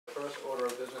order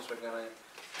of business, we're gonna,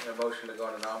 in a motion to go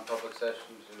into non-public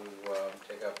session to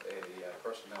take up a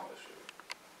personnel issue.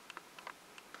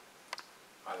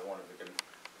 Either one of you can.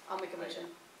 I'll make a motion.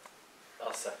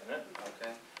 I'll second it.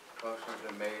 Okay. Motion's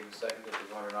been made and seconded to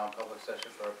go into non-public session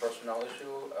for a personnel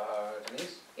issue.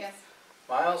 Denise? Yes.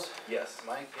 Miles? Yes.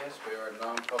 Mike, yes, we are in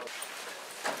non-public.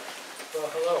 Well,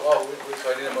 hello. Oh,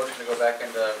 so I need a motion to go back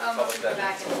into public session.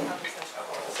 Back into public session.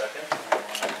 Second.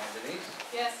 Denise?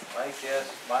 Yes. Mike,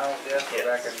 yes. Miles, yes. We're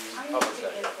back in public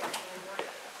session.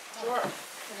 Sure.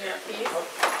 Yeah. Keys?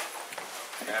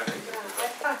 Yeah, I think I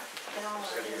thought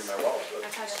just gonna give you my wallet.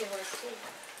 she was too.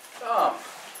 Tom,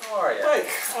 how are you?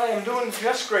 Mike, I am doing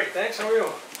just great, thanks. How are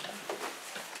you?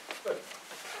 Good.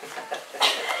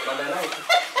 Monday night.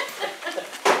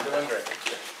 Doing great.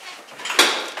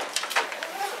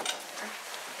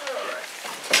 All right.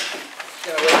 Just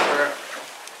gonna wait for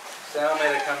Salme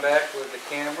to come back with the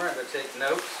camera to take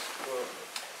notes.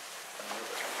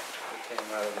 We came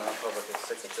out of non-public at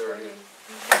 6:30.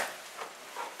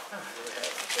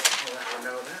 We'll let her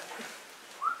know that.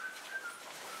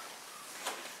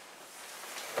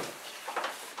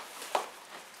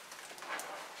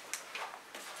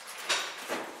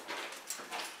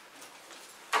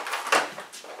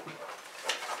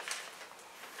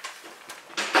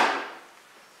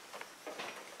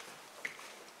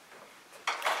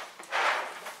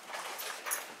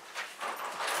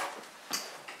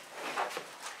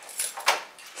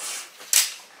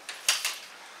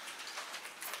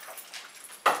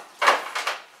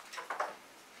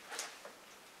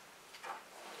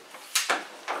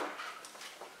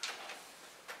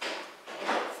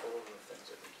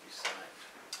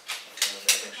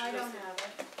 I don't have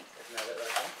it. Isn't that it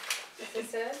right there?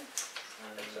 Is it? I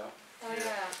think so. Oh,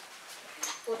 yeah.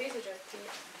 Well, these are just the,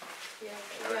 yeah,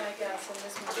 I guess, and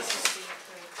this one just will be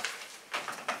three.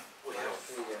 We have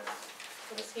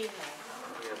What does he have?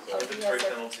 Yes. Oh, he three has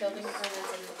the penalties. building permits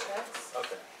and the checks?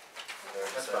 Okay.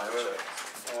 That's fine.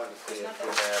 I wanted to see if Not we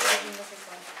that, have I'm looking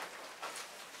for.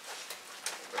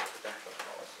 residential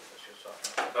policy that you're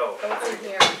talking about. Oh, Oh, it's in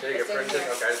here. Did you get It's in printed?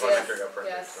 here. Okay, I just wanted to make sure it got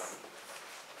printed. Yes. So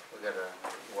we gotta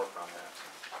work on that.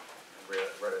 Read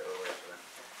it earlier today.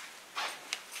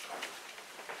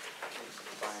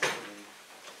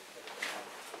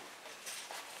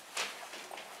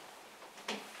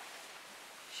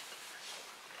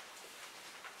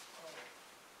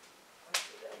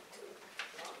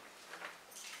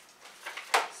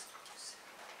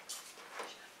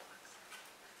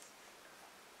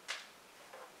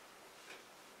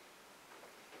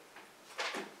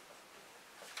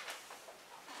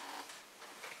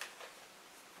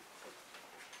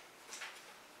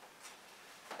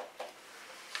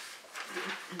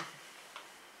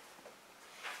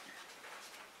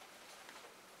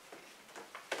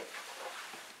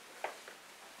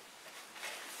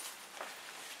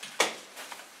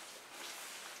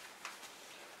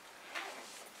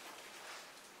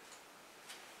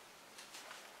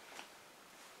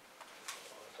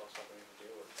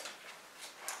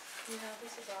 You know,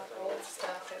 this is all old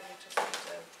stuff that we just need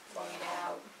to weed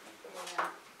out.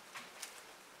 Yeah.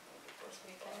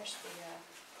 We finished the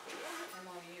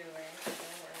MOU, right?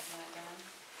 Or is that done?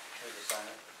 Here's the sign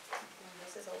it.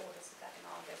 This is old, this is back in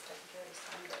August, I think you already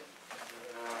signed it.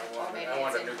 No, Maybe I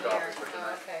want a it's new in copy here. for Oh,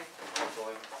 tonight. okay.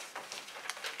 Hopefully.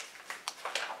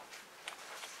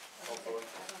 I don't Hopefully.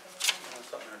 think it's in there.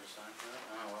 Something hard to sign.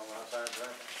 Oh, well, outside of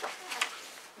that.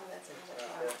 Oh, that's another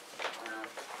Yeah.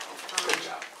 part. Good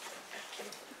job.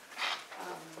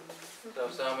 So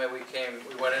Salome, we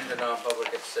went into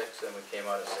non-public at 6 and we came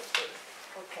out at 6:30.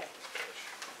 Okay.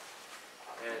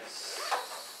 And it's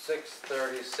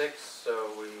 6:36, so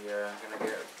we gonna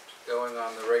get going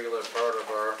on the regular part of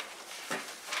our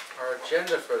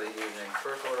agenda for the evening.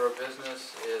 First order of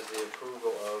business is the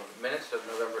approval of minutes of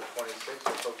November 26th.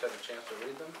 Have folks had a chance to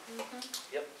read them?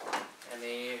 Yep.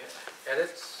 Any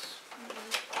edits?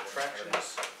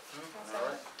 Corrections? All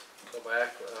right. So by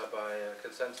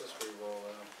consensus, we will,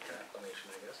 acclamation,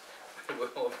 I guess, we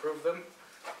will approve them.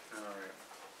 All right.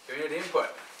 Community input.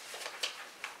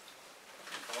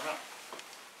 Come on up.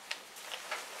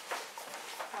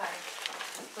 Hi,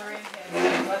 Lorraine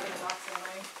Hay, 11 Watson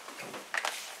Lane.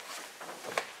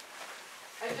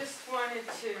 I just wanted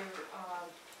to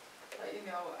let you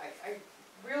know, I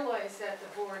realize that the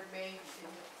board may in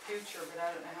the future, but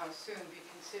I don't know how soon, be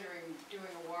considering doing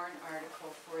a warrant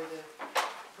article for the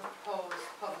proposed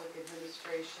public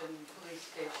administration police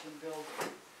station building.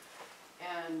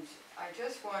 And I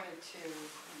just wanted to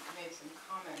make some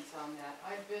comments on that.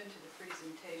 I've been to the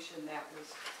presentation that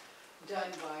was done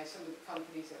by some of the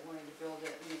companies that wanted to build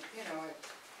it, and you know, at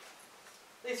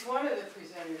least one of the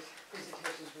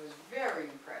presentations was very very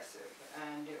impressive,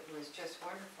 and it was just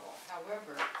wonderful.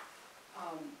 However,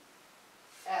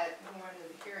 at one of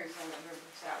the hearings, I don't remember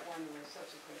if it's that one or a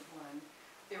subsequent one,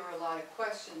 there were a lot of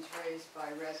questions raised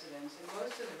by residents, and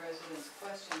most of the residents'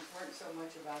 questions weren't so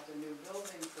much about the new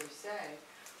building per se,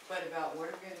 but about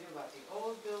what are we gonna do about the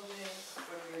old building,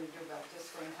 what are we gonna do about this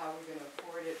one, how are we gonna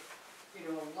afford it, you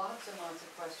know, lots and lots of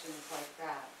questions like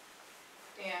that.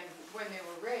 And when they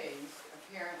were raised,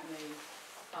 apparently,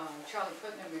 Charlie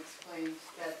Putnam explained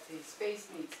that the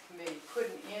Space Needs Committee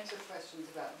couldn't answer questions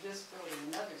about this building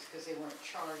and others because they weren't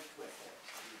charged with it.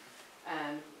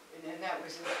 And that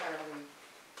was entirely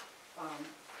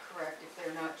correct. If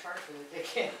they're not charged with it, they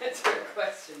can't answer the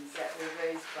questions that were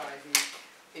raised by the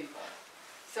people.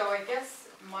 So I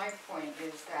guess my point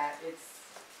is that it's,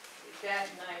 that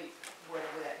night,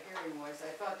 whatever that hearing was,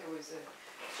 I thought there was a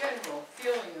general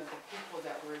feeling of the people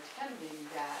that were attending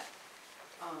that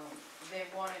they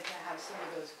wanted to have some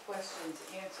of those questions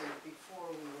answered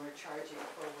before we were charging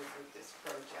forward with this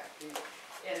project.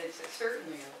 And it's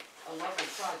certainly a lovely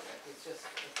project. It's just,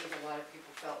 I think a lot of people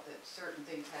felt that certain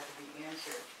things had to be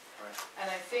answered. Right. And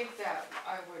I think that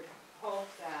I would hope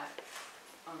that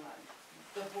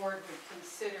the board would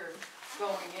consider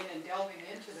going in and delving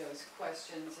into those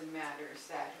questions and matters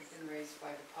that have been raised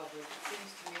by the public. It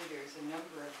seems to me there's a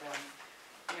number of them.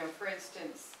 You know, for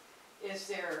instance, is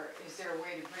there a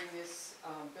way to bring this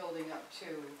building up to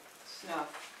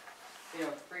snuff? You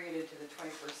know, bring it into the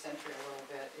 21st century a little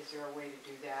bit. Is there a way to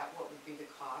do that? What would be the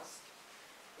cost?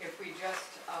 If we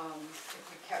just, if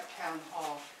we kept town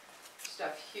hall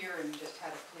stuff here and just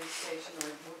had a police station,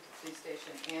 or moved the police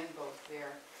station and both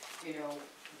there, you know,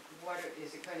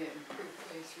 is it going to improve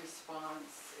police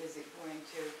response? Is it going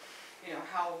to, you know,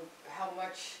 how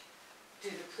much do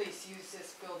the police use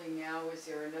this building now? Is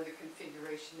there another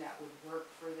configuration that would work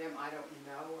for them? I don't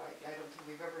know. I don't think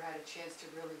we've ever had a chance to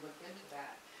really look into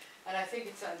that. And I think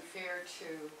it's unfair to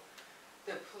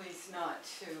the police not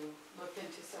to look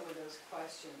into some of those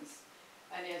questions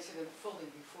and answer them fully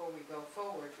before we go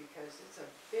forward, because it's a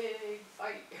big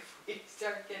fight if we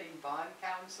start getting bond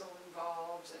counsel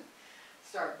involved and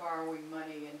start borrowing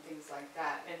money and things like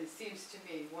that. And it seems to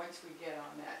me, once we get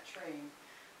on that train,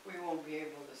 we won't be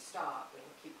able to stop.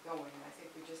 It'll keep going. And I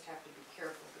think we just have to be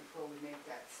careful before we make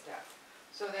that step.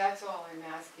 So that's all I'm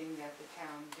asking that the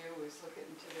town do, is look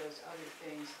into those other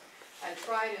things and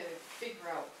try to figure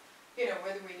out, you know,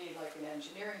 whether we need like an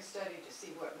engineering study to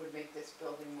see what would make this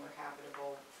building more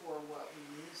habitable for what we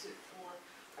use it for.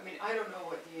 I mean, I don't know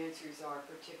what the answers are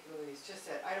particularly. It's just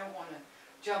that I don't want to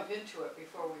jump into it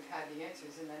before we've had the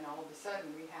answers, and then all of a sudden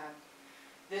we have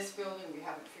this building, we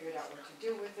haven't figured out what to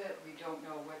do with it. We don't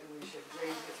know whether we should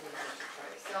raise it, whether we should try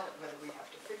to sell it, whether we have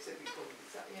to fix it before we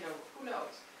sell it. You know, who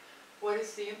knows? What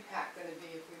is the impact going to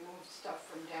be if we move stuff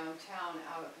from downtown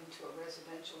out into a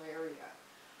residential area?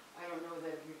 I don't know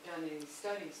that we've done any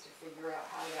studies to figure out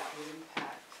how that would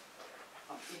impact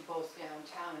both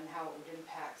downtown and how it would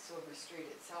impact Silver Street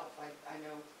itself. I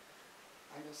know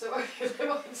some of you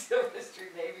live on Silver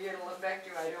Street, maybe it'll affect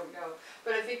you, I don't know.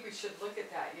 But I think we should look at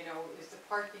that, you know, is the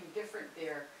parking different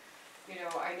there? You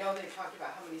know, I know they talked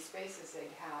about how many spaces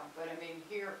they'd have, but I mean,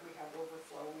 here we have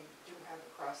overflow, we do have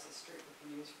across the street we can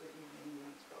use for evening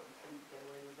needs, but we couldn't get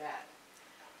away with that.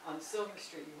 On Silver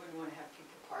Street, you wouldn't want to have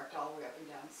people parked all the way up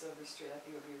and down Silver Street. I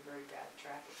think it would be a very bad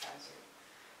traffic hazard.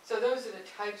 So those are the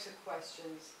types of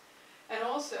questions. And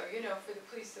also, you know, for the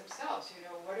police themselves, you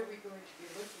know, what are we going to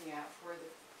be looking at for the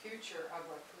future of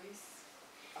our police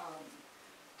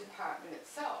department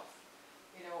itself?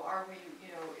 You know, are we,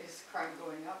 you know, is crime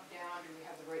going up, down? Do we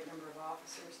have the right number of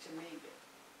officers to meet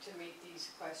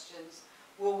these questions?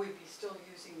 Will we be still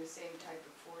using the same type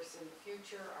of force in the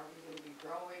future? Are we going to be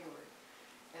growing, or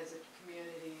as a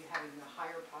community having a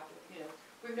higher population? You know,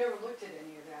 we've never looked at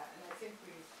any of that, and I think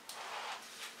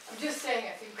I'm just saying,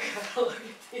 I think we have to look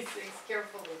at these things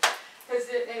carefully,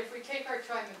 because if we take our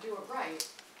time and do it right,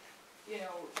 you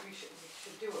know, we should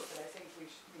do it. But I think we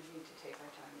need to take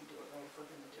our time and do it right if we're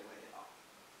going to do it at all.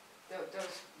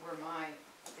 Those were my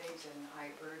things, and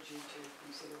I urge you to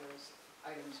consider those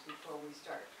items before we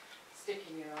start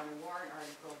sticking it on a warrant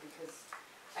article, because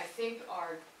I think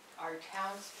our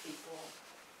townspeople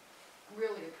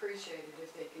really appreciate it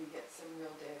if they can get some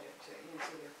real data to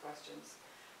answer their questions.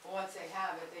 But once they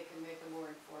have it, they can make a more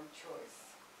informed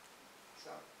choice. So,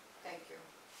 thank you.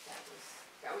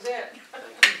 That was it.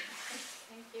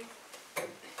 Thank you.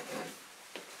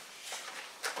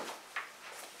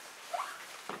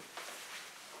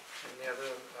 Any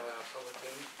other public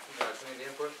community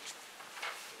input?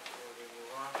 Before we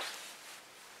move on?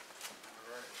 All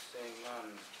right, seeing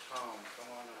none. Tom,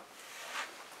 come on up.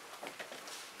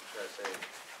 What should I say?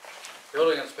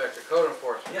 Building inspector, code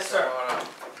enforcement. Yes, sir. Come on up.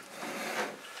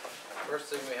 First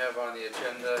thing we have on the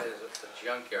agenda is the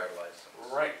junkyard license.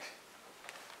 Right.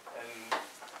 And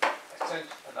I sent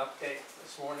an update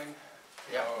this morning,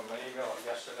 Yep. my email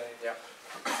yesterday. Yep.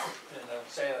 And I'm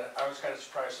saying that I was kind of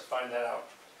surprised to find that out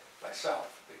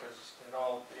myself, because in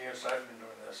all the years I've been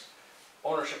doing this,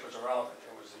 ownership was irrelevant,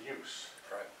 it was the use.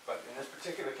 Right. But in this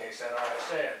particular case, that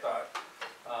RSA, I thought,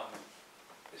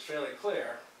 is fairly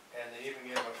clear, and they even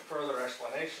gave a further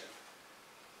explanation.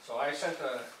 So I sent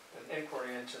an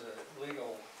inquiry into the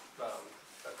legal,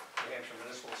 New Hampshire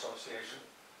Municipal Association.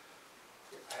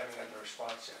 I haven't gotten a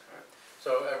response yet.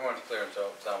 So everyone's clear, and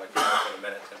so Tom, if you have in a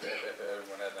minute, if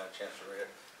everyone hasn't had a chance to read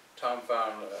it. Tom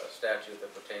found a statute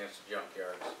that pertains to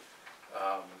junkyards.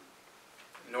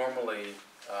 Normally,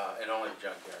 and only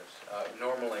junkyards,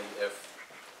 normally if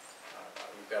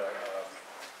you've got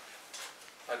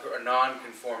a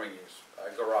non-conforming use, a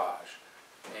garage,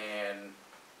 and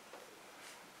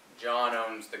John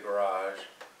owns the garage,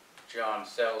 John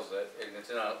sells it, and it's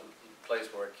in a place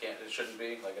where it shouldn't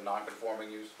be, like a non-conforming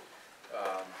use.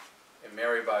 And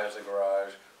Mary buys the garage,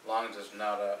 as long as there's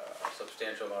not a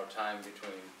substantial amount of time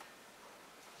between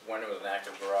when it was an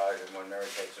active garage and when Mary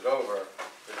takes it over,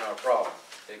 there's no problem.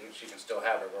 She can still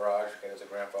have her garage, okay, as a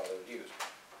grandfathered use.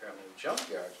 Apparently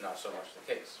junkyard's not so much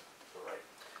the case. Right.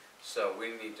 So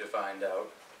we need to find out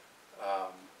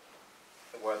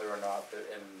whether or not,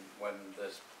 when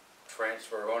this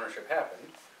transfer of ownership happened,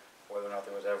 whether or not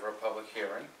there was ever a public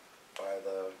hearing by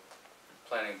the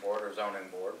planning board or zoning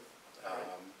board,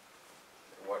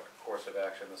 what course of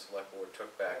action the select board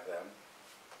took back then,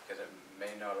 because it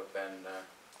may not have been,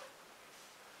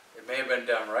 it may have been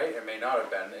done right, it may not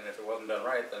have been, and if it wasn't done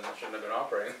right, then it shouldn't have been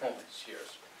operating all these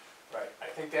years. Right, I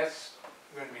think that's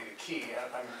going to be the key.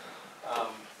 I'm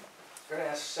going to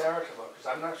ask Sarah to look,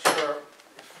 because I'm not sure,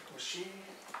 was she?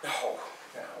 No.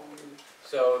 No.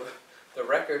 So, the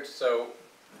records, okay,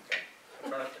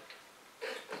 I'm trying to,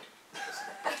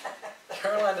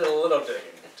 Caroline did a little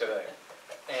digging today,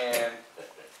 and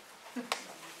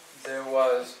there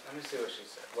was, let me see what she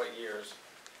said, what years.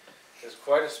 There's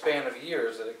quite a span of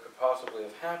years that it could possibly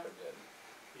have happened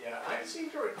in. Yeah, I seem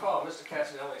to recall Mr.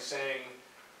 Casanelli saying,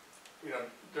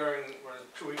 during,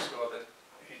 2 weeks ago, that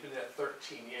he'd been there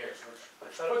 13 years, I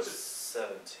which thought it was puts it.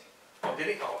 17. Oh, did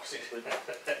he? Oh, see.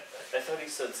 I thought he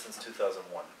said since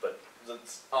 2001, but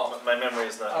that's, Oh. my memory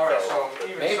is not All right, so valid, but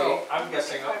even Maybe. so, I was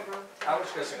guessing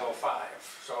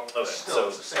 05, so Okay, still, so-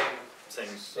 it's the same.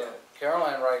 same, So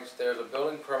Caroline writes, there's a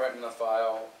building permit in the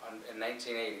file in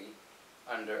 1980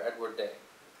 under Edward Day.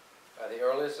 The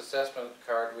earliest assessment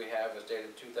card we have is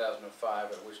dated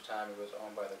 2005, at which time it was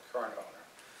owned by the current owner.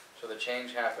 So the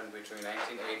change happened between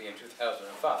 1980 and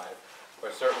 2005,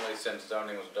 but certainly since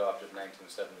zoning was adopted in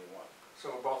 1971. So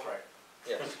we're both right.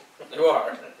 Yes, you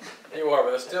are, but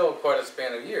there's still quite a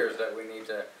span of years that we need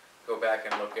to go back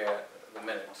and look at the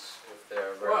minutes if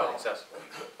they're Well- readily accessible.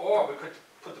 Or we could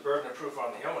put the burden of proof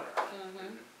on the owner.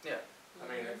 Mm-hmm. Yeah. I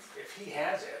mean, if he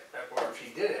has it, or if he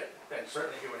did it, then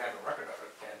certainly he would have a record of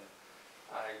it, and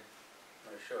I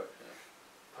I should, yeah.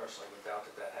 personally would doubt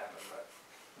that happened, but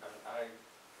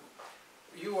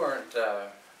You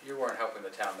weren't helping the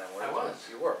town then, were you? I was.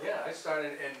 You were? yeah, I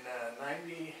started in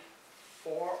 94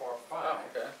 or 5. Oh,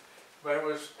 okay. But it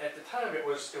was, at the time, it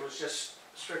was just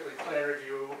strictly plan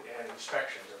review and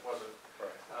inspections. It wasn't, Right,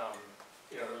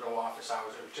 there was no office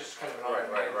hours, it was just kind of an Right,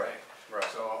 on-demand right, thing.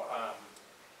 right. So,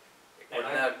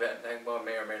 Wouldn't that have been, well,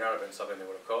 may or may not have been something they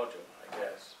would have called you, I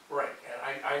guess. right, and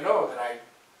I know that I'm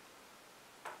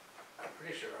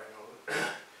pretty sure I know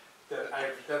that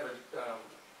I've never,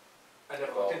 I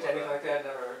never looked into anything like that,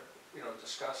 never,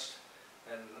 discussed.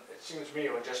 And it seems to me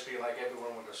it would just be like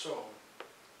everyone would assume,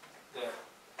 that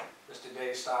Mr.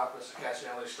 Day stopped, Mr.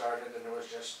 Casanelli started, and it was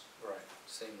just, Right,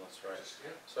 seamless, right.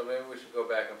 yeah. So maybe we should go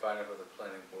back and find out who the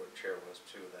planning board chair was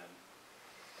too then,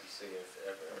 and see if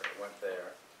ever it went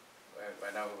there. I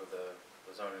know who the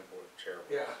zoning board chair was.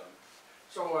 Yeah.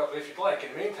 So. So if you'd like, in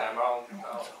the meantime, I'll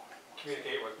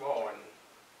communicate with Mo and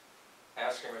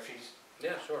ask him if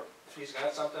Yeah, sure, he's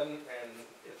got something, and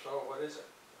if so, what is it?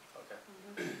 okay.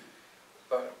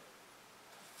 But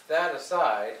that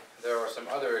aside, there are some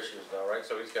other issues though, right?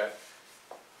 So he's got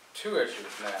 2 issues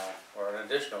now, or an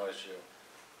additional issue.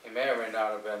 He may or may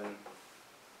not have been,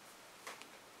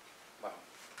 well,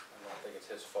 I don't think it's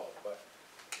his fault, but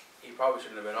he probably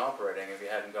shouldn't have been operating if he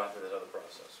hadn't gone through this other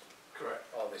process Correct.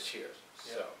 all these years.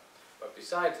 Yeah. So, but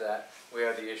besides that, we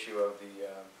have the issue of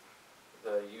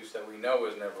the use that we know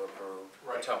was never approved, the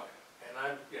Right. towing. And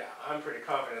I'm pretty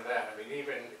confident of that. I mean,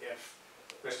 even if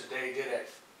Mr. Day did it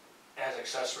as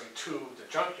accessory to the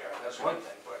junkyard, that's one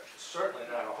thing, but certainly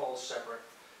not a whole separate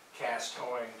cast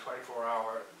towing,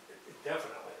 24-hour,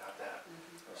 definitely not that.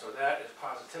 So that is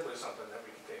positively something that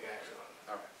we can take action on.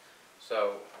 All right,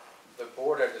 so the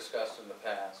board had discussed in the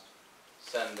past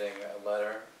sending a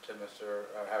letter to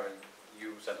having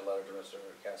you send a letter to Mr.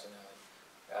 Casanelli,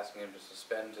 asking him to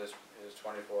suspend his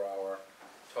 24-hour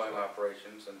towing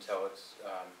operations until it's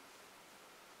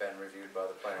been reviewed by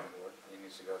the planning board. He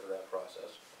needs to go through that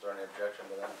process. Is there any objection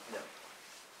to that? No.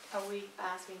 Are we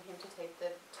asking him to take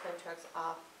the tow trucks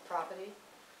off property?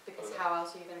 Because Okay. how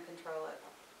else are you gonna control it?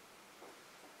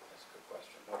 That's a good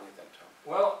question. What do you think, Tom?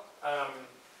 Well,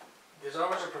 there's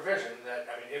always a provision that,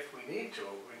 I mean, if we need to,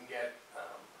 we can get,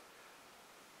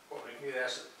 well, we can either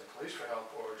ask the police for help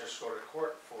or just go to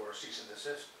court for cease and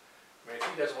desist. I mean, if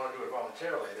he doesn't want to do it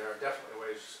voluntarily, there are definitely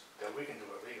ways that we can do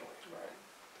it legally. Right.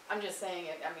 I'm just saying,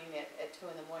 I mean, at 2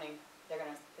 in the morning, they're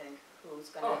gonna think, who's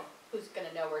Oh.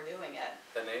 gonna know we're doing it?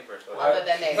 The neighbors. Other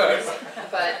than neighbors,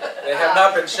 but. They have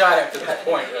not been shy up to this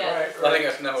point of Yeah. letting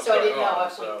us know what's So I going didn't know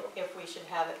on, so. if we should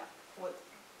have it with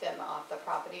them off the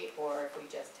property, or if we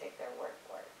just take their word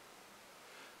for it.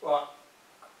 Well,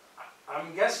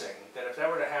 I'm guessing that if that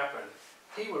were to happen,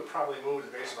 he would probably move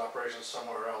the base of operations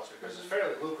somewhere else, because it's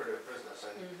fairly lucrative business,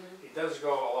 and he does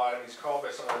go a lot, and he's called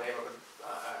by some of the neighborhood,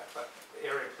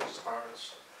 area police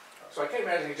departments. So I can't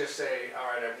imagine he'd just say, all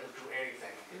right, I won't do anything,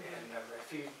 and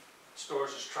if he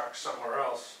stores his truck somewhere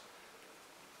else,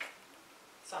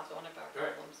 It's also one of our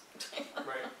Right. problems. right?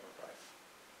 Right.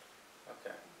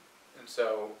 Okay, and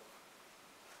so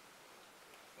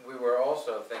we were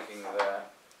also thinking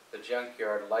that the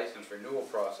junkyard license renewal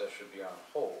process should be on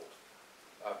hold,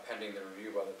 pending the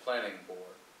review by the planning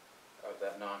board of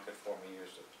that non-conforming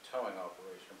use of the towing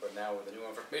operation. But now with the new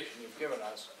information you've given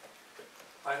us,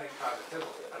 I think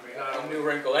positively, I mean, a new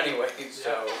wrinkle anyway,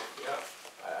 so Yeah,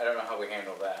 I don't know how we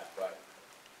handle that, but.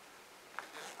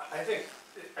 I think,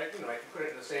 I can put it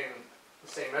in the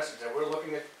same message, that we're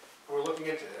looking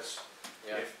into this.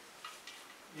 Yeah, If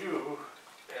you,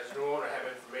 as new owner, have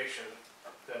information,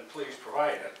 then please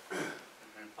provide it.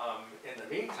 In the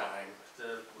meantime, we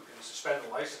can suspend the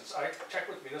license. I checked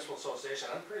with the municipal association,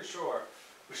 I'm pretty sure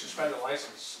we suspend the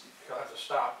license, he'll have to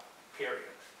stop, period.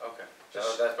 okay,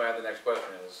 so that's my other next question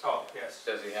is, Oh, yes,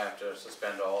 does he have to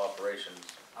suspend all operations?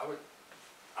 I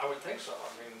would think so. I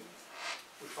mean,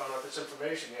 we found out this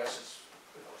information, yes, it's,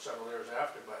 several years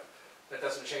after, but that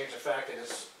doesn't change the fact that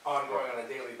it's ongoing on a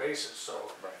daily basis,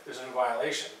 so Right. there's a new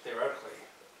violation theoretically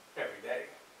every day.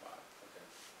 Wow, okay.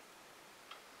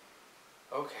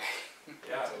 Okay,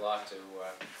 Yeah, that's a lot to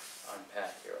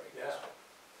unpack here, I guess. yeah,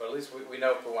 But at least we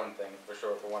know for one thing, for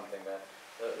sure for one thing, that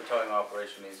the towing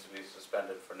operation needs to be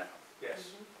suspended for now,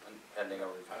 yes, and pending a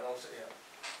review. I don't see,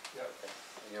 yeah, Okay.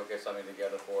 And you'll get something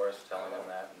together for us, telling them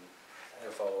that, and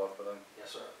you'll follow up with them?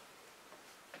 yes, sir.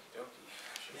 Okey-dokey.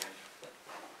 Should be an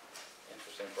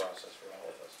interesting process for all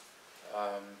of us.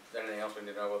 Anything else we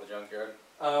need to know about the junkyard?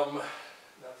 Not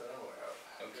that I'm aware of.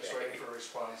 I'm just Okay. waiting for a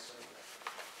response.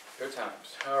 Good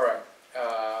times. All right.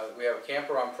 We have a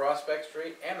camper on Prospect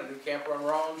Street and a new camper on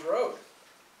Rollins Road.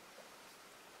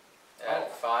 At Oh.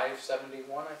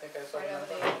 571, I think I saw Right the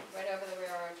over number. right over the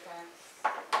railroad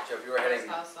tracks. So if you were First heading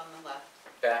house on the left.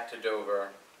 back to Dover,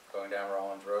 going down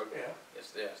Rollins Road, Yeah,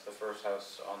 it's the first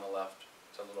house on the left.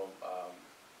 It's a little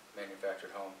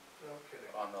manufactured home no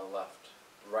kidding. on the left,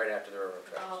 right after the railroad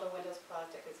tracks. All the windows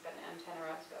plastic, it's got an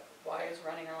antenna, it's got wires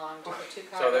running along to the So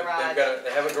two-car they've garage. got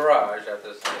they have a garage at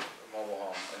this mobile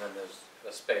home, and then there's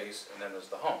a space, and then there's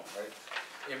the home, right?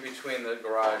 In between the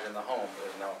garage and the home,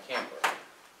 there's now a camper.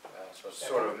 So it's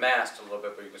sort of masked a little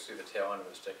bit, but you can see the tail end of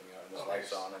it sticking out, and there's Oh,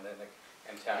 lights nice. on, and then the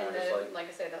antenna And is the, like, like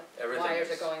I say, the everything wires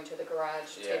is- are going to the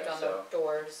garage, Yeah, taped on so- the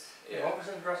doors. And yeah, what was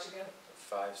the address again?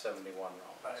 571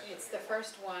 Rollins. It's the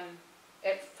first one,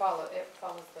 it follows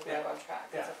the Yeah, railroad track,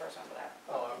 it's yeah. the first one without.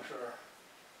 Oh, I'm sure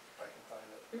if I can find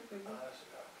it. Mhm. That's it.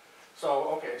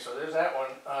 So, okay, so there's that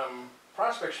one.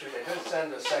 Prospect Street, they did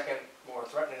send a second, more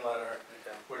threatening letter,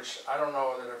 Okay. which I don't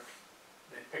know that if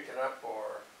they picked it up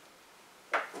or,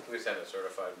 We send a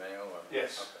certified mail, or?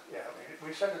 yes, Okay, yeah,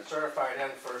 we sent it certified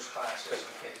and first class just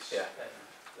in case. Yeah. And,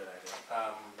 good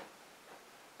idea.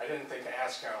 I didn't think to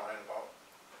ask Caroline about,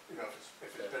 if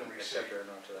it's been Accept received, or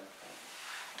not today.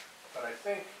 but I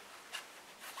think,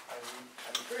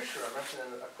 I'm pretty sure,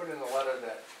 I put in the letter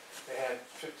that they had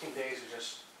 15 days to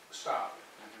just stop,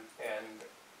 and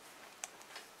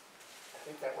I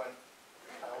think that went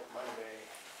out Monday,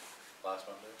 Last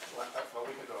Monday? a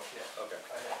week ago, yeah. Okay,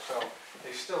 I think. So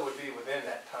they still would be within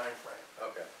that time frame.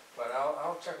 okay, But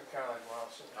I'll check with Caroline while I'll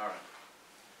see. all right.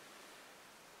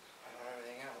 I don't have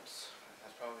anything else.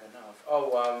 That's probably enough.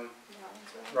 Oh,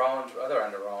 Rollins, other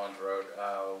end of Rollins Road,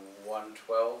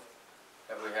 112.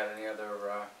 Have we had any other,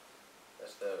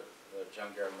 that's the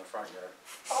junkyard in the front yard,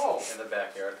 Oh, in the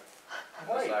backyard, in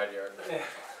the right. side yard?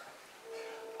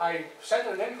 I sent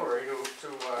an inquiry to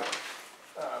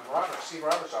Steve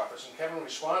Roberts' office, and Kevin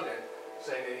responded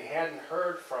saying that he hadn't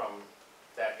heard from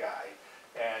that guy.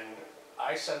 And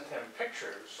I sent him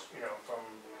pictures, you know, from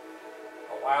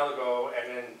a while ago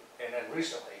and then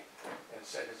recently, and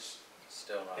said it's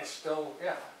Still not. still,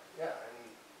 yeah, and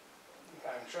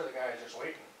I'm sure the guy is just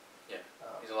waiting. Yeah,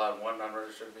 he's allowed one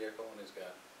unregistered vehicle and he's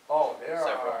got, Oh, there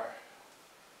Several. are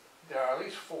at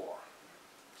least 4,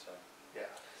 so. yeah.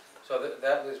 So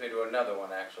that leads me to another one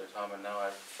actually, Tom, and now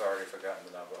I've already forgotten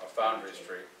the number. Foundry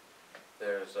Street.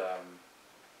 There's a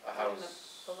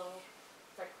house. Below,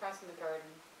 right across from the garden.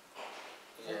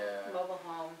 Yeah, Mobile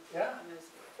home, Yeah? and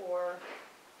there's 4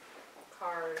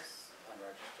 cars,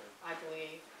 unregistered. I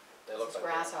believe. They look There's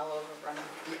like. grass all over running.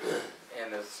 And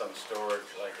there's some storage,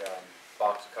 like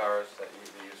box cars that you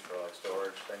use for like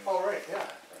storage things. Oh, right, yeah.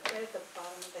 Right at the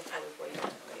bottom, they have it wait.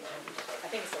 I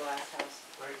think it's the last house.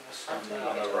 Right in this. Until you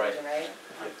On get the to right. the right.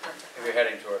 If you're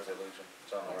heading towards Illusion,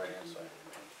 it's on the right hand side.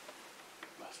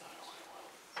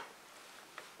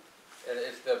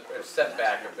 It's set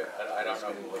back a bit. I don't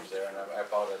know who lives there, and I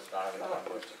apologize for not having the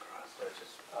numbers. But it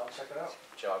just I'll check it out.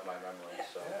 jogged my memory,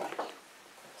 so. Yeah.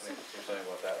 I need to do something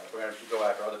about that. We're gonna go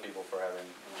after other people for having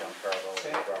junk cars all over the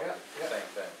Yeah, property. yeah. Same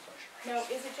thing, so. Now,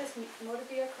 is it just motor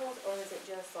vehicles, or is it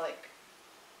just like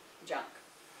junk?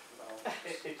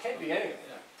 It can be anything.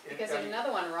 Yeah. Because there's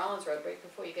another one, Rollins Road, right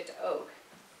before you get to Oak,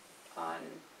 on,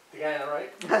 The guy on the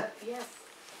right, yes,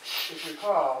 if you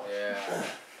recall, Yeah,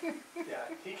 yeah,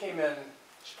 he came in,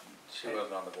 she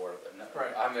wasn't on the board of it. No, Right.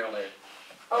 I'm the only,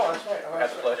 oh, that's right. I had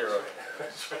the pleasure of,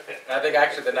 and I think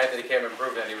actually the night that he came and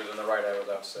proved that he was in the right, I was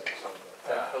out sick, so.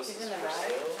 Yeah. House she's is in the for right,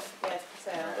 sale? yes,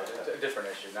 so, It's a different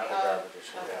issue, not the Oh, garbage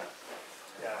issue. okay.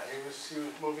 Yeah, he was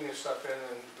moving his stuff in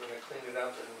and when they cleaned it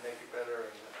up and make it better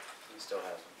He still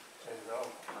hasn't. and oh,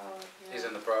 yeah. He's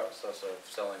in the process of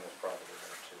selling his property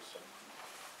there too, so.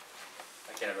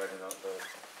 I can't imagine the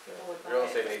People would buy real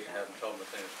it. estate agent hasn't told him to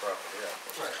clean his property yet.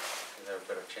 Right. He'd have a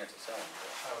better chance of selling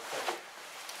it, I would think.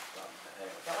 but,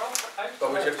 anyway. But But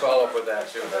we should follow up with that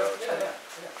too, though. Yeah.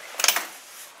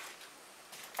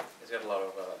 He's got a lot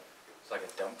of, it's like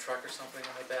a dump truck or something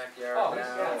in the backyard Oh, now.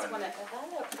 yeah, That's and- one, I thought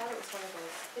it was one of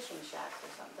those fishing shacks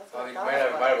or something, that's Well, what I he thought might it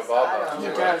have a was. Bob I house don't too,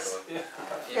 know. He does. actually. Yeah.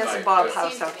 He There's a might, Bob but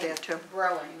house Seems to out be there too.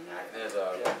 Growing, There's a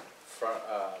Yeah. front,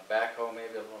 backhoe,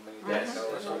 maybe a little mini backhoe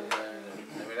or something,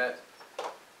 I mean,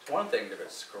 it's one thing if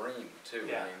it screamed too,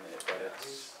 Yeah. I mean, but it's,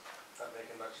 He's not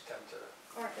making much attempt to.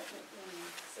 or, if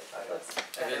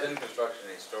he's in construction,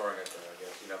 he's storing it there, I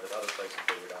guess, you know, there's other places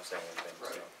where we don't say anything, so.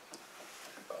 Right.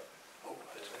 But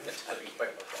it doesn't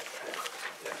quite look like that.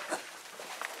 Yeah.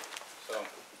 So,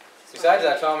 besides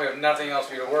that, Tom, we have nothing else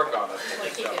for you to work on this Want to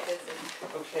week, keep so. it busy.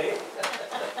 Okay,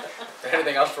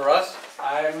 Anything else for us?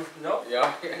 nope.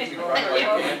 Yeah? You can run while you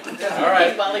can. All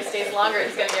right. While he stays longer,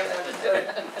 he's gonna get more to do.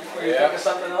 Will you think of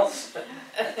something else?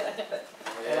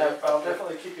 Yeah. I'll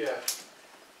definitely keep you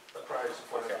apprised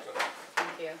of what Okay. happens.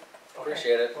 Thank you.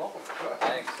 Appreciate it. Welcome. Good.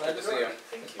 Thanks, Glad good to to see do you. it.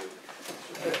 Thank you.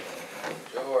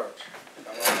 George,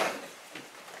 come on up.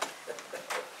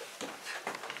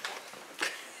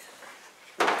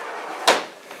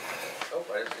 Oh,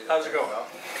 I didn't see that. How's it going? Well,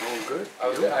 Oh,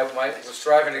 good. I was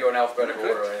striving to go in alphabetical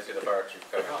order, I didn't see the fire chief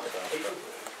coming.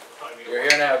 so. You're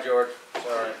here now, George,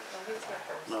 sorry. Well, he was here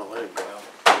first. No, let him go. Well,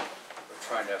 we're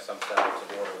trying to have some semblance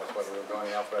of order, that's why we were going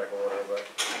in alphabetical order, but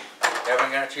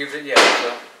haven't achieved it yet,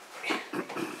 so.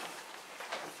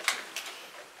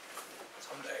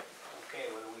 Someday. Okay,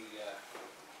 what do we,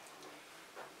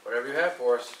 Whatever you have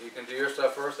for us, you can do your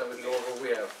stuff first, then we can go over what we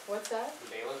have. What's that? the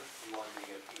bailiff, you wanted me to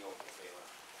get a PO for the bailiff?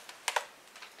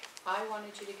 I wanted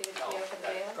you to get a PO for the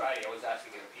that bailiff? Friday, I was asked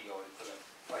to get a PO for the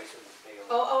price of the bailiff.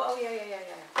 Oh, yeah.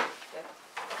 Yep.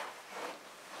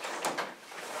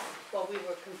 Well, we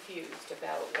were confused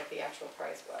about what the actual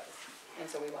price was, and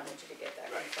so we wanted you to get that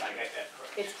Right, I confirmed. got that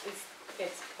correct.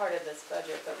 It's part of this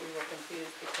budget, but we were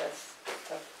confused because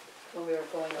of, when we were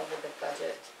going over the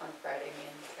budget on Friday, me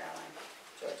and Caroline,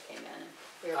 George came in, and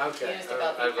we were Okay, confused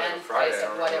about I the was like end Friday, price I of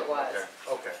don't what it remember.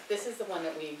 was. Okay, This is the one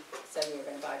that we said we were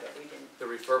gonna buy, but we didn't, the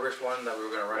refurbished one that we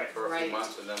were gonna rent for a few Right.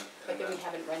 months and then, but then we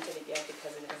haven't rented it yet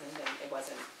because it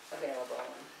wasn't available.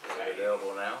 is it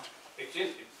available now? It's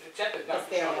in, it's at the dump, It's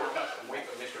there it's not now. hooked up from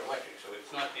Waco Mr. Electric, so it's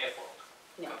not their fault.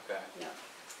 No, Okay, no.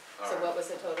 all So right. what was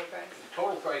the total price? The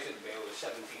total price of the bailiff was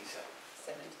 $17,700.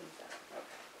 17,000,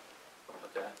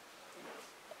 okay. Okay.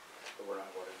 But we're not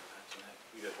voting on that tonight,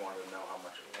 you just wanted to know how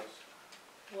much it was.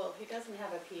 Well, he doesn't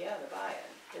have a PO to buy it.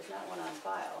 There's not one on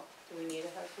file. Do we need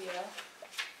to have a PO?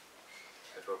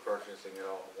 If we're purchasing it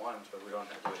all at once, but we don't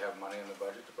have, do we have money in the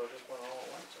budget to purchase one all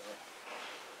at once? Or?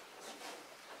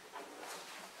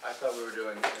 I thought we were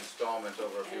doing installments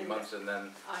over a few And months and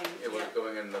then I, it was yeah.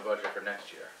 going in the budget for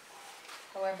next year.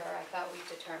 However, I thought we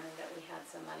determined that we had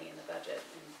some money in the budget,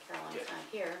 and Caroline's Yeah. not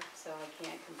here, so I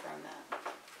can't confirm that.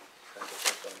 That's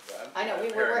the first time. I know, we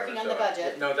I'm were hearing working it, on the so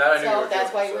budget. No, that I knew you were So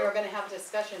that's why doing, we so. were gonna have a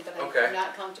discussion, but Okay. I'm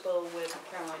not comfortable with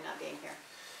Caroline not being here.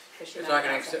 'Cause she It's might not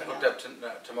gonna have get something hooked else.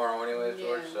 up tomorrow anyways,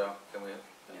 George, Yeah. so can we,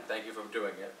 Yeah. thank you for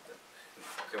doing it.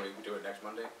 Can we do it next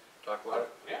Monday? Talk about it?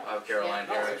 Yeah. I'll have Caroline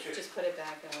Yeah, here. it's just- Just put it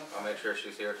back and I'll make sure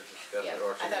she's here to discuss Yeah, it,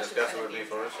 or I she can thought she was discuss it gonna with me be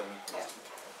first, here. and Yeah.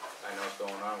 I know what's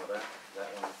going on with that. That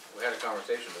one, we had a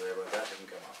conversation today, but that didn't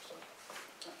come up, so.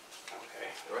 Okay.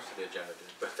 The rest of the agenda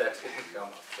did, but that didn't come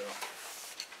up, so.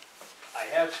 I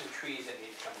have some trees that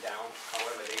need to come down,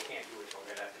 however, they can't do it till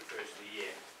right after the first of the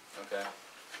year. Okay.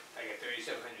 I got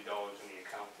 $3,700 in the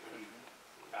account, and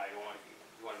I don't want,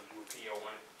 you want to do a PO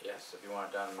on it? Yes, if you want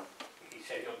it done, He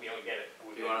said he'll be able to get it.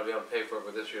 if you wanna be able to pay for it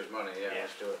with this year's money, yeah, Yeah.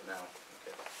 let's do it now.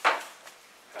 Okay.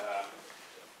 Uh,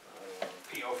 Um,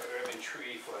 PO for urban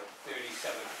tree for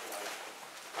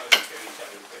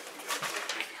 137.50, but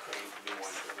it's crazy to do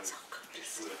one, so we'll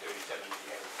just do the 37 we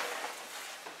had.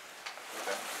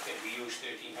 Okay. And we used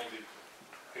 1,300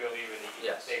 earlier in the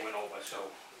year. Yes. They went over,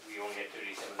 so we only had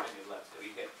 3,700 left. So we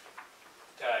got,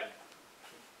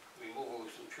 removal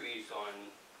of some trees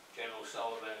on General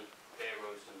Sullivan, Bear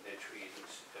Roads and dead trees and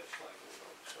such like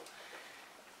road. So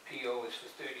PO is for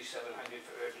 3,700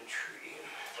 for urban tree.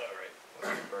 All right.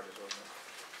 What's the purchase order?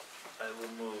 I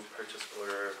will move purchase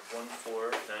order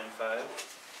 1495.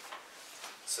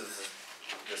 So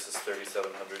this is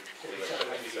 $3,700.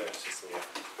 $3,700.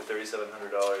 For $3,700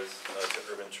 to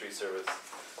Urban Tree Service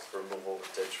for removal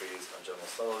of dead trees on General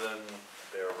Sullivan,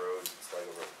 Bear Road,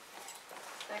 Sligo Road.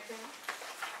 Second?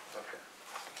 Okay.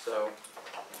 So,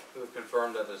 we've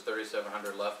confirmed that there's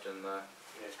 3,700 left in the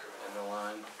That's correct.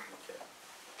 line. Okay.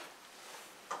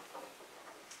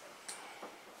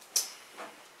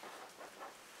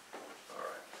 All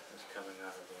right, it's coming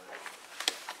out of the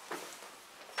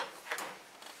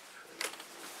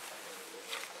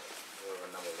whatever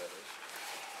number that is.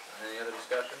 Any other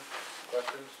discussion,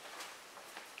 questions?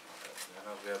 I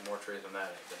know we have more trees than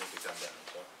that that need to come down,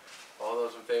 so. All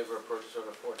those in favor of purchase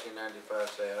order 1495,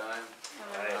 say aye.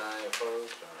 Aye. Aye,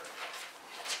 opposed? All right.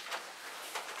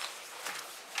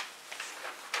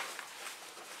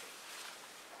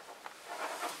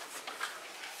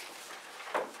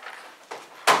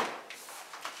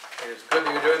 It's good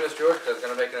that you're doing this, George, 'cause I was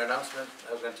gonna make an announcement.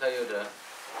 I was gonna tell you to,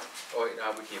 oh wait,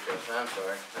 no, we keep this. I'm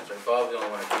sorry. That's right, Bob's the only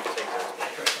one who keeps takes this.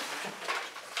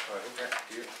 All right, who got,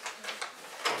 do you?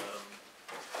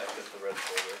 I get the red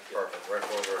folder. Yeah. Perfect, red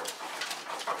folder.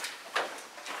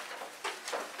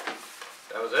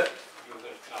 That was it? You were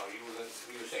gonna, no, you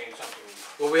were saying something.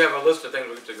 Well, we have a list of things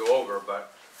we have to go over,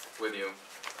 but with you.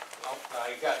 No,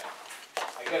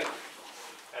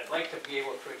 I'd like to be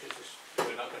able to purchase this,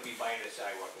 we're not gonna be buying a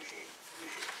sidewalk machine.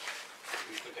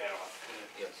 We put that off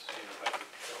Yes. in the budget,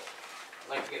 so. I'd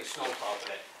like to get a snow plow for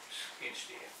that skid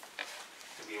steer,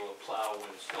 to be able to plow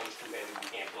when the snow's too heavy, we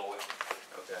can't blow it.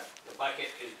 Okay, The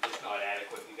bucket is just not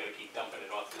adequate, we gotta keep dumping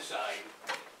it off the side.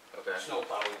 okay. Snow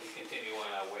plow, we can continue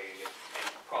on our way and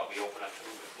probably open up a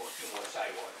little bit more, few more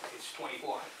sidewalks. It's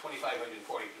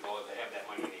 $2,542 to have that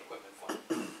money in the equipment fund,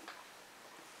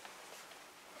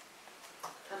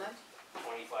 How much?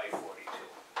 2542.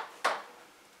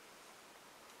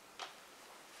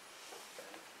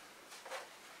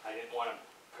 I didn't wanna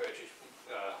purchase,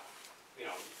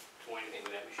 do anything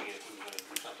with that machine if we were gonna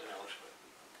do something else, but,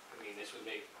 I mean, this would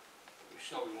make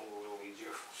snow removal a little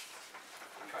easier.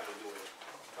 I'm trying to do it with a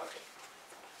bucket.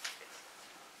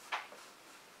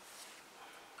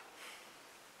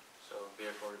 So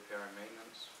vehicle repair and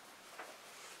maintenance,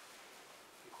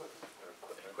 Equipment.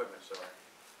 equipment, sorry.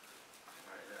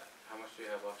 All right, how much do you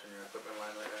have left in your equipment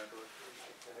line right now, George?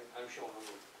 I'm showing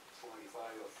them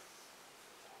 45 or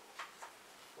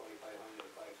 4,500 or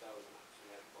 5,000.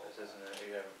 This isn't it,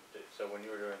 you haven't, so when you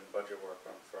were doing budget work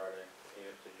on Friday,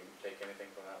 did you take anything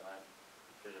from that line?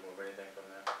 Did you move anything from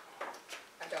there?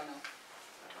 I don't know.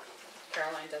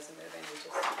 Caroline doesn't move in, we just,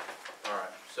 All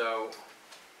right, so.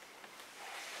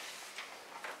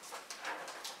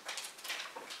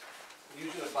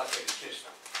 Using a bucket is just,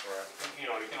 Right. you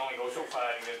can only go so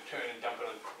far, and then turn and dump it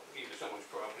on either someone's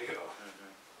property or. oh,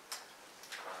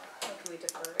 can we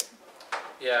defer it?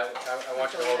 Yeah, I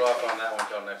want you to hold off on that one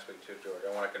until next week too, George.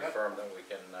 I wanna confirm that we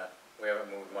can, we haven't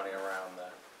moved money around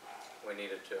that we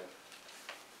needed to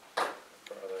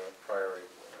for other priority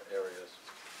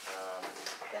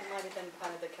might have been part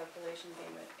of the calculation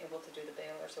being able to do the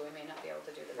baler, so we may not be able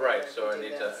to do the baler Right, if so I we do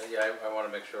need to, this. yeah, I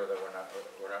wanna make sure that we're not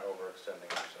overextending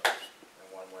ourselves in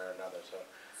one way or another, so.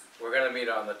 We're gonna meet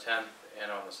on the 10th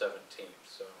and on the 17th,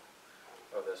 so,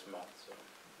 of this month, so,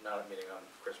 not a meeting on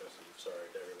Christmas Eve, sorry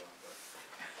to everyone, but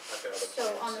I've got other So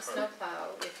on the plans.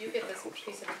 snowplow, if you get this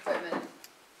piece of equipment,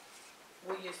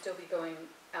 will you still be going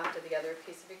after the other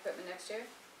piece of equipment next year?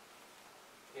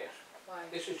 Yes. Why?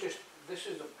 This is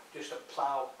just a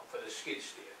plow for the skid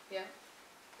steer. Yeah?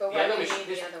 But The why other do you machine-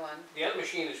 need the other one? The other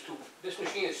machine is this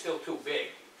machine is still too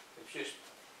big. It's just,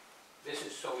 this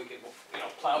is so we can,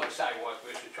 plow the sidewalk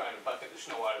versus trying to bucket the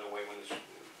snow out of the way when it's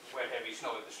wet, heavy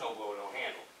snow that the snow blower don't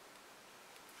handle.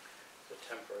 It's a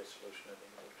temporary solution, I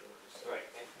think, what George is saying. Right,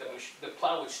 and the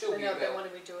plow would still But be no, then available. what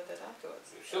do we do with it afterwards?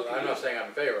 It still I'm can not use- saying I'm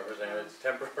in favor, I'm saying it's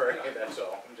temporary, that's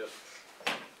all, I'm just,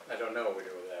 I don't know what we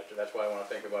do with that, that's why I wanna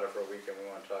think about it for a week and we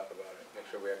wanna talk about it, make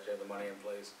sure we actually have the money in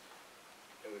place,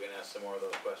 and we can ask some more of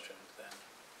those questions then.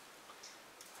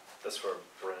 This for a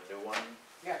brand new one,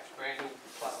 Yeah, it's a brand new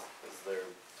plow. is there,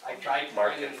 I tried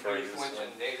Market finding for used used ones one.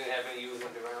 and they didn't have any used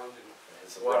ones around and,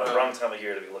 it's the What, wrong time of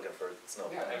year to be looking for snow.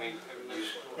 yeah, I mean,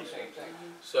 everybody's doing the same thing.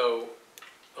 So,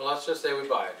 let's just say we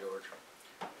buy it, George,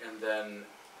 and then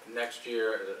next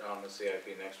year, is it on the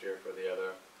CIP next year for the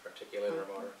other articulator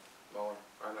mower,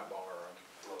 or not mower,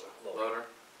 loader?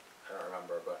 I don't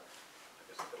remember, but I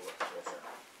guess I could look right here.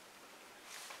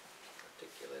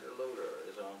 Articulator loader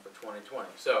is on for 2020,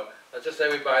 so let's just say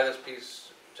we buy this piece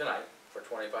tonight for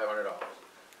 $2,500.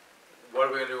 What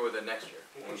are we gonna do with it next year?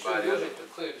 You When can we still buy the use other it to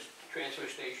clear the transfer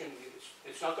station,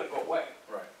 it's not gonna go away.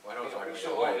 Right, well, I know it's not We gonna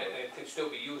still go own away, it, and it can still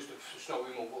be used for snow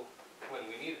removal when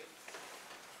we need it.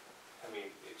 I mean,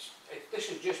 this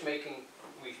is just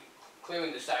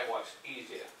clearing the sidewalks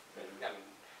easier. I mean,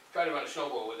 try to run a snow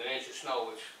blower with an inch of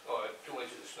snow, or 2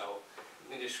 inches of snow,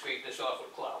 you can just scrape this off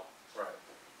with a plow. right,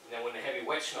 And then when the heavy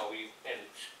wet snow, and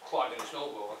it's clogging the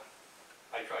snow blower,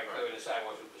 I try clearing the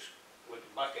sidewalks with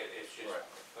the bucket, it's just right,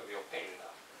 a real pain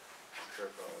enough. sure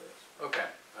probably is. Okay,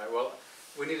 all right, well,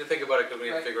 we need to think about it, because we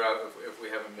need to Right. figure out if we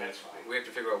haven't moved, That's fine. we have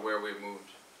to figure out where we've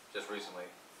moved just recently,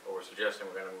 or we're suggesting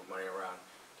we're gonna move money around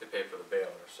to pay for the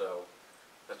baler, so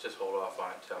let's just hold off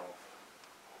on it till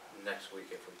next week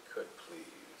if we could, please.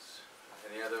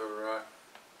 Any other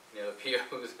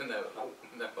POs in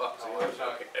that box? No, it's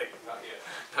not. Okay. Not yet.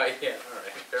 Not yet, all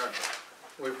right, fair enough.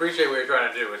 We appreciate what you're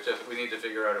trying to do, it's just, we need to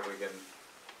figure out if we can,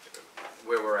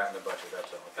 where we're at in the budget,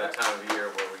 that's all. At that time of year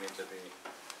where we need to be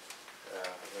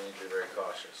very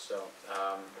cautious. So,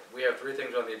 we have 3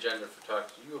 things on the agenda to talk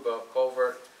to you about: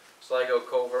 culvert, Sligo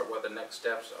culvert, what the next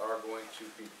steps are going to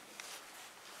be.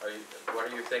 What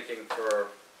are you thinking for,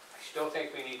 I still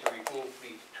think we need to remove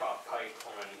the top pipe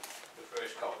on the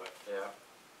first culvert yeah,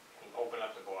 and open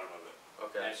up the bottom of it.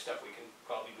 okay, That stuff we can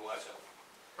probably do ourselves.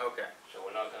 okay, So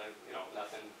we're not gonna,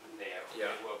 nothing there.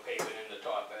 Yeah. We'll pave it in the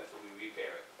top after we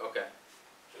repair it. okay,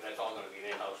 So that's all gonna be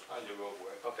an in-house under road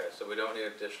work. okay, so we don't need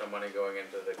additional money going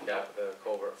into the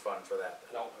culvert fund for that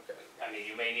then? No, Okay, I mean,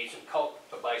 you may need to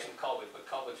buy some culverts, but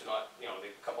culverts are not, they're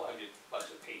a couple $100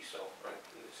 a piece, so. Right.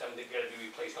 Some that gotta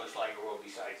be replaced on Sligo Road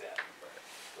besides that. right,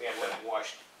 We had one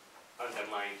washed under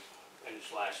mine in this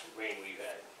last rain we've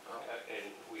had, oh, and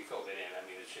we filled it in. I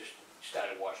mean, it's just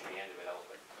started washing the end of it out,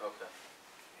 but okay.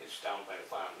 it's down by the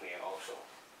fountain there also.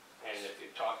 And if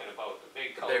you're talking about the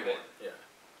big The big culvert, one, yeah,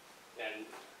 then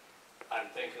I'm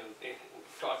thinking,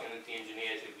 talking with the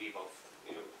engineers, it'd be about,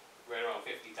 right around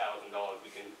 $50,000. We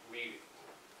can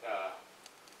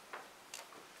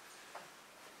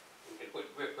put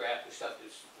riprap and stuff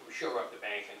that's shore up the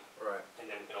banking, right.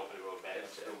 and then we can open the road back.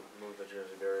 And move the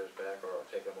Jersey barriers back or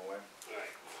take them away?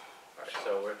 Right. All right,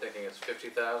 so we're thinking it's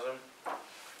 50,000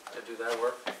 to do that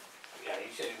work? Yeah, he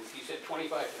said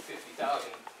 25 to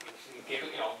 50,000. He gave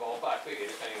it, ballpark figure,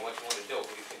 depending on what you want to do.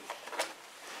 You can,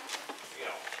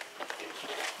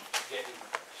 it's getting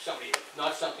somebody,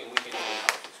 not something we can do.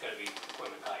 It's got to be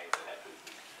equipment higher for that.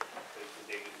 To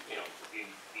dig, to be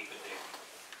deep and dig.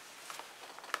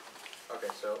 Okay,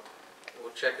 so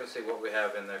we'll check and see what we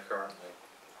have in there currently.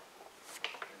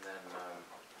 And then,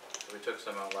 we took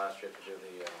some out last year to do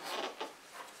the,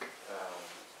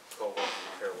 culvert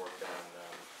repair work down,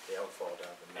 the outfall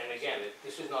down the. And again,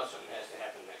 this is not something that has to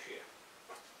happen next year.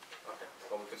 Okay,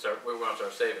 well, we want to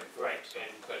start saving. for it, Right. so.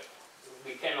 But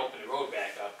we can open the road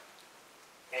back up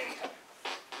anytime.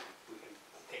 We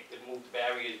can move the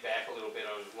barriers back a little bit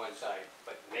on one side,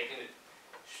 but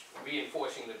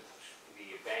reinforcing the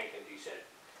bank, as he said,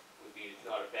 would be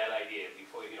not a bad idea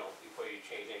before you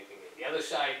change anything. The other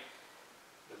side,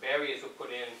 the barriers were put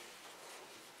in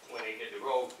when they did the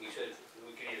road. He said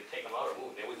we could either take them out or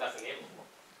move them. There was nothing there before.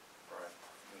 Right,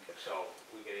 okay. So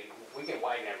we can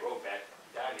widen that road back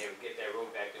down there and get that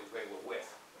road back to regular width.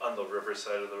 On the river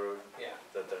side of the road, Yeah.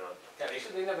 that they're not, Yeah, they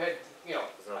said they never had, you know,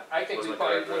 there's not, I think we wasn't a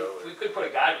probably, guardrail or- we could put a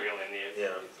guardrail in there.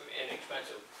 Yeah. It's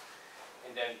inexpensive.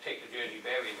 And then take the Jersey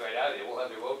barriers right out of there, we'll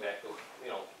have the road back to, you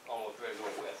know, almost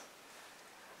regular width.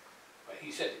 But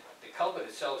he said the culvert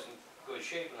itself's in good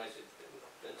shape, and I said,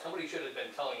 then somebody should have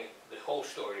been telling the whole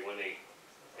story when they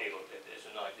looked at this,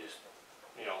 and not just,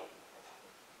 you know,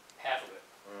 half of it.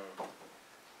 Mm.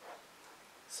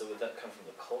 So would that come from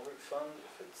the culvert fund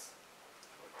if it's,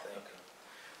 okay.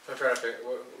 I'm trying to figure,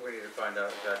 we need to find out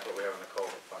exactly what we have in the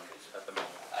culvert fund at the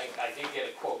moment. I did get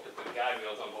a quote to put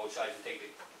guardrails on both sides and take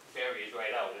the barriers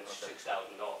right out, and it's Okay.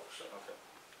 $6,000, so. Okay.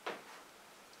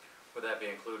 Would that be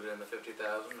included in the 50,000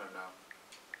 or no?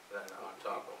 Is that on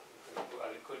top of?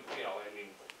 It could, you know, I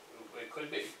mean, it could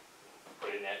be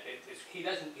put in that,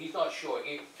 he's not sure,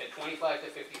 at $25,000 to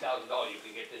 $50,000, you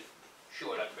can get this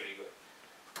shored up pretty good.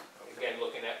 Again,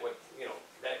 looking at what, you know,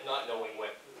 that, not knowing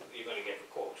what you're gonna get for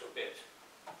quotes or bids.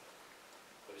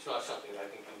 But it's not something I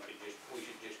think we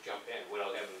should just jump in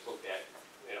without having looked at,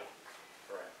 you know.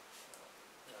 Right.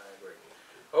 I agree.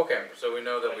 Okay, so we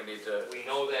know that we need to We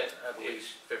know that at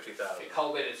least 50,000. the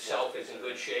culvert itself is in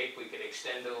good shape, we could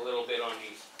extend it a little bit on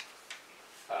the,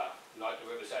 not the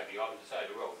riverside, the opposite side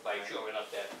of the road, by shoring up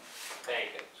that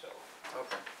banking, so.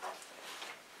 Okay.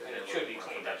 And it should be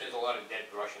cleaned up, there's a lot of dead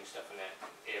brush and stuff in that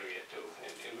area too. And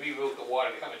reroute the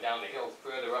water coming down the hill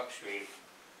further upstream,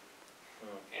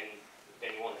 Mm. and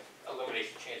then you want to eliminate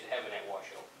the chance of having that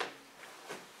washout.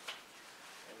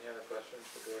 Any other questions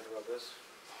for George about this?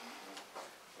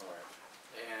 All right.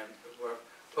 And we're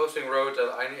posting roads,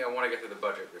 I want to get through the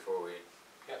budget before we,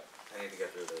 Yep. I need to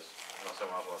get through this, unless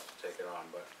someone else wants to take it on,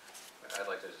 but I'd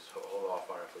like to just hold off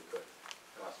on it if we could,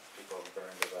 unless people have a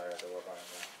burning desire to work on it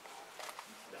now.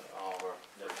 All over,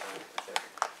 their time, I think.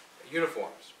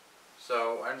 Uniforms.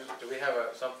 So, do we have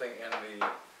something in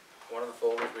one of the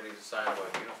folders we need to sign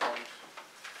about uniforms?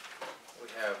 We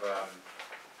have,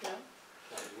 No?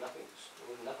 There's nothing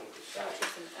to That sign. was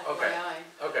just an Okay.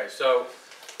 FYI. okay, so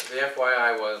the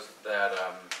FYI was that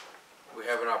we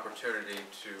have an opportunity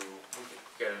to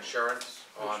get insurance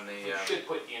on the, We should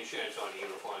put the insurance on the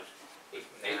uniforms.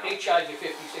 They Now. charge you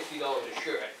 $50, $60 a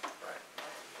shirt, right,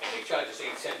 and they charge us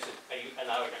 8 cents an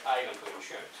item for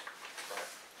insurance. right,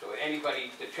 So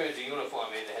anybody that turns a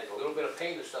uniform in that has a little bit of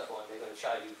paint or stuff on, they're gonna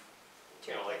charge you,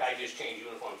 you know, like I just changed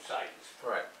uniform sizes.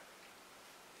 right,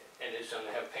 And it's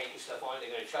gonna have paint and stuff on it,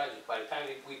 they're gonna charge us. By the time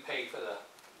we pay for the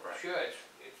right, shirts,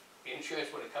 the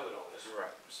insurance would have covered all this. right,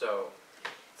 so,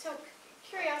 So,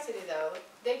 curiosity though,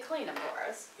 they clean them for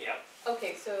us. Yeah,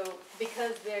 Okay, so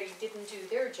because they didn't do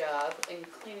their job in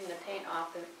cleaning the paint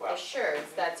off the Well-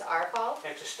 shirts, that's our fault?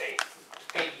 that's a stain.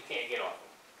 The paint you can't get off.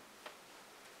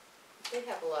 They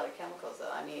have a lot of chemicals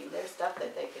though, I mean, there's stuff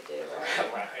that they could do, Well,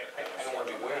 right? I don't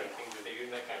wanna be wearing things that they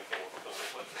use that kind of chemicals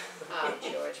on it,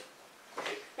 Oh, George.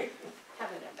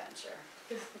 Have an adventure.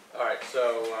 all right,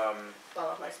 so,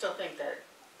 Well, I still think that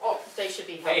Oh, they should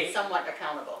be Hey. held somewhat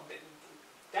accountable.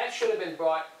 that should have been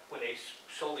brought when they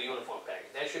sold the uniform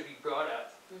package. That should be brought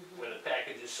up Mhm. when the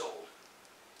package is sold.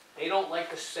 They don't like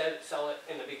to sell it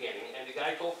in the beginning, and the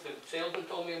salesman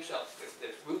told me himself,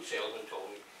 the root salesman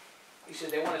told me, he said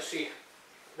they want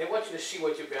you to see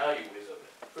what your value is of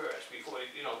it first, before,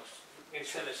 you know,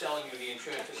 instead of selling you the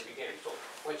insurance in the beginning. So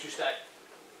once you start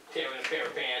tearing a pair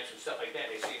of pants and stuff like that,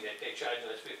 they see that they're charging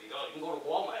us $50. You can go to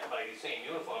Walmart and buy these same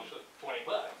uniforms for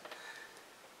 $20.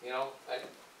 You know,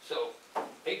 so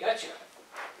they got you.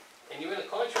 And you're in a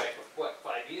contract for what,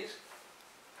 5 years?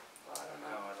 I don't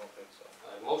know, I don't think so.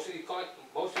 Most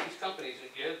of these companies,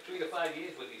 you have 3 to 5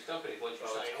 years with these companies once you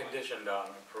Well, sign it's on. conditioned on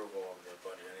approval of the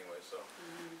budget anyway, so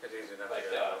Mhm. it's easy enough to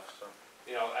But, get off, so.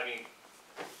 You know, I mean,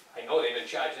 I know they've been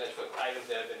charging us for items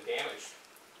that have been damaged,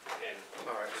 and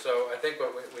All right, so I think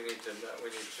what we need to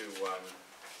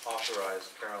authorize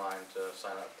Caroline to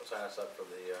sign us up for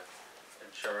the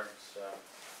insurance.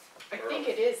 I think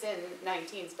it is in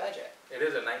 19's budget. It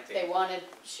is a 19.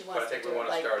 She But I wants to think we do it wanna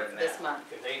like start it this now.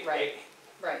 month. if they, Right.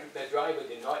 Right, the driver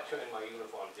did not turn my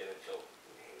uniforms in until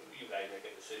you guys make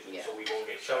a decision, Yeah. so we won't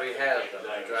get charged. So he for has the them,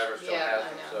 the items. driver still Yeah, has I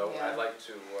them, know, so yeah. I'd like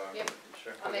to, Yep.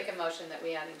 Sure. I'll make a motion that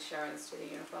we add insurance to the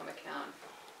uniform account,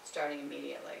 starting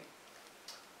immediately.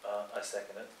 I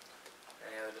second it.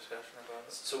 any other discussion about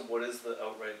it? So what is the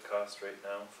outright cost right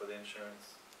now for the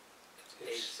insurance? It's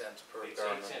 8 cents per It's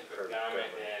garment. 8 cents per per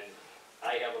garment, garment. and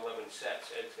I have 11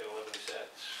 sets, Ed's got 11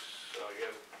 sets, so you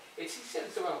have, he said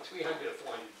it's around $300 to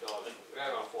 $400, right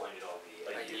around $400 a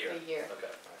year. A year. A year,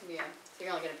 Okay, yeah, so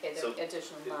you're only gonna pay the So-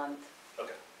 additional month.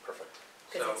 okay, perfect.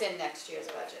 Cause So- it's in next year's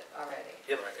budget already.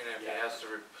 Yep. Right, and if he Yeah. has to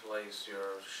replace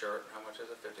your shirt, how much is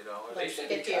it, $50? Like They said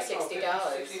they $50 or charge,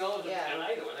 $60, $60 yeah. an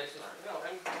item, and I said, no,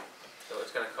 I'm, So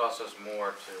it's gonna cost us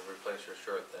more to replace your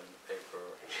shirt than pay for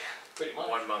pretty much.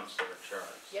 1 month's of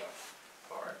insurance. Yep.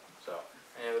 All right, so,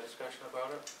 any other discussion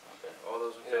about it? Okay, all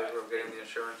those in Yeah. favor of getting the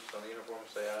insurance on the uniform,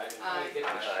 say aye. I've been trying to get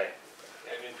this, Aye.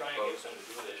 I've been trying to get them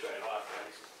to do this right off, and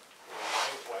I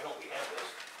said, why don't we have this?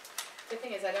 The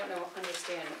thing is, I don't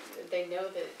understand, they know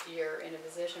that you're in a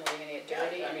position where you're gonna get Yeah,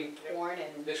 dirty I and mean, torn,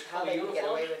 and this how color they can get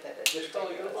away uniforms, with it, it's This color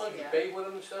ridiculous, uniforms, you yeah. bathe with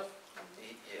them and stuff,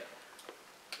 Yeah.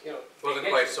 you know. Wasn't it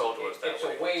quite gets- sold to us that it's a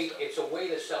way, so. It's a way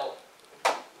to sell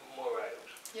more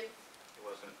items. It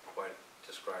wasn't quite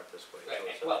described this way. to Right,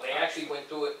 us at well, the they time. actually went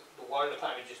through it, the water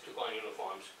department just took on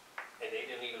uniforms, and they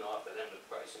didn't even offer them the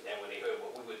price, and then when they heard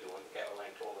what we were doing,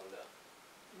 Caroline told them to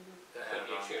Mhm. To put add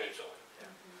the on. insurance on.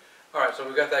 All right, so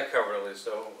we got that covered at least,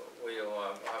 so we'll,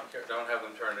 don't have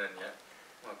them turned in yet.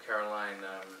 Well, Caroline,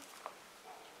 Yeah,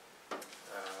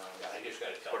 I just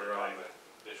gotta tell Put the it on. driver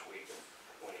this week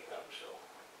when he comes, so.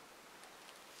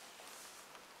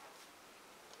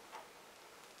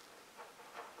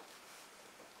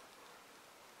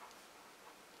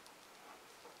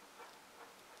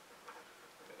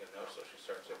 make a note so she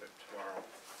starts it tomorrow.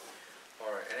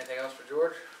 All right, anything else for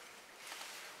George?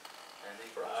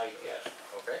 Anything for us? Yes,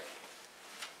 Okay.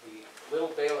 the little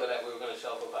baler that we were gonna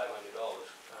sell for $500,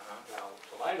 Uh-huh, now,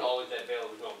 to my knowledge, that baler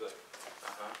was no good.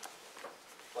 uh-huh,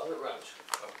 Well, it runs.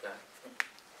 okay.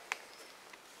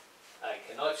 I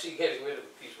cannot see getting rid of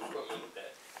a piece of equipment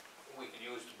that we could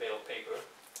use to bale paper.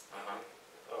 Uh-huh.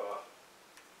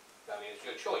 I mean, it's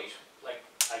your choice, like,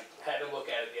 I had to look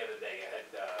at it the other day, I had,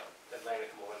 Atlanta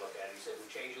come over and look at it, he said, we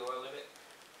changed the oil limit.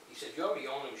 He said, you already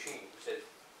own the machine, he said,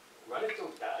 run it till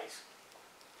it dies.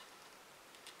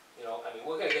 You know, I mean,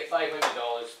 we're gonna get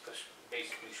 $500 to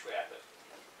basically scrap it.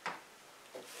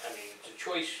 I mean, it's a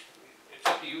choice, it's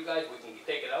up to you guys, we can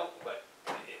take it out, but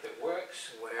if it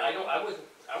works, I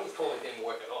was told it didn't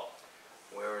work at all.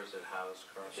 Where is it housed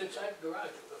It's currently? inside the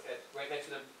garage, right next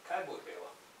to the cardboard baler.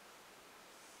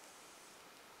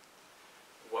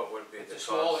 What would be the It's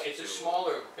cost a to-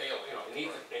 smaller bale, you know, it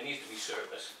needs to be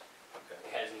serviced. Okay.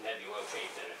 It hasn't had the oil change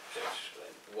in it since,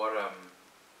 but What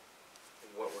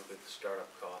would be the startup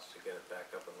cost to get it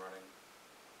back up and running?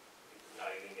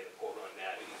 not even get a quote on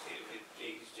that.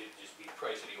 He's just the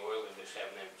price of the oil and just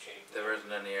having them change. There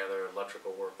isn't any other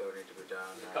electrical work that would need to be done?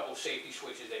 There's a couple safety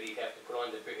switches that he'd have to put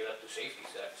on to bring it up to safety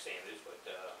standards, but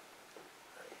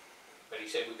he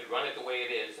said we could run it the way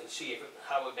it is and see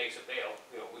how it makes a bale,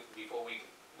 you know, before we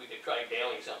could try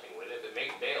baling something with it. If it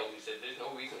makes bales, he said, there's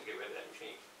no reason to get rid of that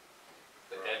machine.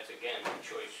 But Right. that's, again, a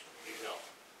choice, you know,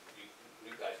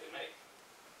 you guys can make.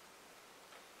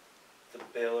 The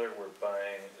baler we're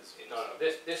buying is No,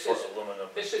 this for is, aluminum.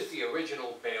 this is the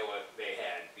original baler they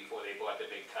had before they bought the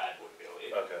big cardboard baler.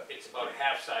 Okay. It's about a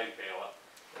half-size baler.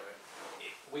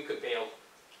 Right. We could bale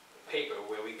paper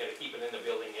where we gotta keep it in the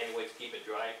building anyway to keep it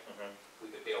dry. Mhm. We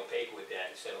could bale paper with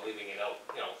that instead of leaving it out,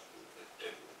 you know,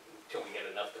 until we get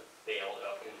enough to bale it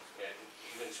up and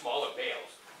even smaller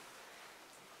bales.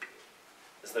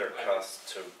 Is there a cost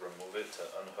to remove it, to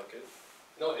unhook it?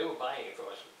 No, they were buying it from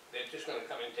us. They're just gonna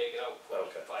come and take it out for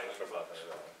Okay. $500. For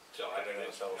 $500. So I mean, Everything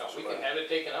else no, is we can fine. have it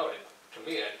taken out. To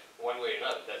me, one way or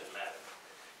another, it doesn't matter.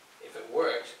 If it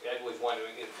works, Ed was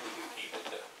wondering if we could keep it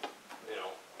to, you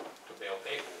know, to bale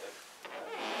paper with.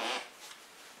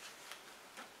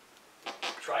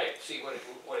 Try it, see what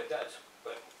it does.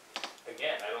 But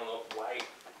again, I don't know why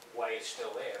it's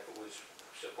still there. If it was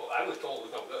I was told it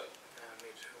was no good. Yeah,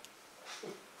 me too.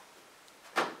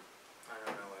 I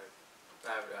don't know,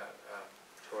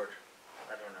 George,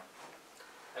 I don't know.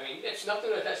 I mean, it's nothing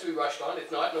that has to be rushed on.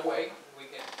 It's not in a way. We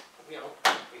can, you know,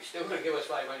 he's still gonna give us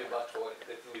 $500 for it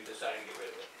if we decide to get rid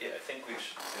of it. Yeah, I think we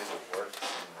should do the work.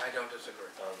 I don't disagree.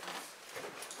 I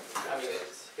mean,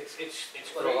 it's It's a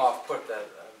great. little off-put that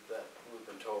we've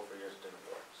been told for years it didn't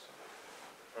work, so.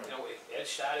 You know, Ed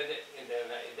started it, and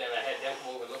then I had them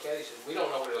come over and look at it, he said, we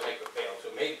don't know whether it'll make a bail, so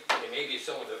it may be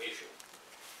some of the issue.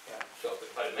 Yeah. So, if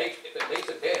it makes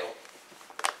a bail,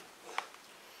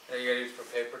 Are you gonna use for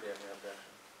paper, do you have any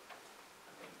objection?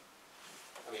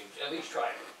 I mean, at least try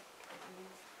it.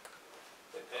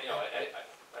 But, you know,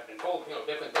 I've been told, you know,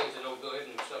 different things are no good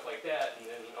and stuff like that, and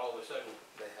then all of a sudden,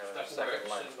 They have a Stuff second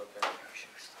works life, okay.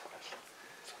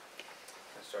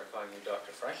 I start calling you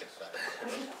Dr. Frankenstein,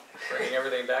 bringing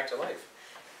everything back to life,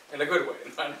 in a good way,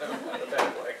 not a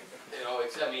bad way. you know,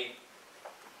 I mean,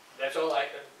 that's all I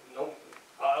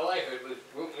heard was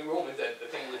rumors that the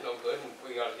thing was no good, and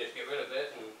we ought to just get rid of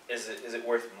it, and Is it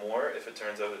worth more if it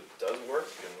turns out it does work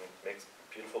and makes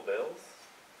beautiful bales?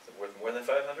 Worth more than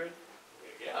 500?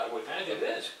 Yeah, I would imagine it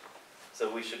is.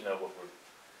 So we should know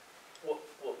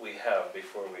what we have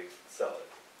before we sell it.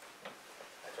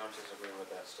 I don't disagree with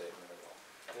that statement at all.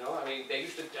 You know, I mean,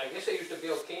 I guess they used to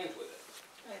build cans with it,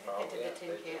 I think Oh, they did yeah, the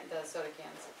tin can, the soda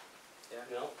cans. Yeah.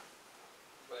 you know?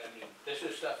 But I mean, this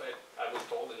is stuff I was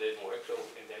told it didn't work, so,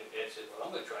 and then Ed said, well,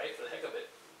 I'm gonna try it for the heck of it.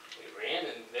 We ran,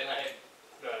 and then I had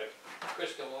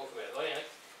Chris come over from Atlantic,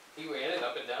 he ran it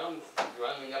up and down,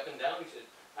 running up and down, he said,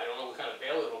 I don't know what kind of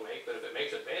bail it'll make, but if it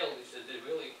makes a bail, he said, there's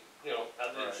really, you know,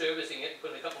 other than Right. servicing it,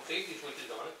 putting a couple safety switches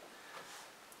on it,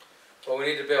 Well, we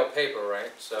need to bail paper,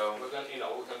 right, so. we're gonna, you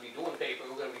know, we're gonna be doing paper,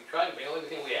 we're gonna be trying to bail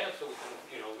everything we have, so we can,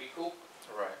 you know, recoup.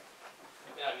 Right.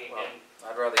 I mean, Well, and,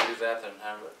 I'd rather use that than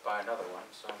have it buy another one,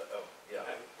 so. Oh, yeah.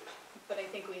 But I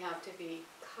think we have to be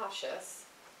cautious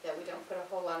that we don't put a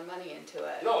whole lot of money into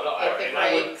it. no, If it and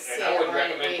I wouldn't, breaks, and you I know, wouldn't right,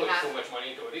 recommend we putting have- too much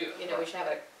money into it either. You know, we should have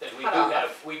a Because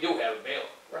cutoff. we do have bail.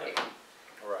 Right,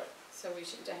 Right. so we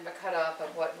should have a cutoff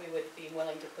of what we would be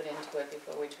willing to put into it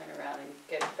before we turn around and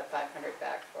get the 500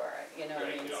 back for it, you know what I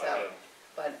Right, mean? you know, So,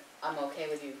 but I'm okay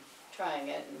with you trying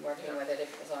it and working with it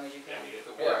as long as you I can. mean, if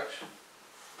it Yeah. works,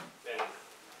 then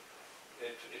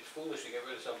it's foolish to get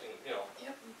rid of something, you know.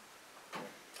 Yep.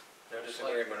 No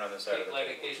disagreement on the side of the Like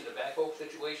a table. case of the backhoe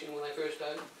situation when I first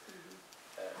started. Mhm.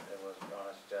 It was on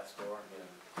its death's door,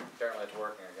 yeah. Apparently it's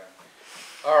working again.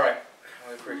 All right,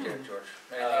 we appreciate it, George.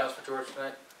 Anything else for George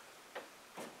tonight?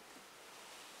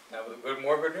 Now,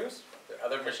 more good news?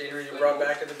 Other machinery you brought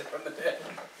back from the dead?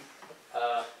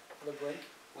 The blink?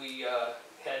 We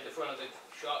had the front of the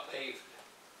shop paved.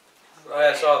 Oh,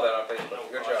 I saw that on No Facebook,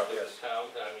 good cost job, to the yes, town,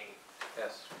 I mean,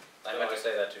 yes. I meant to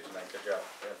say that too tonight, good job,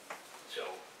 yeah. so,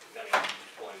 I mean,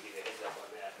 just wanted to give a heads up on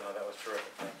that. No, that was terrific,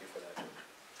 thank you for that, George.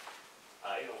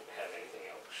 I don't have anything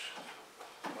else.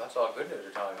 Well, that's all good news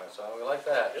you're telling us, so we like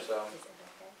that, Yep. so. Is it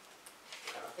okay?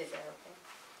 Uh, Is that okay?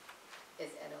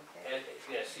 Is Ed okay? And,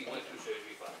 yes, he went through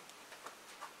surgery fine.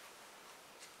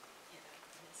 Yeah,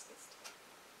 the meniscus.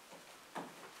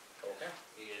 Okay.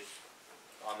 He is,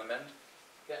 On the mend?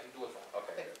 yeah, he's doing fine.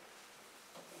 Okay, good.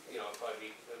 You know,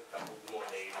 probably a couple more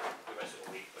days, the rest of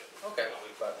the week, but. Okay, you know,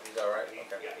 we- but he's all right, he-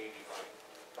 okay. Yeah, he'd be fine.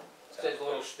 Sounds Says a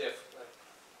little good. stiff, but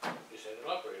you said an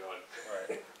operator on. All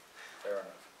right, fair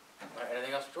enough. All right,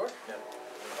 anything else for George? No.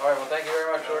 All right, well, thank you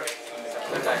very much, George.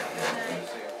 Alright. Good night. Good night.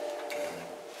 See you.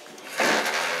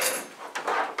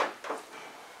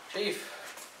 Chief.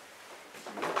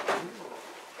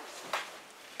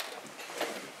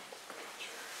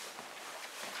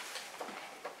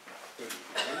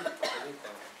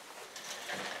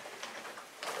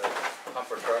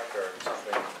 Pumper truck or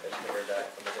something, that you heard that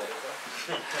from the day or so?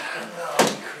 No,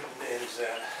 we couldn't manage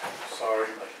that, sorry.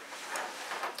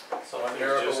 Some One things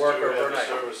miracle just do worker have a overnight.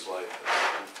 service life,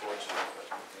 that's unfortunate, but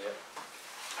Yep.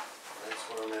 that's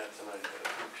where I'm at tonight. Got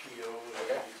a few POs I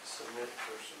Okay. need to submit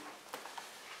for some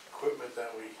equipment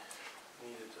that we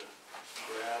needed to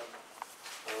grab.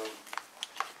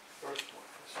 First one,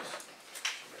 this is.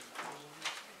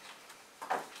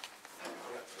 Yeah,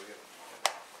 there we go.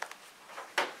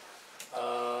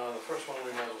 The first one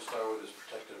we might as well start with is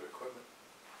protective equipment.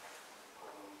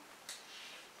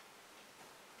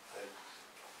 I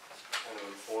kind of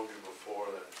informed you before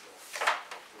that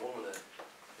the woman that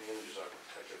manages our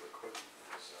protective equipment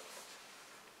is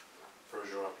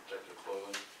Bergeron Protective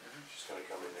Clothing. She's gonna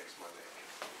come in next Monday.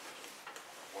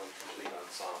 One complete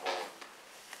ensemble,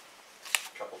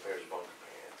 a couple pairs of bunker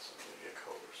pants, and maybe a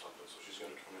coat or something, so she's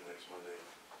gonna come in next Monday,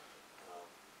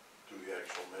 do the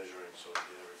actual measuring, so we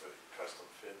get everybody custom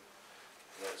fit.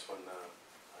 And that's when, I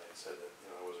had said that, you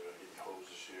know, I wasn't gonna get any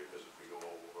hose this year, because if we go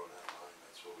over on that line,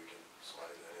 that's where we can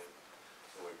slide that in.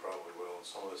 And we probably will, and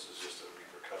some of this is just a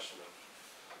repercussion of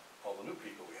all the new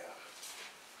people we have,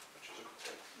 which is a good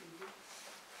thing.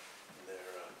 And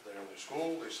they're in their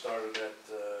school, they started at,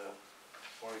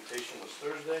 orientation was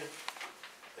Thursday,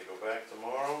 they go back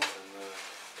tomorrow, and,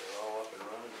 they're all up and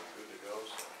running, and good to go,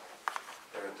 so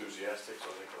they're enthusiastic, so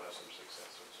I think we'll have some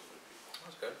success with some good people.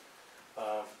 That's good.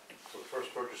 So the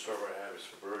first purchase order I have is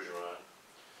for Bergeron.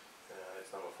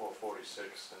 It's number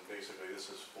 446, and basically this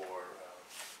is for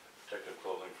protective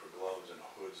clothing for gloves and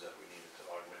hoods that we needed to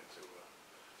augment to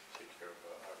take care of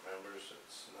our members.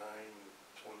 It's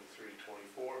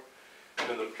 $923.24. And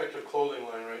then the protective clothing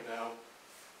line right now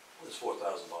is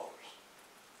 $4,000.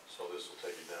 So this will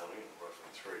take it down, you know,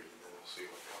 roughly $3,000, and then we'll see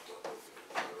what comes up with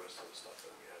the rest of the stuff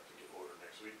that we have to get ordered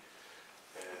next week.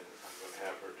 And I'm gonna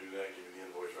have her do that, give you the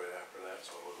invoice right after that,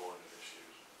 so it'll go into this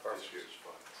year's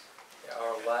funds. Yeah,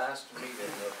 our last meeting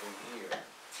of the year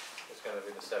is gonna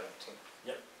be the 17th.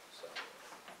 Yep. So,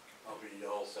 I'll be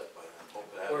all set by then, hope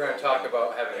to have. We're it gonna all talk done about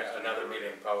by having next week another already.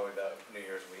 meeting probably the New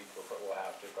Year's week, we'll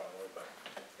have to probably, but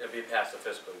it'll be past the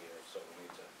fiscal year, so we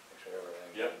need to make sure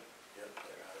everything. Yep, yep, I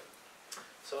got it.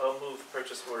 So I'll move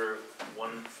purchase order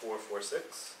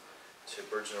 1446 to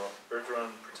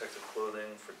Bergeron Protective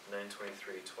Clothing for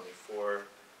 9/23/24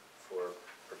 for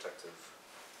protective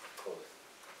clothing.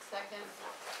 Second.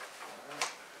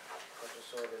 Alright.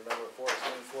 Purchase order number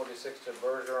 1446 to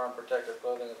Bergeron Protective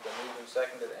Clothing has been moved and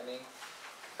seconded. Any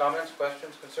comments,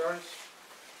 questions, concerns?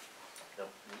 No.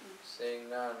 Seeing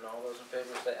none, all those in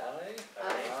favor say aye.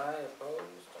 Aye. Aye,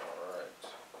 opposed, alright.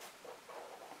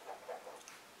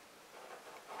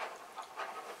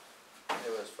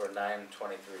 It was for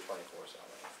 9/23/24, so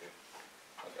okay.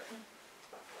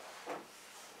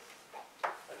 I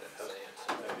didn't say it.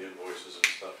 I have the invoices and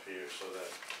stuff here, so that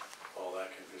all that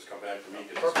can just come back to me,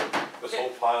 'cause Perfect, this okay.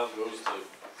 whole pile goes to You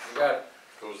got it,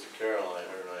 Caroline,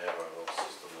 her and I have our little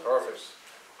system that perfect.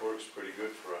 works pretty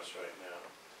good for us right now.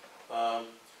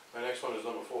 My next one is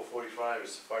number 445,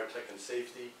 it's fire tech and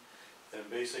safety, and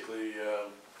basically,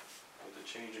 with the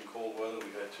change in cold weather,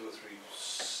 we've had 2 or 3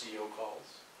 CO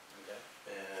calls, Okay.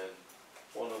 and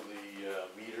one of the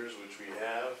meters which we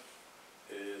have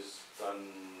is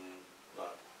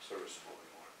not serviceable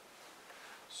anymore.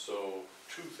 So,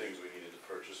 2 things we needed to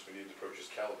purchase. We needed to purchase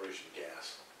calibration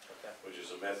gas, Okay. which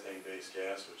is a methane-based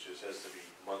gas, which has to be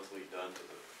monthly done to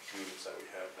the units that we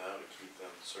have now to keep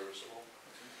them serviceable.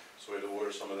 So we had to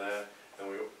order some of that, and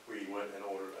we went and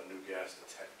ordered a new gas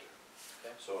detector.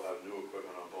 Okay. So I'll have new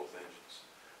equipment on both engines.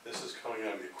 This is coming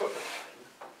out of the equipment line.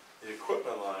 The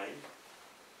equipment line,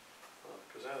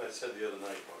 because as I said the other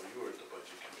night, while you were at the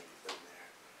budget committee thing there,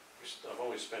 I've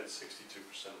only spent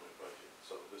 62% of my budget,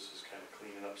 so this is kind of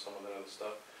cleaning up some of that other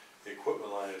stuff. The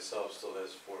equipment line itself still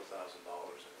has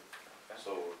 $4,000 in it, Okay.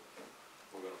 so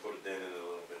we're gonna put a dent in it a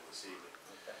little bit this evening.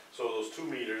 Okay. So those 2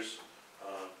 meters,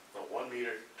 no, 1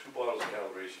 meter, 2 bottles of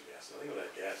calibration gas. The thing with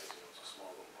that gas is, it's a small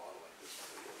little bottle like this,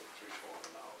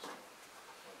 $300-400.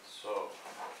 So,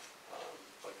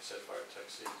 like I said, fire tech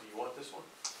safety, you want this one?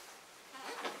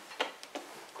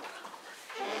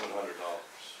 $1,100.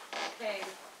 Okay,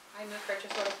 I move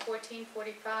purchase order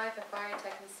 1445 for Fire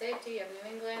Tech and Safety of New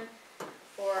England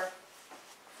for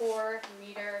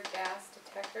 4-meter gas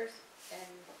detectors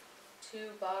and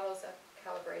 2 bottles of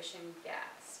calibration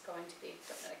gas going to the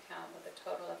equipment account with a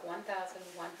total of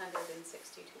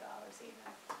 $1,162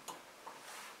 even.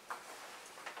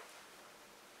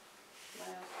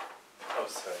 Well, Oh,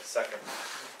 sorry, second.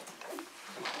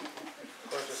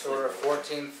 Purchase order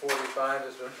 1445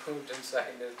 has been moved and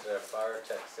seconded to Fire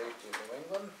Tech Safety of New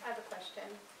England. I have a question.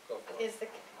 Go for it. Is the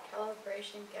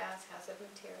calibration gas hazard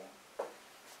material?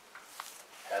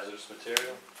 Hazardous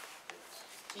material?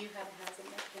 Do you have a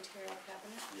hazard material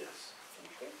cabinet? Yes.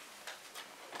 Thank you.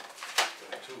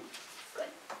 There are 2. Good.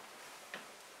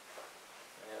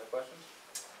 Any other questions?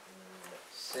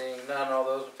 Seeing none, all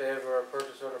those in favor of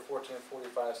purchase order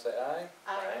 1445 say aye.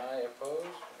 Aye.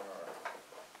 Opposed? Alright.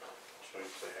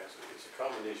 It's a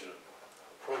combination of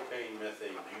propane,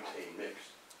 methane, butane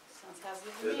mixed. Sounds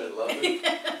hazardous to Isn't me. it lovely?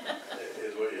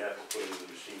 Is what you have to put in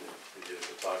the machine to get it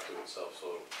to talk to itself,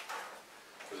 so,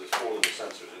 because there's 4 little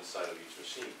sensors inside of each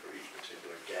machine for each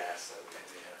particular gas that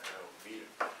we have in our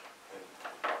meter. And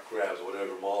grabs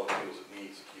whatever molecules it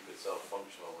needs to keep itself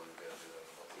functional when we've got to do that on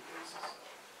a monthly basis.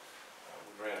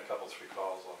 We ran a couple, 3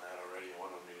 calls on that already, and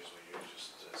one of them meters we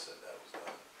used just said that was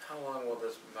done. How long will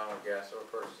this amount of gas that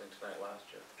we're purchasing tonight last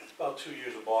year? It's about 2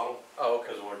 years a bottle, Oh,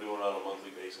 okay. because we're doing it on a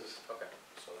monthly basis. Okay.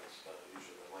 So that's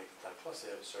usually the length of time, plus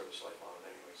they have a service life on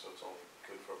it anyway, so it's only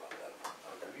good for about that amount.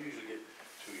 Okay. We usually get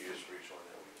 2 years for each one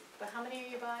that we do, But how many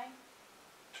are you buying?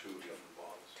 2 different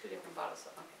bottles, 2 different bottles,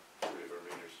 so, okay. 2 different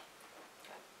meters.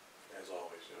 Okay. As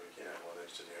always, you can't have one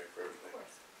that's generic for Of everything,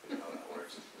 course. you know how that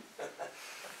works.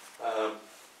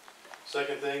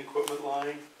 Second thing, equipment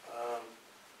line,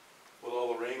 with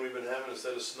all the rain we've been having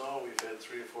instead of snow, we've had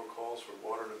 3 or 4 calls for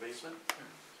water in the basement.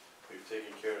 We've taken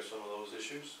care of some of those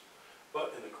issues,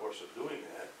 but in the course of doing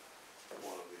that,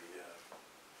 one of the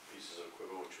pieces of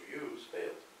equipment which we use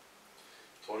failed.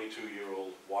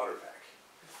 22-year-old water vac.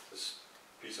 This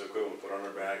piece of equipment we put on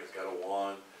our bag, it's got a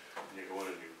wand, and you go in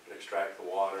and you extract the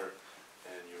water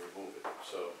and you remove it.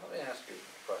 So, Let me ask you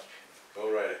a question.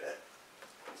 go right ahead.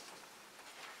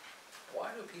 Why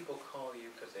do people call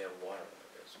you because they have water in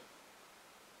their basement?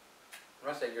 I'm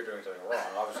not saying you're doing something wrong,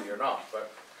 obviously you're not, but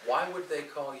why would they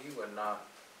call you and not,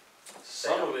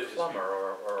 say, Some of a it is. plumber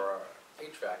or a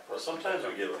HVAC person? Well, sometimes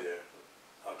we get there,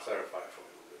 I'll clarify for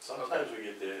you a little bit. Sometimes we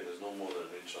get there and there's no more than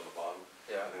an inch on the bottom,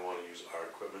 Yeah. and they wanna use our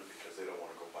equipment because they don't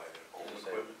wanna go buy their own You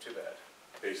say, equipment. too bad.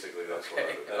 Basically, that's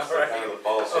Okay, that's all right. kind of the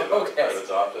policy Oh, that okay. I've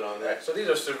adopted on Right, that. so these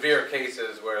are severe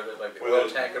cases where the, like the Where oil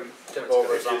there's- tank could tip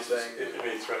over or something. It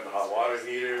may threaten a hot water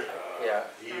heater, Yeah.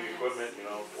 heating Furnace. equipment, you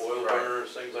know, oil Right.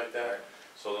 burners, things like that. Right.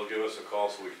 So they'll give us a call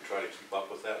so we can try to keep up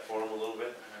with that for them a little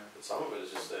bit. Mhm. But some of it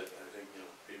is just that, I think, you know,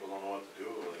 people don't know what to do,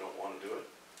 or they don't wanna do it.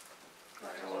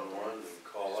 911 and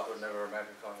call Just us. would never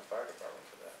imagine calling the fire department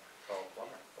for that, call a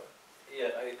plumber, but.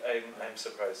 Yeah, I'm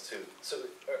surprised too. So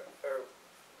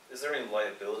is there any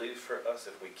liability for us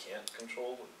if we can't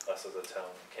control, us as a town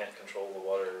can't control the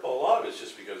water? Well, a lot of it's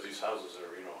just because these houses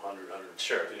are, you know, 100,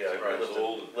 Sure, yeah, I years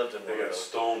old, and lived in they one got of those.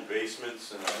 stone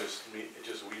basements, and it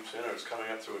just weeps in, or it's coming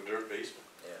up through a dirt basement.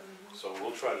 Yeah. So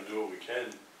we'll try to do what we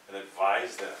can and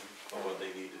advise them on what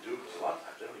they need to do, because a lot of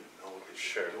times they don't even know what they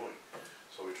should Sure. be doing.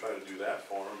 So we try to do that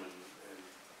for them, and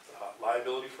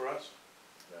liability for us?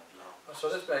 No. No. So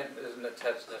this may, isn't it,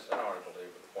 Ted's, I don't wanna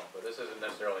belabor the point, but this isn't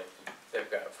necessarily, they've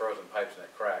got frozen pipes and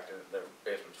it cracked and their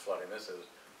basement's flooding. This is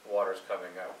water's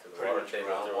coming out through the Pretty water much table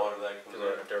groundwater through that comes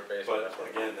the in. dirt basement. But That's what-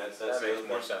 again, that's That the makes other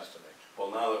more thing. sense to me. Well,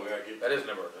 now that we are getting. That is an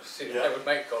emergency. Yeah. I would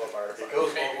make call a fire It department.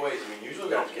 goes both ways, I mean, usually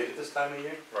we don't get it this time of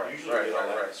year. Right, Usually we right, get all right,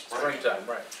 that right. in spring. Springtime,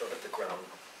 right, sure. But the ground,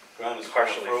 Ground is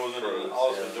Partially partially frozen, and froze, all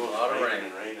it's yeah. been doing A lot of is rain. raining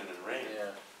and raining and raining.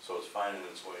 Yeah, So it's finding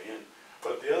its way in.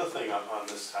 But the other thing on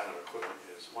this kind of equipment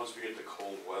is, once we get to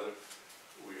cold weather,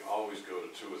 we always go to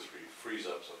 2 or 3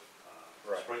 freeze-ups of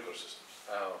Right. sprinkler systems.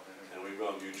 oh, And we've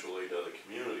gone mutual aid to other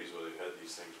communities where they've had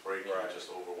these things break, and Right. it just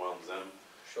overwhelms them.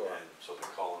 sure. And so they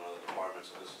call in other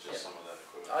departments, and this is just Yeah. some of that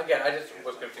equipment. Again, I just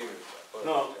was confused.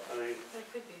 No, I mean, They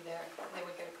could be there, they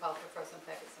would get a call for frozen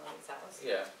pipe at somebody's house.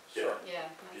 Yeah, sure. Yeah,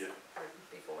 Yeah. that's heard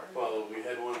before. well, we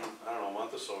had one, I don't know, a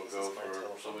month or so This ago is my for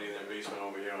telephone. somebody in their basement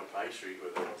over here on Pine Street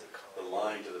where what's it the called?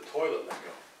 line to the toilet let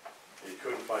go. And you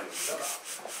couldn't find the shut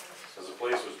off. Because the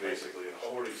place was basically in a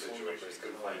hoarding situation, you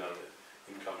couldn't find out the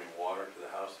incoming water to the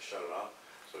house to shut it off.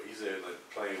 So he's there like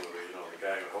playing with it, you know, the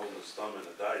guy holding his thumb in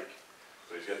the dike,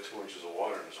 but he's got 2 inches of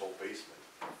water in his whole basement.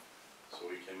 So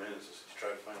he came in and says, "You try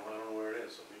to find, well, I don't know where it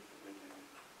is." So we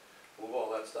move all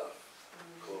that stuff,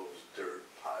 clothes, dirt,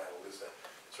 pile, this, that,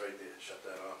 it's right there, shut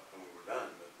that off, and we were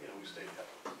done, but, you know, we stayed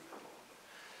happy.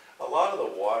 A lot of the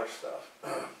water stuff,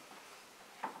 a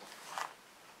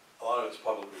lot of it's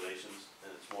public relations,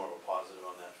 and it's more of a positive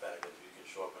on that fact that you can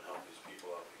show up and help these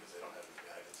people out because they don't have any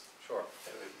guidance. Sure.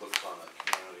 And it looks on the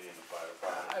community and the fire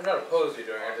department. I'm not opposed to you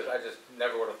doing it, I just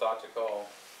never would have thought to call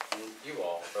you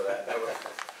all for that. I would-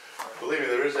 Believe me,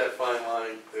 there is that fine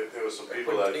line, there were some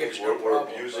people that I think It's your were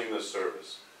problem, abusing the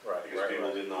service. Right, Because right, people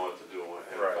right. didn't know what to do, and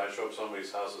if Right. I show up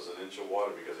somebody's house as an inch of water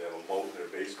because they have a moat in their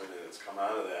basement and it's come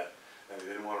out of that, and they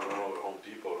didn't wanna run over to Home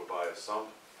Depot to buy a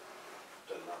sump,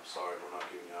 then I'm sorry, we're not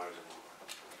giving you ours anymore.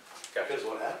 Because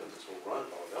what happens is we'll run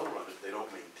it, or they'll run it, they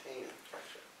don't maintain it,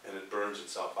 and it burns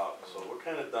itself out, so we're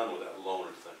kinda done with that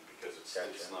loaner thing, because it's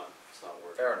Gotcha. not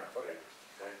working. Fair enough, okay.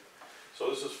 Okay,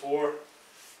 so this is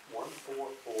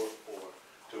 1444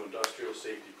 to industrial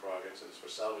safety projects, and it's for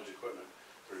salvage equipment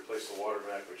to replace the water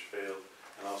vac which failed,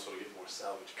 and also to get more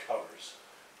salvage covers,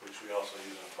 which we also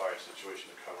use in a fire situation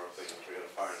to cover up things. If we had a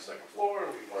fire on the 2nd floor,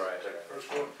 we wanted Right, to protect the right. 1st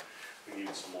floor, we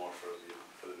needed some more for the new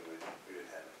engine, we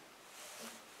didn't have any.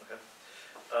 Okay.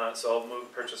 So I'll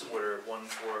move purchase order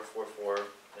 1444 in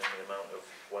the amount of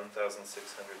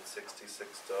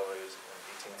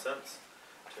 $1,666.18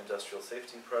 to Industrial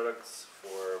Safety Products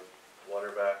for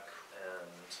water vac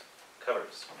and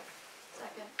covers.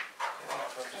 Second.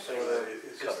 So the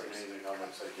It's just covers. amazing how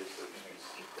much they get for these.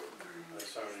 I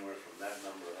saw anywhere from that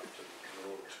number up to the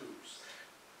little tubes.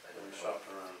 I And we don't know. shopped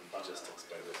around and found Just out.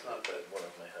 explained it. It's not that One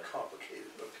of my head. complicated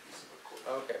a piece of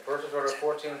equipment. Okay, purchase order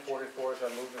 1444 has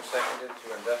been moved and seconded to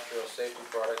industrial safety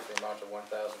products, the amount of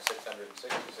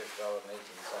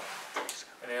 $1,666.18.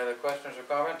 Any other questions or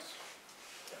comments?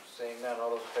 Seeing none, all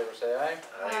those in favor say aye.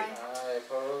 I Aye,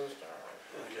 opposed, all right.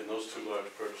 And again, those 2 large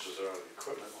purchases are on the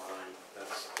equipment line, that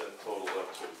totals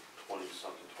up to $2,800,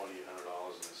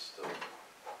 and it's still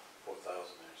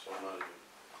 4,000 there, so I'm not even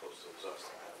close to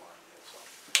exhausting that line yet, so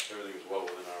everything is well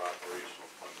within our operational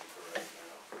funding for right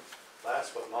now.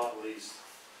 Last but not least,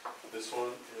 this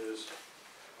one is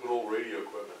good old radio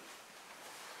equipment.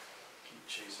 Keep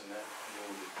chasing that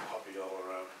wounded puppy all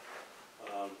around.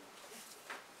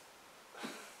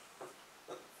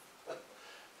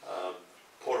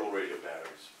 Portable radio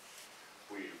batteries.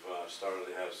 We've started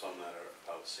to have some that are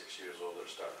about 6 years old that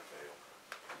are starting to fail.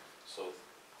 So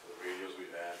for the radios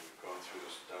we've had, we've gone through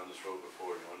this, down this road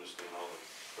before, you understand all the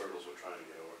hurdles we're trying to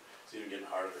get over. It's even getting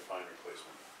harder to find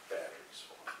replacement batteries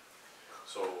for them.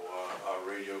 So our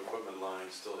radio equipment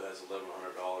line still has $1,100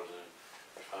 in it.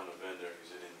 We found a vendor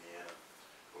who's in Indiana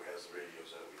who has the radios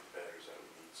that the batteries that we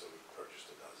need, so we purchased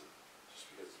a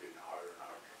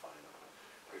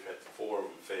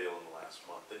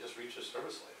just reached their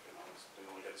service life, you know, they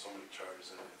only got so many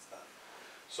charges in it, it's done.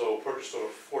 So purchase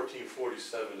order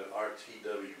 1447 to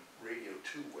RTW Radio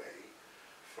Two-Way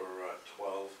for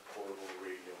 12 portable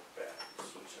radio batteries,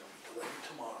 which will be delivered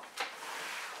tomorrow.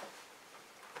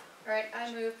 All right, I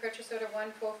move purchase order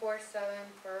 1447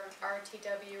 for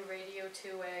RTW Radio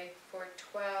Two-Way for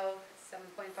 12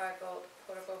 7.5 volt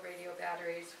portable radio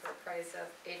batteries for a price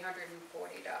of $840.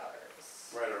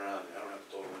 Right around, I don't have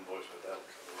the total invoice, but that'll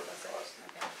cover what that costs.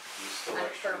 Okay. You still For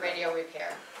extra- radio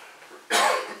repair.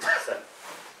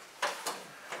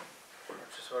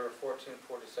 Purchase order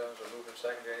 1447 is moved and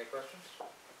seconded. Any questions?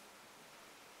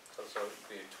 So it'd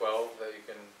be 12 that you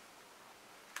can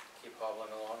keep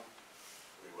hobbling along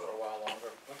We for a will, while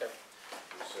longer? Okay.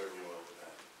 we certainly will with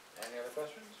that. Any other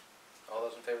questions? All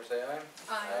those in favor say aye.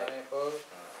 Aye. Any opposed?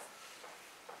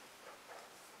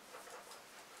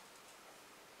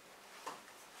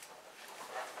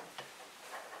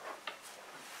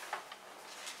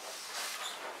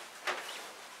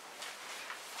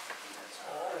 That's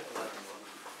all I can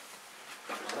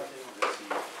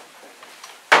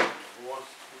Who wants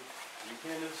to, you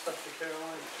hand in stuff to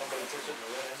Caroline, somebody puts it in the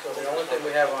red. So the only thing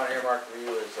we have on here marked for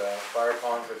you is fire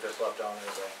ponds, we've just left on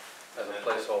as a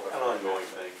placeholder. An ongoing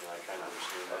thing, and I kinda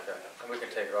understand that. Okay, and we can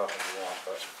take it off if you want,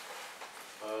 but,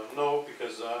 No,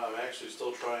 because I'm actually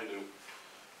still trying to,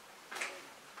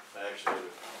 I actually had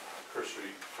a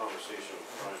cursory conversation with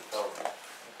Brian Pelley,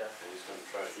 okay. and he's gonna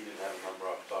try, he didn't have a number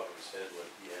off the top of his head, but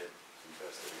he had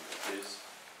invested in his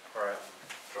All right.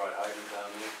 dry hydrant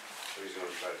down there, so he's gonna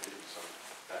try to give me some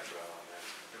background on that.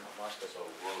 So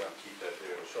we're gonna keep that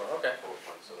there. Sure, okay.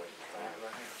 Forefront, so I can try and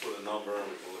with a number, and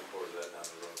we can look forward to that down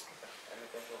the road.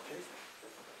 Anything for Chief?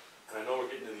 And I know we're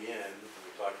getting to the end, and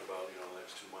we talked about, you know, the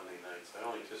next 2 Monday nights, I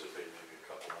only anticipate maybe a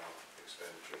couple more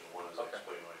expenditures, and one, as I Okay.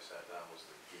 explained when I sat down, was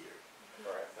the gear.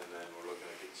 All right, And then we're looking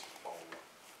at getting some foam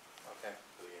okay.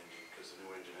 for the engine, because the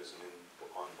new engine isn't in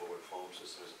onboard foam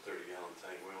system, it's a 30-gallon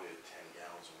tank, we only had 10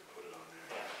 gallons when we put it on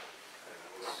there. And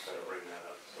we're gonna try to bring that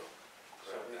up, so.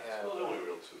 So we That's have- the only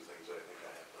real 2 things I think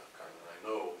I have left, and I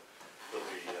know there'll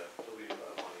be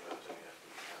money left in the FD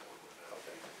account when we're done.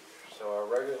 Okay. So our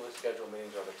regularly scheduled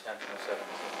meetings are the 10th and the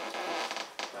 17th.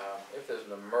 If there's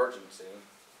an emergency,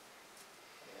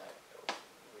 yeah,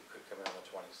 we could come in on the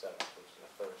 27th, which is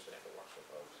a Thursday if it works for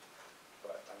folks.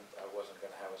 But I wasn't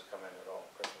gonna have us come in at all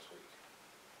Christmas week.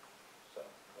 So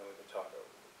then we could talk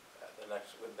at the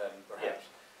next, then perhaps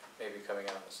maybe coming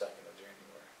in on the 2nd of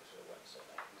January, which is a Wednesday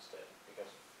night instead,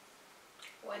 because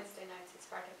Wednesday nights, it's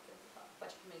hard to,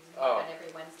 budget meetings Oh, on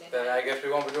every Wednesday night. then I guess we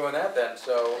won't be doing that then,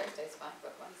 so, Thursday's fine,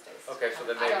 but Wednesdays. Okay, so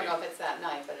then I don't maybe- know if it's that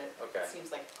night, but it okay.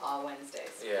 seems like all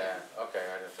Wednesdays. Yeah, okay,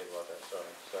 I didn't think about that, sorry.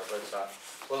 So, but it's not,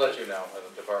 we'll let you know as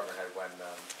a department head when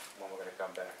we're gonna come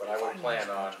back. But I would plan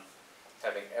on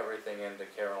having everything into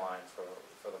Caroline for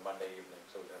the Monday evening,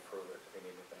 so we can approve it if we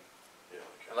need anything. Yeah,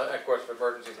 And of course, if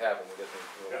emergencies happen, we just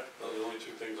need Yeah, to those are the only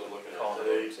 2 things I'm looking call at an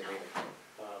today. emergency meeting.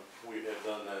 We had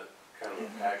done that kind of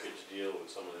a package deal with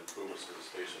some of the improvements to the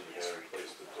station, we had to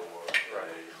replace the door,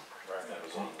 Right. Right. that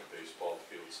was on the baseball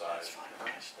field side.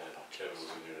 And Kevin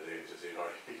was in here today, and just, he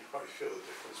already feel the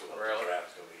difference with all the Really?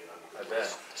 traps going in under. I bet,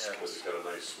 yeah. Because it's got a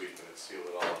nice sweep and it sealed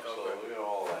it all up, so, Okay. you know,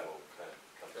 all that will kind of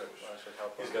come to Good, us. well, that should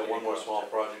help. He's got one more small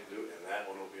project to do, and that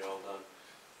one will be all done.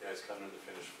 The guy's coming in to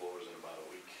finish floors in about a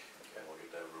week, and we'll get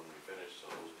that room refinished,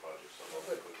 so those projects are all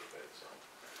good. put to bed, so.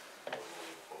 We're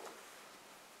moving forward.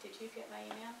 Did you get my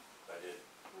email? I did,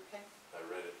 Okay, I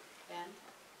read it, Ben?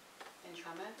 Any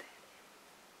comment?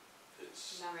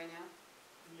 it's, Not right now?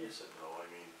 yes and no, I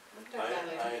mean, We can talk about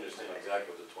it I later. understand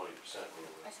exactly what the 20%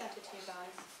 rule I is. sent it to you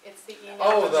guys. It's the email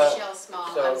Oh, from the- Michelle Small.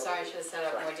 so- I'm sorry, I should have set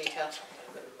up more detail.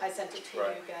 I sent it to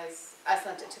Right. you guys. I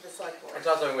sent it to the select board. It's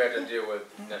not something we have to deal with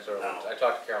necessarily. No. I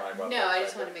talked to Caroline about that. No, I so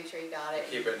just want to make sure you got it.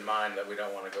 keep it in mind that we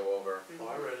don't wanna go over. No,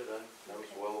 I read it, I was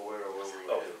well aware of where we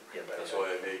Oh, were headed. yeah, That's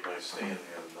why I made my stand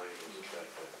the other night, was the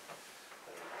fact that,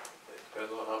 it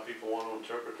depends on how people want to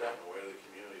interpret that and where the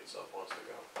community itself wants to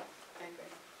go. I agree.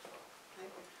 I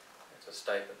agree. It's a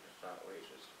stipend, it's not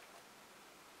wages.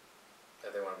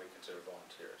 That they wanna be considered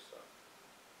volunteers, so.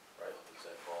 Right. It's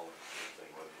that volunteer thing,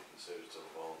 whether you consider it still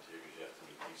a volunteer, because you have to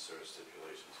meet these sort of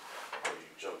stipulations, or you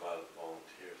jump out of the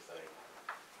volunteer thing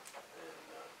and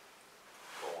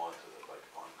go on to the, like,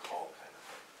 on-call kind of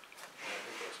thing. And I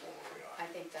think that's more where we are. I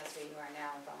think that's where you are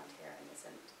now, volunteering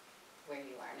isn't where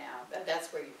you are now.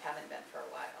 That's where you haven't been for a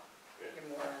while. Yeah.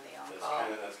 You're more on the That's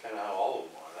on-call. kind of how all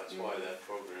of them are, that's why Mhm. that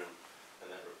program and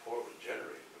that report was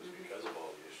generated, was Mhm. because of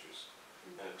all the issues.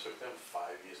 Mhm. And it took them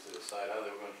 5 years to decide how they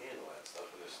were gonna handle that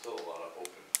stuff, and there's still a lot of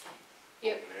open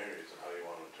Yep. areas and how you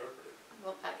wanna interpret it.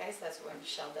 Well, I guess that's what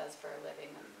Michelle does for a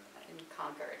living, in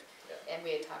Concord. Yeah. And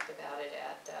we had talked about it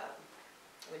at,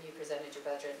 when you presented your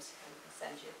budget, and I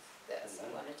sent you this,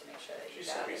 I wanted to make sure that She you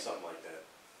sent got me it. something like that,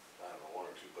 I don't know, 1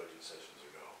 or 2 budget sessions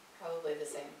ago. Probably the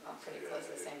same, pretty Yeah,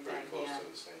 close to the it's same pretty thing, yeah. close to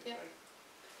the same Yeah. thing.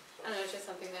 I don't know, it's just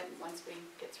something that once we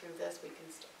get through this, we can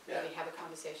Yeah. maybe have a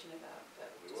conversation about, but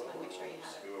We just will, wanna make sure you we'll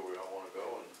have see it. where we all wanna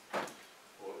go and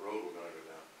what road we're gonna go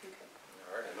down. Okay.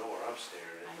 All right. I know where I'm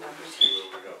staring I at, know. we'll just see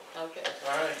where we go. Okay,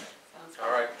 All right, sounds good.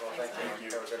 all right, well, Thanks, thank you.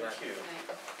 Mike. Have a good night. Thank you.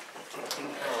 Good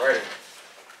night. All righty.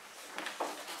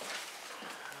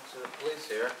 So the police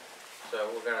here,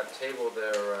 so we're gonna table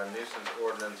their nuisance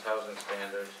ordinance housing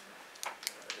standards.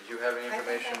 Did you have any I think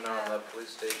I information on the have. police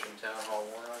station town hall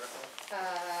warrant article?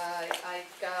 I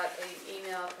got an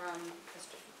email from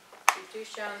Mr.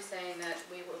 Duchamp saying that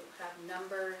we will have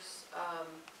numbers,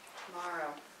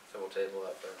 tomorrow. So we'll table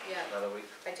that for Yeah. another week.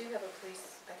 I do have a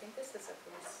police, I think this is a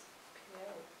police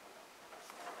PO.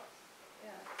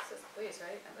 Yeah, this is police,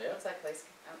 right? Yeah. Looks like police.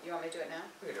 You want me to do it now?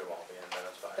 We can do them all at the end, then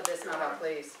that's fine. But it's not on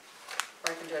police.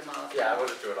 Or I can do it all. Yeah, we'll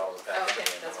just do it all as a package. Oh,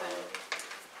 okay, that's fine.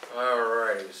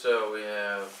 Alrighty, so we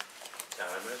have town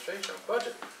administration,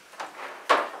 budget.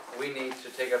 We need to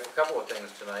take up a couple of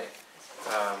things tonight.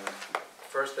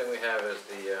 First thing we have is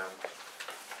the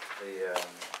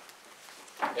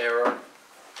error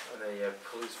in the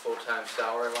police full-time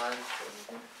salary line.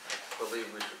 I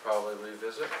believe we should probably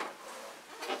revisit.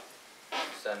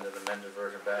 Send an amended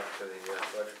version back to the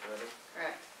budget committee.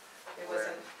 Correct. There was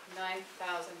a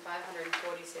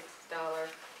 $9,546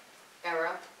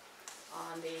 error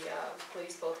on the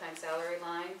police full-time salary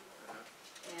line,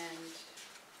 and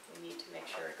we need to make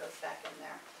sure it goes back in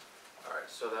there. Alright,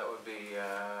 so that would be,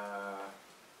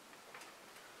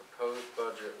 proposed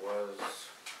budget was,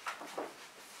 what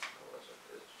was it?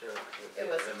 It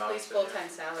was the the amounts police in here. full-time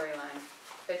salary line.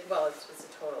 Well, it's a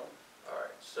total.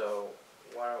 Alright, so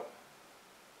why don't,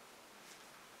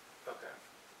 okay,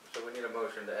 so we need a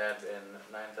motion to add in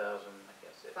 9,000, I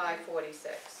can't see it.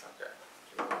 546. Okay.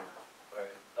 Do you wanna-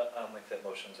 Alright, I'll make that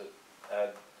motion to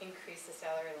add, Increase the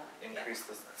salary line. Yeah. increase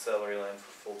the salary line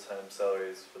for full-time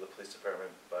salaries for the police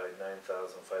department by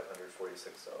 $9,546.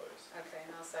 Okay,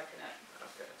 and I'll second it.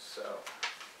 Okay, so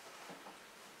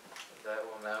that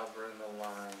will now bring the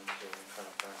line to, I'm trying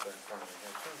to find that in front of me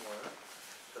here somewhere.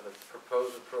 So the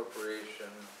proposed appropriation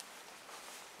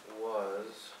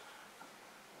was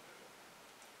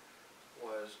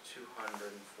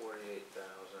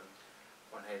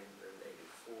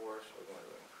 248,184, so we're going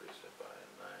to increase it by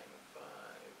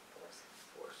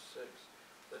 9,546.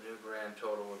 The new grand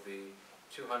total would be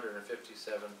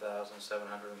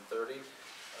 257,730.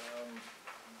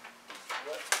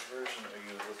 What version are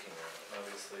you looking at?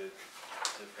 Obviously, a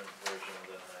different version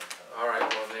than I have. Alright,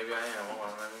 well, maybe I am,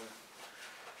 hold on,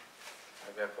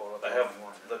 maybe I pulled up I the have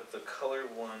wrong one. the color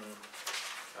one,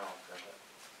 Oh, okay.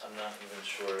 I'm not even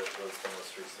sure it was the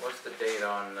most recent. What's the date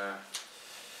on, Oh,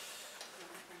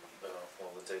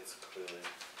 well, the date's clearly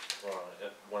wrong,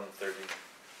 at 1/30,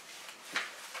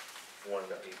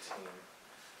 1/18.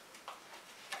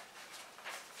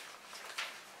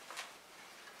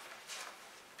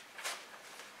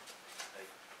 I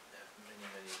have many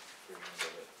versions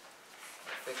of it.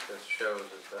 I think this shows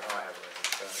is that, oh, I have it,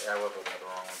 yeah, I was looking at the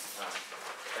wrong one.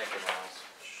 Thank you, Miles.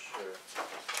 Sure.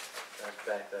 Let's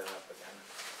back that up again.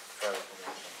 Try this one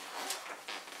more time.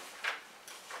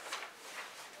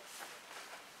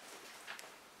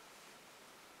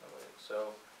 Oh, wait,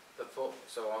 so, the full,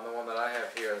 so on the one that I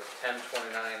have here,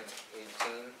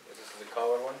 10/29/18, is this the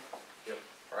colored one? Yep.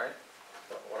 Right?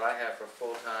 But what I have for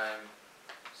full-time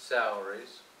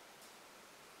salaries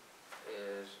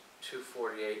is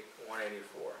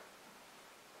 248,184.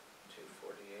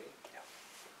 248.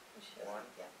 We should-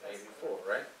 yeah, that's- 84,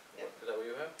 right? Yep. Is that what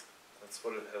you have? That's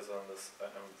what it has on this,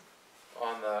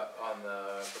 On the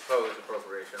proposed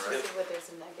appropriation, right? See where there's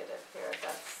a negative here,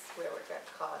 that's where we got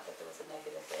caught, that there was a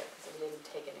negative there, because we didn't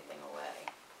take anything away.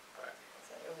 Right.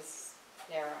 So it was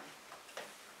narrow.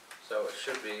 So it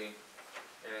should be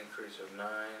an increase of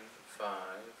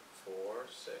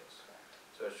 9,546.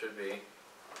 So it should be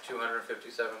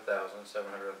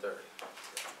 257,730.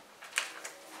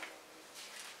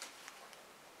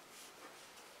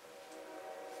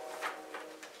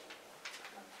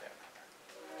 Okay.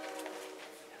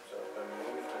 So it's been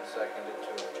moved and seconded to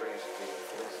increase the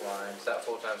police lines, that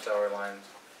full-time salary line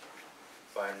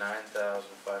by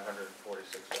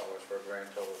 $9,546 for a grand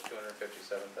total of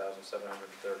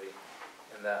 $257,730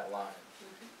 in that line.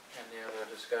 Any other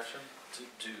discussion?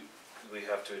 do we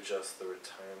have to adjust the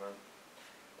retirement?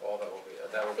 All that will be, I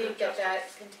that will be think that adjusted.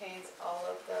 that contains all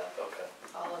of the Okay.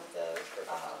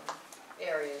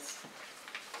 areas.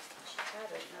 She had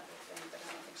another thing, but I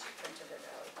don't think she printed it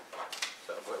out.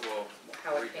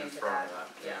 what came to reconfirm that, that,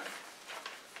 yeah.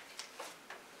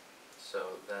 So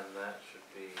then that should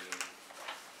be,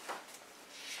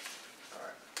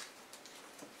 alright.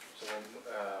 So we'll,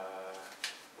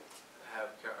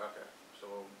 okay, so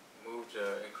we'll move to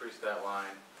increase that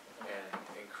line and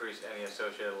increase any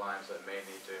associated lines that may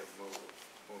need to move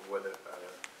with it,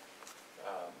 either,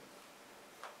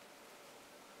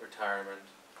 retirement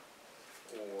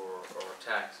or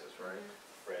taxes, right?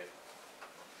 Right.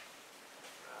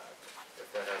 If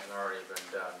that hasn't already been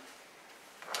done.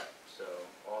 Alright, so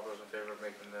all those in favor of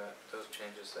making those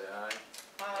changes, say aye.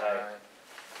 Aye.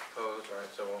 Opposed, alright,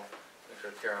 so we'll make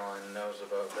sure Caroline knows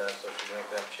about that, so she can make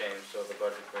that change, so the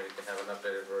budget committee can have an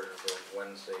updated version for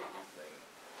Wednesday evening.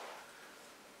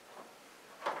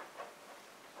 I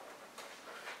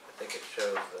think it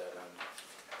shows that,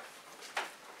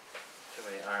 too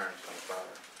many irons on the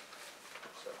fire,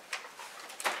 so,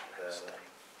 that,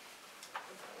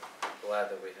 I'm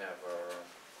glad that we have our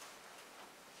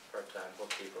part-time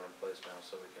bookkeeper in place now,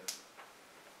 so we can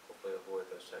hopefully avoid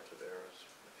those types of errors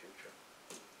in the future.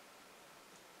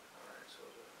 Alright, so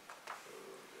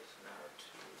it's now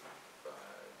 2, 5,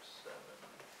 7,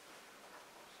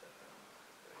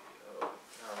 7, 3, oh,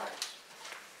 alright.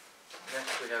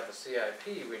 Next we have the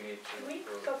CIP we need to Can we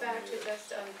approve. go back to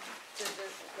just,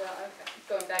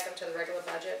 going back up to the regular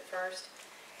budget first?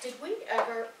 Did we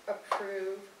ever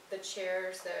approve the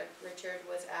chairs that Richard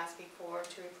was asking for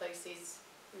to replace these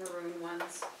maroon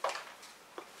ones?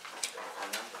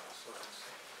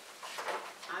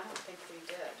 I don't think we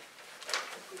did. I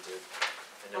think we did.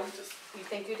 I know we just, You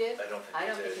think you did? I don't think I we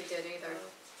don't think did. you did either.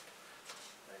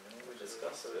 I know we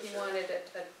discussed it. He wanted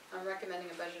I'm recommending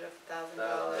a budget of $1,000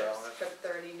 for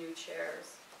 30 new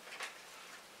chairs.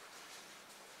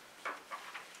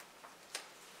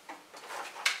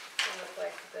 They look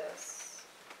like this.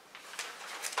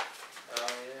 Oh,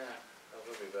 yeah, that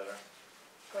would be better.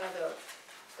 Well,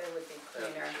 they would be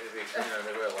cleaner. It'd be cleaner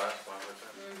than the last one, wouldn't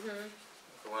it? Mm-hmm.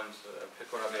 The ones, pick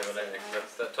one up the other day,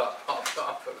 that's the top of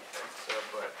it, so,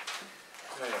 but,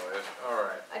 anyways,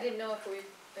 alright. I didn't know if we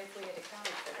had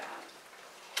accounted for that.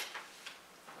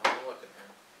 I'll look at here.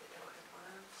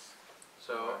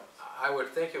 So, I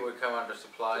would think it would come under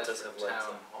supplies It does for have lights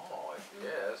town on. hall, I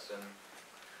guess, and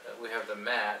we have the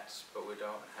mats, but we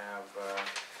don't have,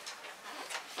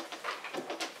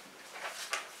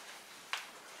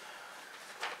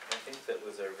 I think that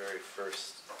was our very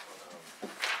first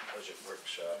budget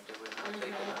workshop. did we not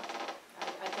take it up?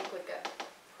 I think we got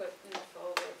put in the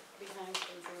folder behind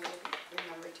things and we didn't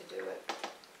remember to do it.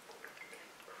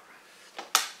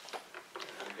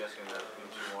 I'm guessing that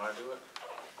means you wanna do it?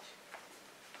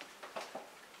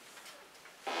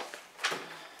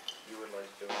 You would like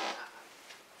to do it?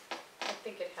 I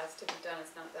think it has to be done.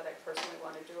 It's not that I personally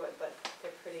want to do it, but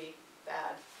they're pretty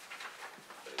bad.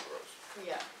 Pretty gross.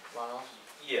 Yeah. Miles?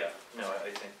 Yeah, no, I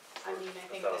think I for mean, I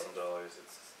think that- $1,000,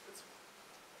 it's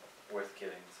worth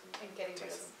getting some And getting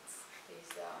rid of decent. these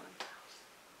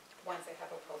ones that have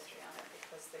upholstery on it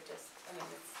because they're just, I mean,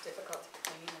 it's difficult to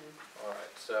clean and. Alright,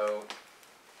 so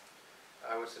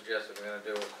I would suggest if we're gonna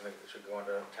do it, I think it should go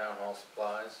under town hall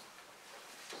supplies.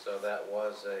 So that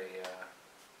was a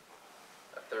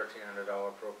 $1,300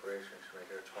 appropriation, should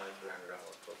make it a $2,300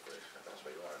 appropriation, if that's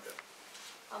what you wanna do.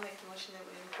 I'll make a motion that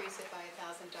we increase it by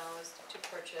 $1,000 to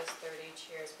purchase 30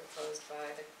 chairs proposed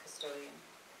by the custodian.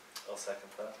 I'll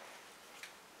second that.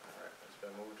 Alright, it's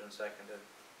been moved and seconded.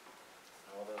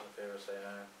 All those in favor say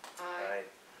aye. Aye.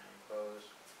 Opposed?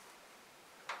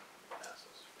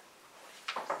 Passes.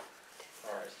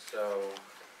 Alright, so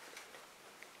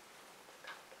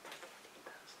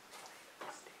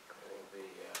we'll be,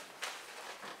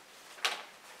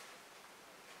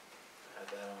 add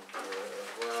that on for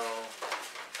as well.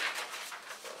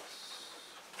 Plus,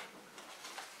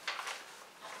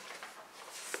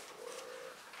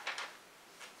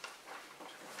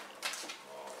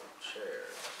 all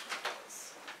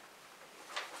chairs.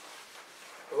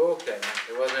 Okay,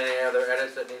 there wasn't any other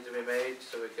edits that need to be made,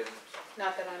 so we can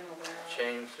Not that I'm aware of.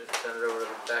 change it, send it over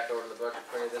back over to the budget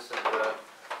committee. This is the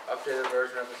updated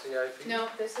version of the CIP? No,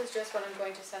 this is just what I'm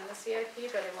going to send the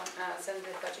CIP, but I want, send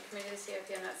the budget committee the CIP,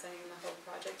 I'm not sending them the whole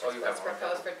project, Oh, just you what's have one,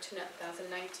 okay. proposed for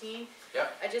 2019. Yep.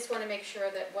 I just wanna make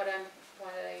sure that what I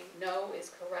know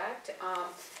is correct.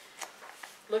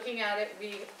 Looking at it,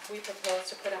 we propose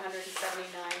to put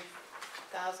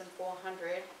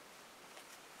 $179,400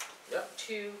 Yep.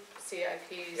 to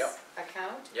CIP's Yep.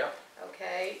 account. Yep,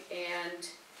 Okay, and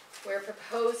we're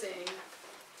proposing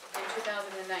in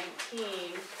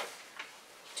 2019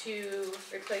 to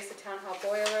replace the town hall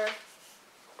boiler,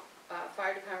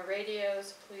 fire department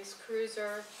radios, police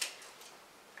cruiser.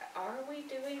 Are we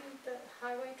doing the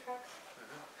highway truck?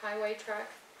 highway truck,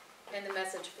 and the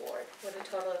message board, with a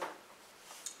total of,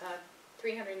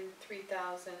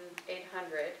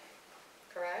 303,800,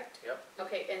 correct? Yep.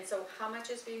 Okay, and so how much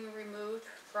is being removed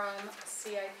from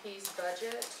CIP's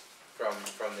budget? From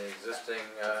the existing,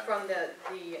 From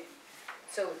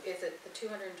so is it the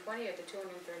 220 or the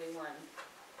 231?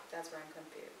 That's where I'm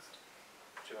confused.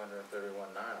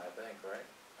 231.9, I think, right?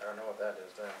 I don't know what that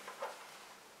is then.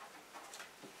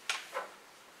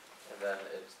 And then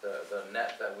it's the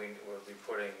net that we will be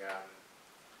putting,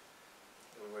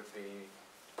 we would be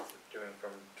doing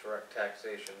from direct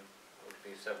taxation would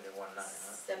be 71.9, huh?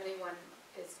 71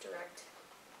 is direct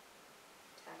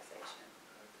taxation.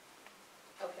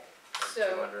 Okay,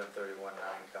 so, 231.9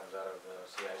 comes out of the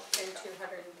CIP. and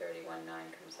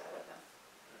 231.9 comes out of the,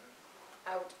 Mhm.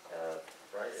 out of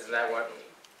Right, isn't that what, CIP.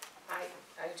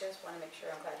 I just wanna make sure,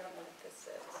 I don't know what this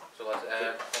is. so let's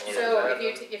add. So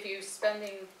if you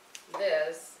spending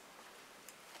this,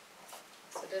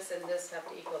 so this and this have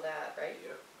to equal that, right?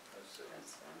 Yep. Let's see.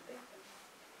 That's what I'm thinking.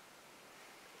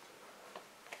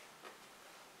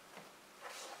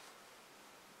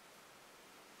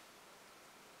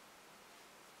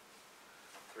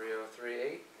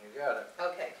 $303.8, you got it.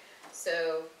 Okay,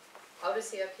 so out of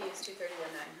CIP is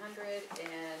 231,900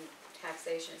 and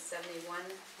taxation is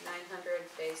 71,900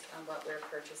 based on what we're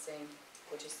purchasing,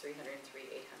 which is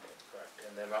 303,800. Correct,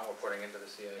 and the amount we're putting into the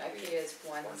CIP. IP is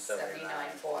 179,400.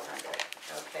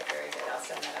 Okay, very good, I'll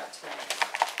send that out tonight.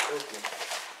 Okay.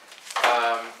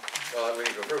 Well, we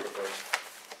need to approve it first.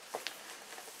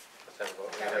 Let's have a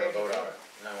vote, we Yeah, have we a vote already on it.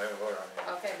 No, we haven't voted on it yet.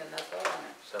 Okay, then let's vote on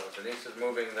it. So Denise is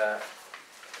moving that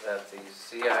the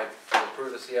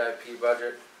approve the CIP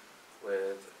budget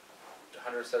with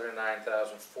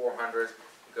 179,400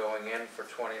 going in for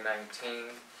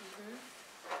 2019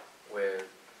 with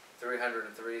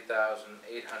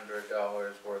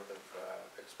 $303,800 worth of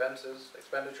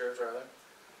expenditures rather.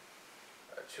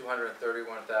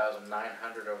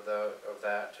 231,900 of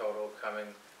that total coming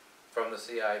from the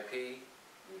CIP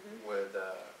with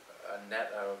a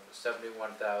net of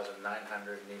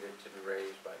 71,900 needed to be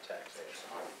raised by taxation.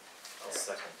 I'll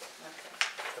second. Okay.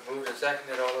 So moved and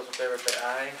seconded, all those in favor say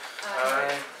aye.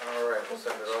 Aye. All right, we'll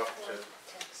send it off to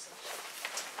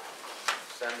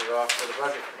the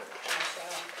budget committee. So,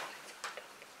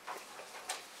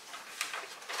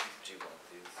 Do you want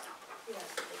these? yes.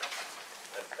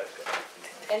 I've got these.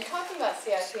 And talking about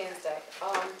CIP and stuff,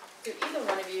 do either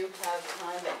one of you have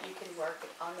time that you can work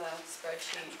on the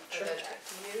spreadsheet for the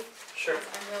you? Sure.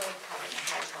 I'm really having a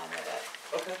hard time with it.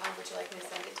 Okay. Would you like me to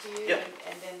send it to you? Yeah.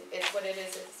 And then it's what it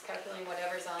is, it's calculating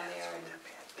whatever's on there and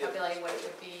calculating what it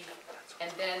would be. And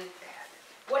then,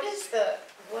 what was the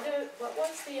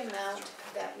amount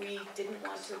that we didn't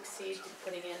want to exceed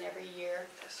putting in every year?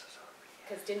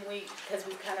 Because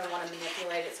we kind of want to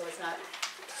manipulate it so it's not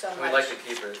so much. We'd like to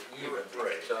keep it even,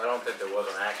 Right. so I don't think there was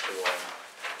an actual,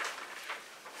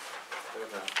 there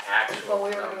was an actual Well,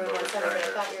 we number were we're 100, trying but I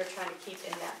to- thought we were trying to keep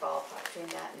in that ballpark, between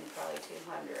that and probably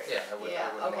 200. Yeah, I would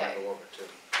Yeah, want to okay. go over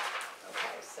too,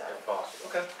 Okay, so, if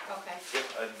possible. Okay. okay.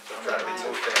 Yeah, I'm Trying to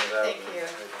Fine. move things out. Thank you.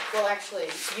 Well,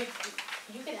 actually,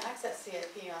 you can access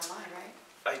CIP online, right?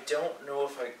 I don't know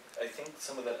if I think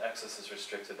some of that access is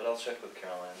restricted, but I'll check with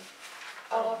Caroline.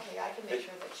 Oh, okay, I can make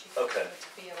sure that she Okay. to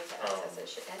be able to access it.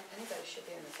 Anybody should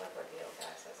be in the select board to be able to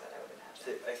access it, I would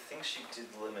imagine. I think she did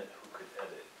limit who could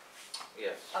edit.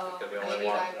 Yes, Oh, because we maybe only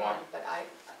want by one. one, but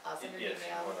I'll send her an Yeah, if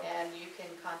you email wanna. and you can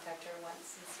contact her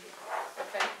once and see.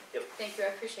 Okay? Yep. Thank you, I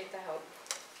appreciate the help.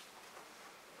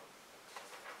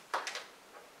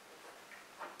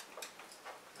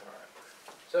 Alright.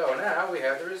 So now we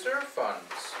have the reserve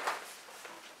funds.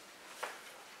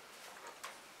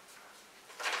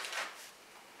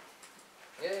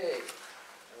 Yay!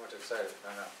 Everyone's excited,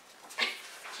 I know.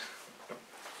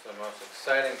 It's the most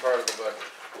exciting part of the budget.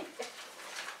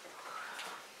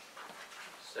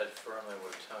 Said firmly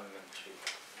with tongue in cheek.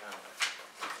 Alright.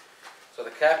 So the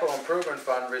capital improvement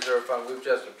fund, reserve fund, we've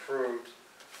just approved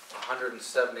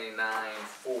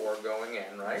 179,400 going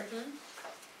in, right? Mhm.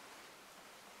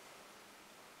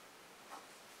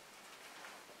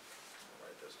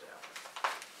 Write this down.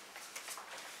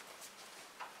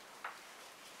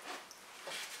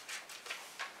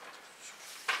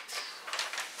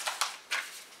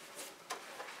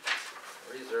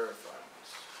 Reserve funds.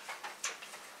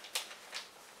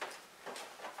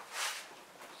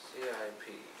 CIP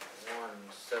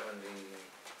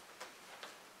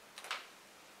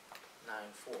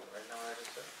 179,400, right now I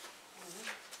just said?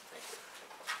 Thank you.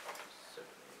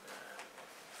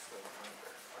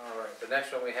 79,400. All right, the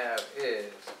next one we have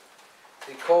is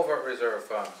the culvert reserve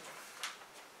fund.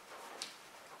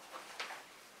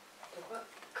 The what?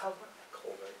 Culvert?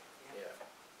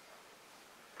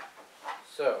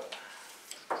 So.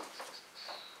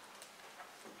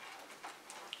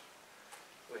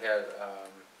 We had,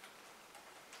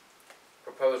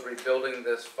 proposed rebuilding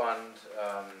this fund,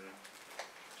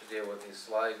 to deal with these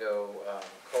Sligo,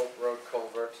 road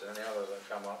culverts and the others that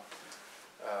come up.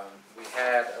 We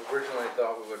had originally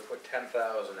thought we would put 10,000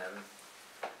 in.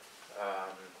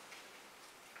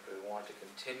 Do we want to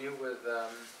continue with,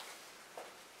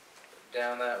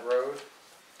 down that road?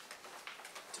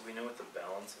 Do we know what the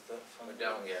balance of that fund We is?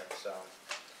 don't yet, so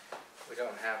we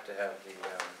don't have to have the,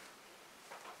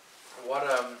 what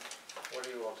are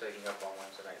you all taking up on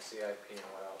Wednesday night? CIP and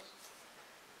what else?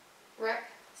 Rec,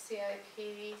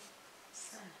 CIP,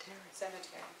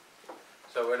 cemetery.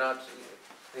 So we're not,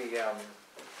 the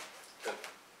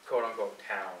quote-unquote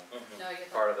town Mhm. No, you're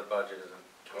part of the budget isn't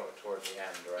towards the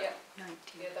end, right? Yep,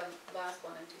 you're the last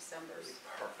one in December's.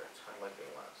 Perfect, I like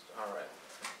it last, all right.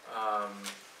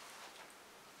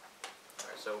 All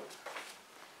right, so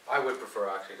I would prefer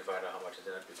actually to find out how much is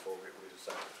in it before we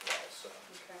decide as well, so.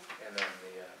 Okay. And then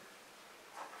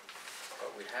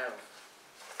but we have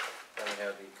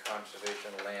the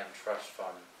Conservation Land Trust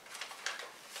Fund,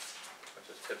 which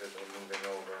is typically moving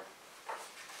over,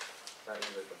 not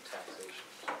usually from taxation,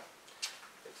 so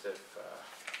it's if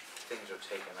things are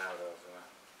taken out of,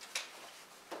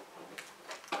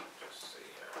 just see,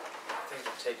 things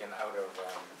are taken out of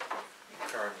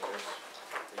current years,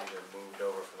 they're either moved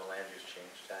over from the land use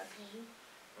change tax.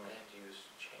 Land use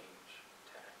change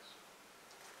tax.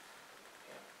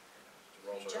 Yeah. You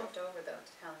Rolls it jumped off. over the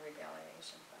town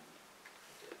retaliation fund.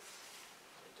 It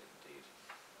did indeed.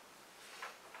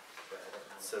 But I don't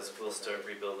know It says if we'll we're start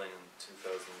gonna- rebuilding in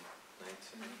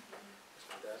 2019, Is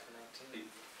 2019?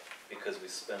 because we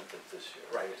spent it this year.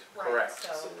 Right, Right, correct.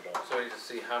 so- So we don't, So we need to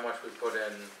see how much we put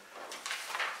in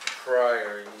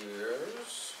prior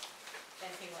years.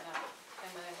 And he went up,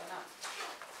 and when it went up.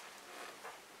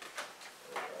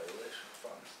 Evaluation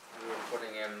fund. We were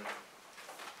putting in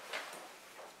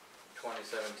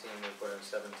 2017, we put in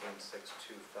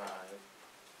 17,625.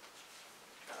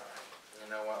 Alright, you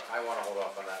know what, I wanna hold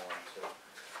off on that one too,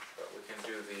 but we can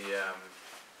do the,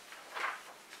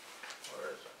 where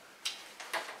is it?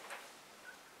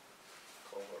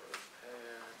 Culvert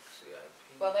repair,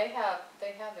 CIP. Well, they have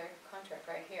their contract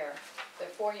right here. Their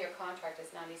 4-year contract is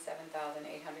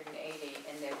 $97,880,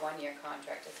 and their 1-year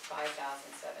contract is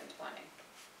 $5,720.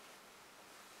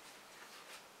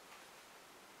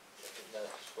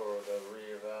 That's for the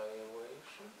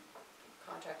reevaluation?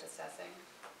 Contract assessing.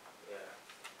 Yeah.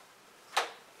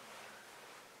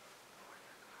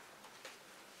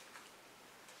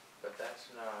 But that's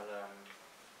not,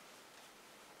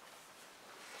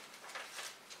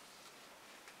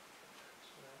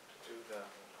 it's not to do that,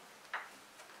 hold on.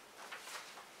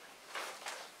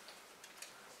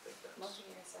 I think that's.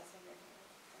 Multi-year assessing review.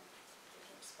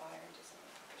 To expire in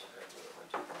December.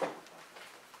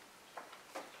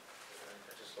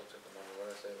 I just looked at the number, what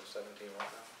did I say, it was 17 what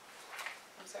now?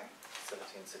 I'm sorry?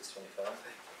 17,625.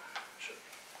 Sure.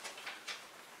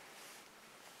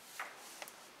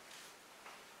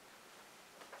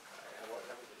 What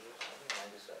number did you use,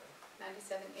 97?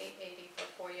 $97,880 for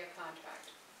a 4-year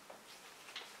contract.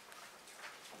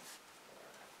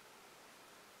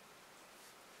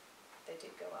 They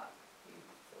did go up.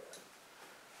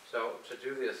 So to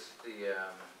do this, the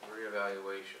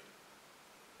reevaluation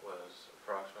was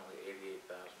approximately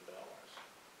 $88,000.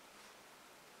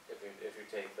 If you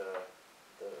take the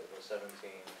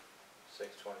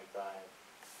 17,625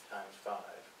 times 5,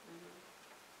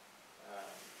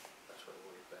 that's what it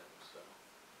would have been, so.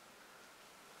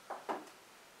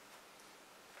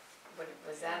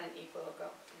 Was that an equal go?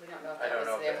 We don't know if I that don't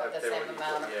know was if the they were same equal,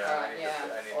 amount of, yeah,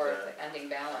 I need or to- the ending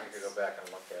I balance. need to go back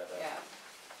and look at it. Yeah.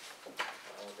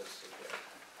 I'll just see here.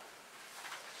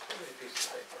 So many pieces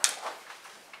of paper.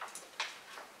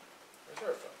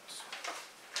 Reserve funds.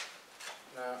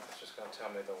 No, it's just gonna tell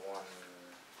me the one.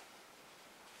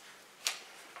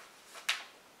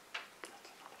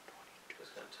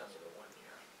 Just gonna tell me the 1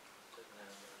 year. Doesn't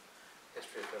have the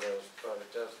history for those, but it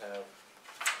does have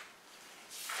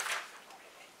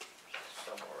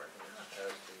somewhere in here,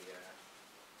 as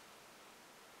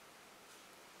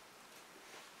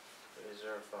the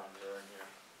reserve funds are in here.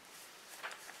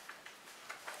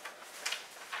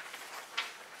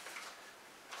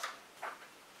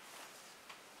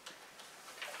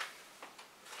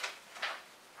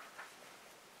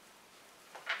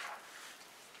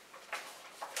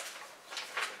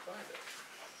 Find it.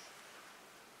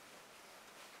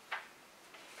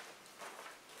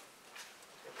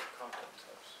 Get the contents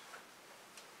house.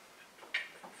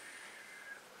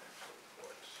 Financial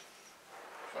reports.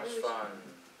 Trust Maybe we should-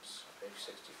 funds, page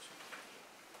 62.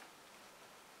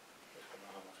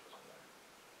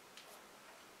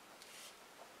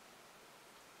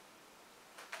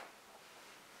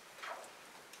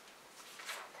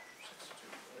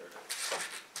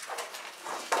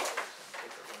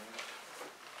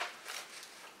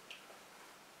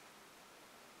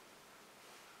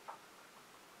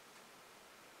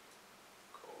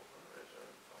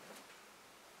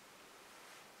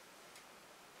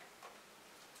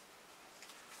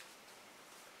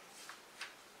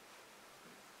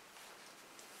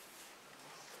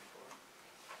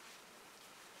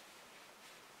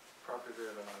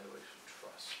 Aggregate Evaluation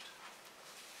Trust.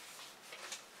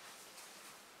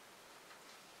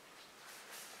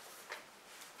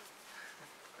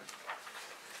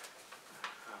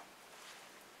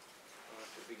 Well,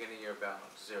 at the beginning year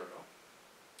balance, 0.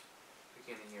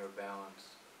 Beginning year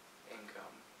balance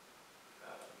income,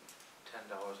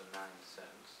 $10.09.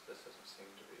 This doesn't seem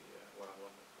to be what I'm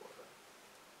looking for, but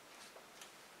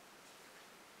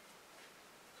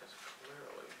because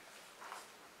clearly,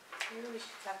 Maybe we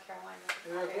should have Caroline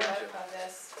We were make a going copy of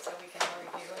this, so we can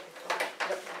review it before we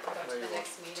go to maybe the we'll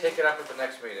next meeting. take it up at the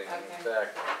next meeting, in Okay.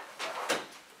 fact.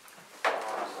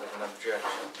 This is an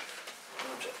objection.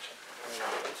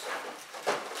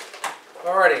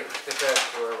 Alrighty, let's get back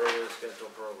to our regular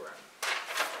scheduled program.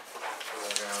 So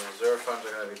we're gonna, reserve funds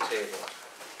are gonna be tabled.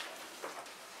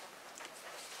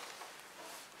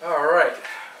 Alright,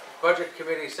 budget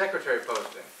committee secretary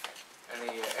posting.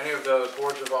 Any of those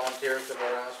boards of volunteers that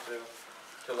were asked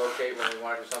to locate when we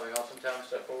want to do something else in town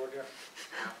step forward here?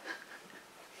 No?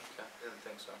 Okay, didn't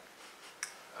think so.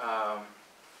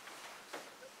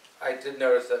 I did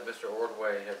notice that Mr.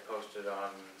 Ordway had posted on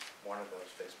one of those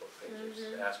Facebook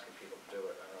pages asking people to do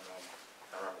it. I don't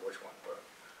remember which one, but it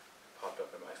popped up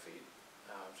in my feed.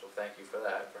 So thank you for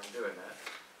that, for doing that.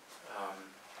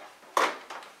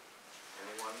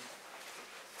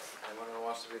 Anyone who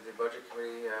wants to be the budget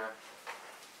committee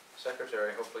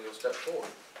secretary, hopefully you'll step forward.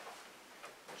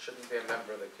 It shouldn't be a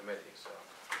member of the committee, so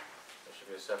it should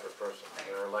be a separate person.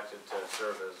 They're elected to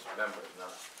serve as members,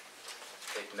 not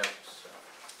take notes, so.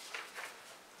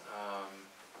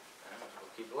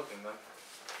 We'll keep looking then.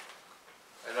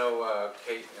 I know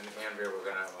Kate and Andrea were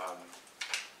gonna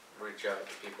reach out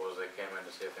to people as they came in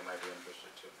to see if they might be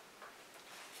interested too.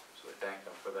 So we thank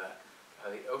them for that.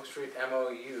 The Oak Street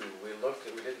MOU, we looked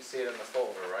at, we didn't see it in the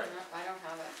folder, right? No, I don't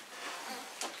have it.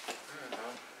 No.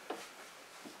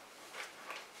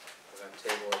 We're gonna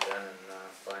table it then and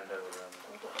find out, What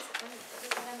is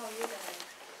the MOU that I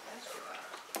asked you about?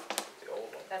 the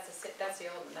old one. That's the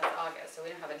old one, that's August, so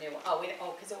we don't have a new one.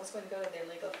 Because it was going to go to their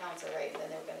legal counsel, right, and then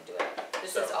they were gonna do it.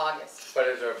 This is So- August. But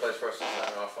is there a place for us to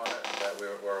sign off on it, that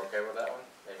we're okay with that one?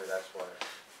 Maybe that's why.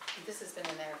 This has been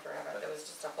in there forever, there was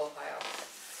just a whole pile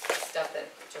of stuff that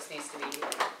just needs to be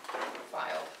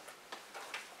filed.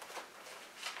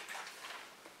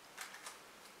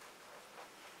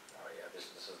 Oh yeah, this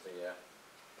is the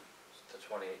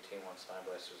 2018 one signed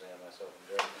by Suzanne, myself, and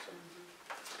Jeremy, so.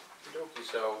 Okey-dokey,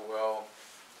 so, well,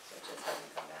 So it just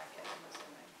hasn't come back yet, I'm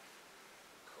assuming.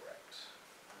 correct.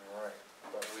 All right,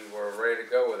 but we were ready to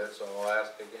go with it, so I'll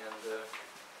ask again to.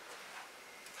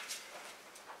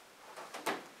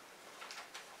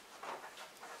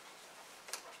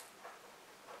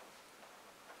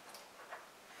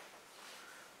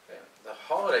 Okay, the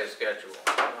holiday schedule.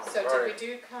 So did we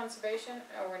do conservation,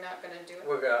 or we're not gonna do it?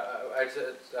 We're gonna, I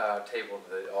just tabled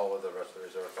all of the rest of the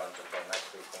reserve funds until next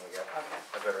week when we get Okay.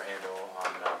 a better handle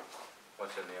on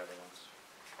what's in the other ones.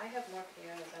 I have more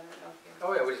POs, I don't know if you.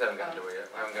 Oh yeah, we just haven't gotten to it yet,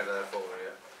 we haven't gotten to that folder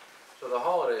yet. So the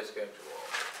holiday schedule,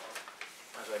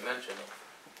 as I mentioned,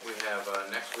 we have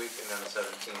next week and then the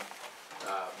 17th,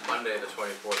 Monday the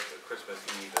 24th, Christmas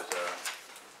Eve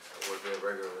would be a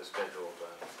regularly scheduled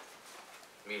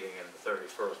meeting, and the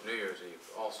 31st, New Year's Eve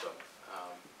also.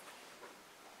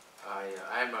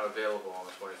 I am not available on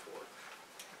the 24th.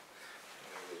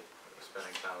 I'm going to be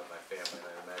spending time with my family, and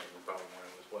I imagine you probably want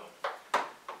to as well.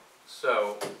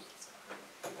 So,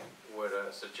 would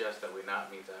suggest that we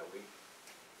not meet that week,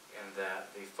 and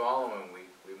that the following week,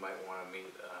 we might want to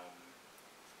meet,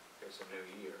 it's a new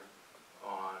year,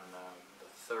 on the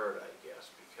 3rd, I guess,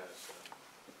 because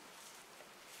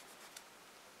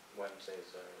Wednesday's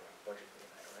our budget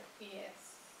meeting night, right?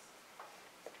 Yes.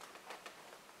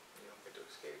 You don't get to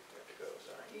escape, you have to go,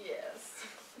 sorry. Yes.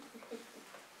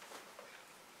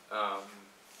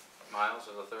 Miles,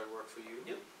 does the 3rd work for you?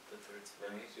 Yep, the third's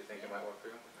fine. Denise, you think it might work for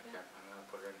you? Okay, I'm gonna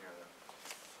put it in here then.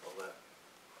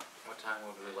 What time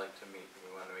would we like to meet? Do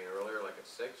we wanna meet earlier, like at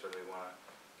 6, or do we wanna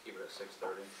keep it at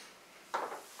 6:30?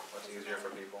 What's easier for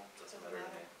people? Doesn't matter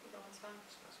to me. Either one's fine.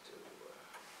 Let's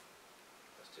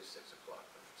do 6 o'clock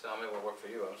then. Tell me what worked for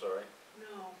you, I'm sorry.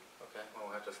 No, Okay, well,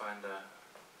 we'll have to find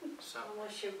some,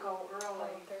 unless you go Oh,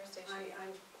 early. Thursday. I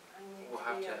need We'll to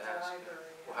have be to at the ask.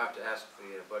 library. we'll have to ask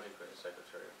the budget committee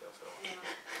secretary if they'll fill in. Yeah.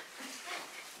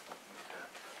 Okay.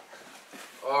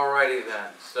 Alrighty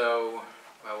then, so,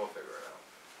 well, we'll figure it out.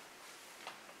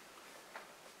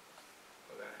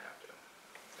 We're gonna have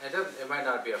to. It might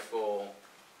not be a full,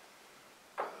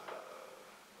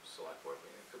 select board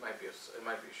meeting, it might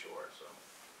be short, so,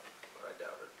 but I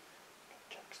doubt it.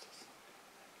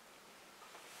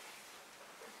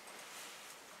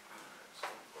 Alright,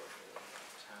 select board meeting,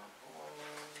 town hall.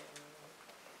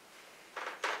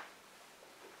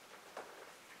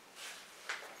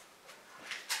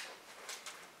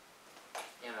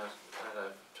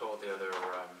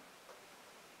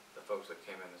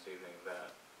 came in this evening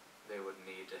that they would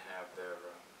need to have their,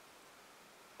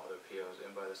 all their POs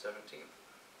in by the 17th.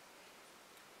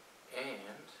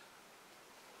 And,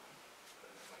 put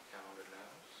it in my calendar now,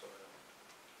 so I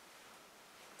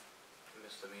don't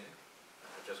miss the meeting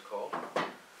I just called.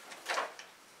 Alright,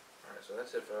 so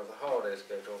that's it for the holiday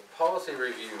schedule. Policy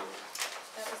review,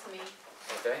 That was me.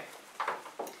 okay?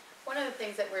 One of the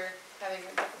things that we're having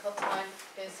a difficult time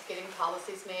is getting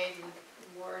policies made, and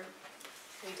the more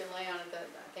we delay on it,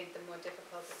 I think the more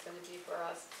difficult it's gonna be for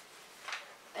us.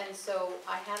 And so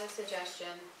I had a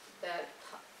suggestion that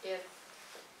if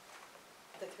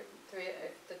if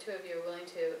the two of you are willing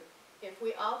to, if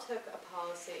we all took a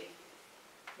policy,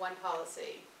 one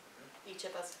policy, each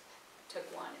of us took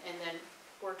one, and then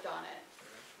worked on it,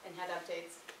 and had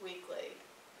updates weekly,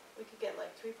 we could get like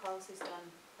 3 policies done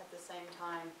at the same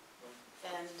time.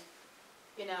 And,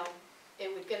 you know,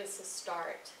 it would get us a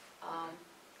start.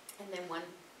 And then when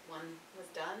one was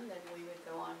done, then we would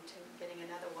go on to getting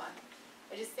another one.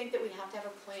 I just think that we have to have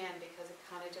a plan, because it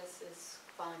kind of just is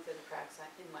falling through the cracks,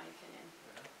 in my opinion.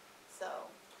 So,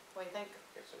 what do you think?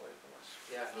 Gets away from us.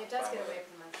 Yeah. It does get away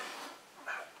from us.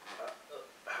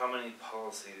 How many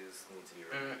policies need to be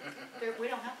written? We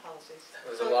don't have policies.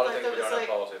 There's So a lot of like things we there don't was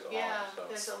have policies on, Yeah, so.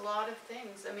 there's a lot of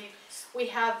things. I mean, we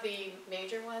have the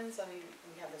major ones. I mean,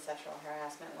 we have the sexual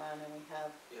harassment one, and we have,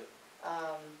 Yep.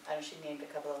 I know she named a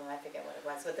couple of them, I forget what it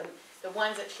was, but the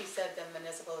ones that she said the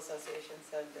municipal association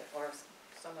said, that, or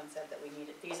someone said that we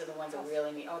needed, these are the ones that we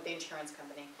really need, the insurance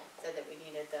company said that we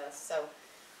needed this. So,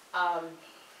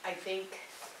 I think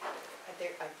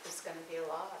it's gonna be a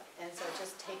lot, and so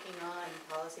just taking on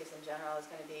policies in general is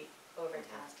gonna be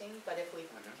overtasking, but if we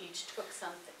each took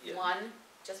something, Yeah.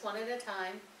 just one at a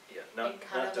time. Yeah, And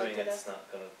kind not of doing looked at it's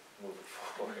not gonna move it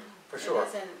forward. For It sure.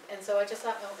 isn't, and so I just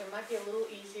thought, well, it might be a little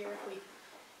easier if we,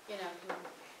 you know, can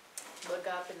look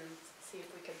up and see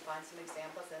if we can find some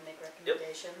examples and make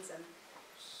recommendations, and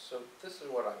So this is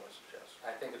what I would suggest.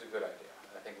 I think it's a good idea.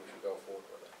 I think we should go forward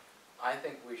with it. I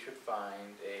think we should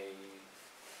find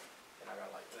you're not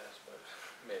gonna like this, but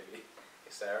maybe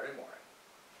a Saturday morning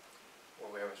where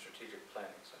we have a strategic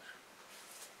planning session.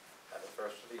 At the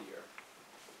first of the year,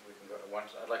 we can go,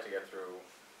 I'd like to get through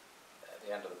at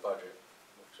the end of the budget,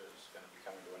 which is gonna be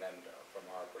coming to an end from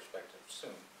our perspective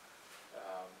soon.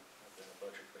 Within the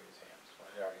budget committee's hands,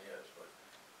 well, it already is, but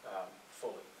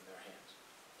fully in their hands.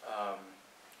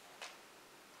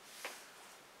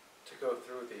 To go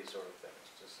through these sort of things,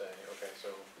 to say, okay,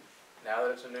 so now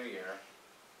that it's a new year,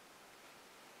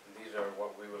 these are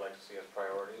what we would like to see as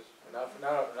priorities. Not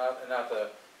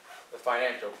the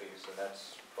financial piece, and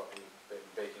that's what we've been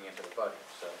baking into the budget,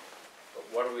 so. But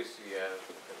what do we see as,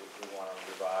 that we want to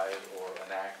revise or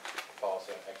enact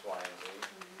policy on X, Y, and Z?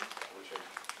 We should,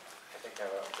 I think,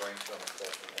 have a brainstorming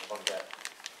session and look at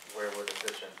where we're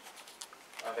deficient.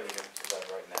 I think we can do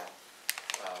that right now.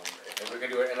 Maybe we can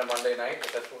do it in a Monday night,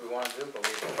 if that's what we want to do, but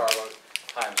we can carve out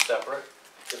time separate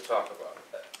to talk about it.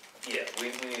 Yeah, we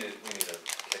need a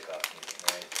kickoff meeting,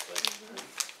 right? Like,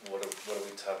 what are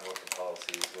we talking about the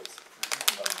policies,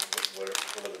 what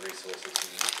are the resources we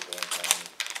need to go in town?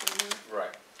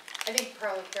 Right. I think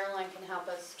Caroline can help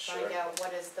us find Sure. out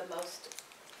what is the most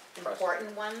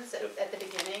important ones at the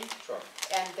beginning. Sure.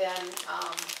 And then,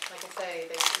 like I say,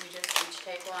 we just each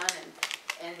take one,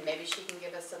 and maybe she can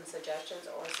give us some suggestions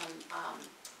or some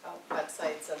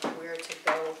websites of where to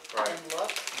go and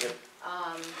look. Yep.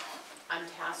 I'm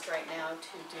tasked right now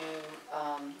to do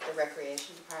the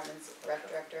recreation department's rec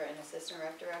director and assistant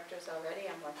rec directors already.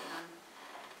 I'm working on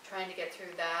trying to get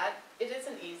through that. It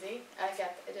isn't easy, I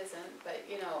get it isn't, but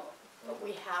you know, but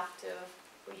we have to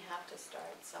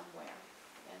start somewhere.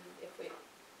 And if we're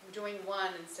doing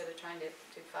one instead of trying to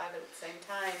do 5 at the same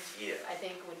time, Yeah. I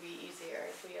think would be easier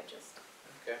if we had just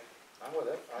Okay, I'm with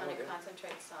it, I'm kind with of it.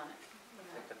 concentrates on it, I you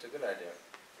know. think that's a good idea.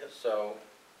 Yep. So,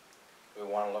 we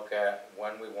want to look at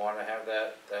when we want to have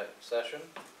that session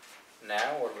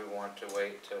now, or do we want to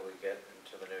wait till we get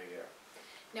into the new year?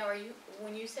 Now,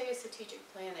 when you say a strategic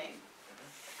planning,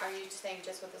 are you saying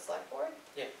just with the select board?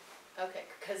 Yeah. Okay,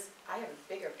 because I have a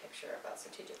bigger picture about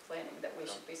strategic planning that we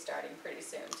should be starting pretty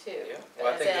soon too. Yeah,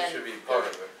 well, I think this As in, should be part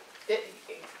of it.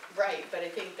 Right, but I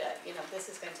think that, you know, this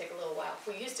is gonna take a little while.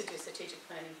 We used to do strategic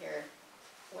planning here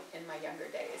in my younger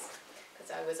days,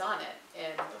 because I was on it,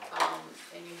 and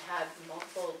you had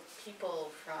multiple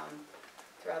people from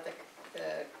throughout the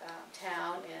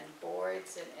town and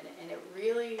boards, and it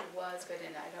really was good,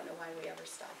 and I don't know why we ever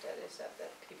stopped it, except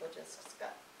that people just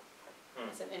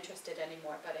wasn't interested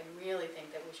anymore, but I really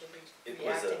think that we should It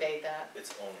was reactivate that.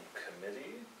 its own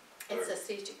committee? It's or- a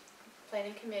strategic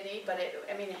planning committee, but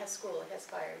it has school, it has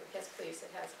fire, it has police,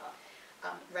 it has,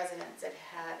 residents that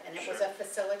had, and it was a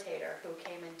facilitator who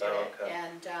came and did Oh, it. okay.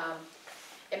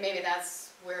 And maybe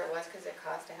that's where it was, because it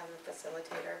cost to have a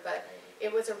facilitator, but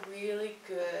it was a really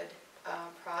good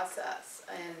process,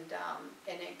 and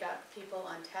it got people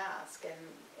on task,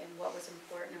 and what was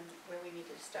important, and where we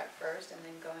needed to start first, and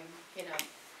then going,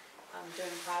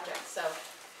 doing projects,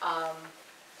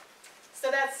 so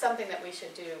that's something that we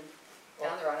should do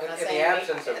down the road. I'm not In the saying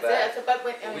absence of that, but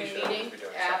when, we in should a meeting, be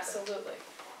doing something. absolutely,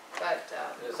 but,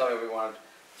 It's something we wanted,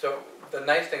 so the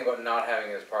nice thing about not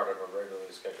having it as part of a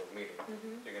regularly scheduled meeting,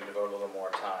 mhm. you can devote a little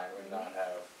more time and not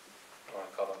have, I wanna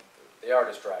call them, they are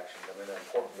distractions, I mean, they're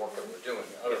important work that we're doing,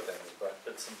 other things, but.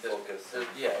 But some there's- focus.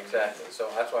 Yeah, exactly, so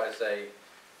that's why I say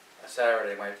a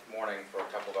Saturday morning for a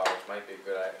couple of hours might be a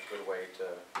good way to.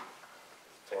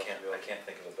 I can't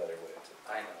think of a better way to.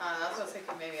 I know. I was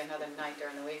thinking maybe another night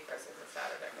during the week versus a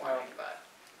Saturday morning, but.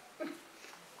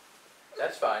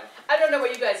 That's fine, I don't know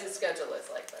what you guys' schedule is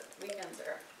like, but weekends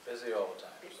are busy all the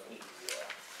time, so. busy.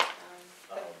 Yeah.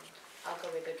 But I'll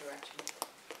go with the direction.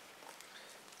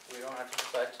 We don't have to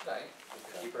decide tonight, we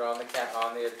can keep it on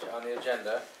the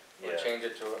agenda. We'll Yeah. change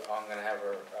it to, I'm gonna have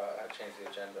her, change the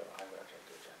agenda, I'm gonna change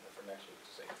the agenda for next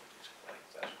week's safety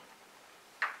session.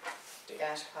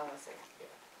 Dash policy.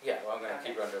 Yeah, well, I'm gonna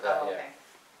keep it Okay. under that, Oh, yeah. okay.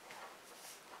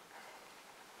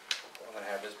 I'm gonna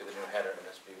have this be the new header and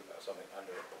this be something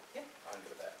under Yeah.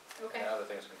 that. Okay. And other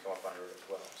things can come up under it as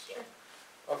well, so. Sure.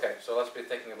 Okay, so let's be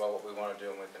thinking about what we wanna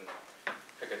do, and we can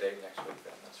pick a date next week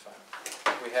then, that's fine.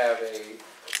 We have the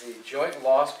Joint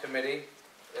Loss Committee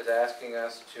is asking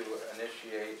us to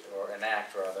initiate, or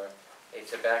enact rather, a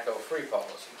tobacco-free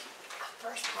policy.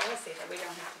 First policy that we don't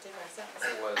have to do ourselves.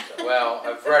 It was, well,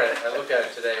 I've read it, I looked at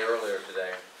it earlier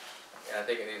today, and I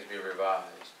think it needs to be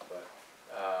revised, but,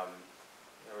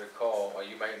 I recall, well,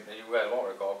 you guys won't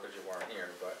recall because you weren't here,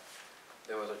 but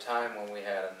there was a time when we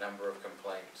had a number of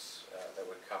complaints, that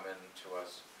would come in to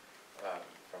us,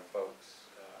 from folks,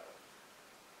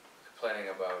 complaining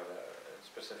about,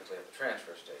 specifically at the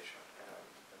transfer station,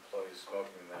 employees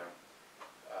smoking there,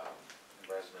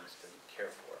 residents didn't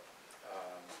care for it.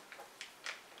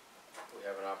 We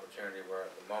have an opportunity where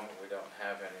at the moment we don't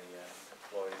have any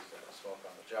employees that smoke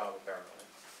on the job apparently,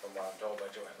 from what I'm told by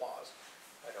joint laws.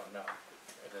 I don't know.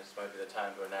 And this might be the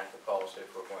time to enact the policy if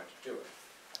we're going to do it.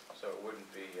 So it wouldn't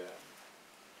be,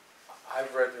 I've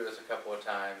read through this a couple of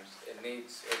times. It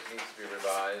needs to be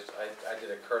revised. I did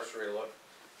a cursory look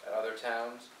at other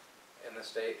towns in the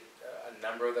state. A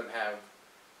number of them have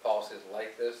policies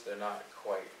like this. They're not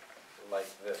quite like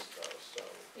this though, so.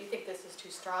 You think this is too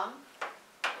strong?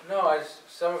 No,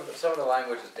 some of the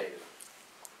language is dated.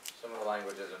 Some of the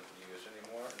language isn't used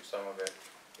anymore, and some of it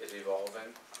is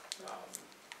evolving.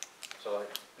 So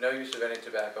like, no use of any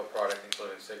tobacco product,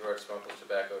 including cigarettes, smokeless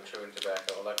tobacco, chewing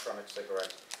tobacco, electronic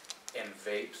cigarettes, and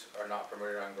vapes are not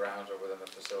permitted on grounds or within the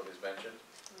facilities mentioned.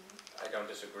 I don't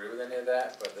disagree with any of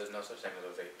that, but there's no such thing as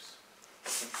a vapes.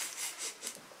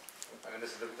 I mean,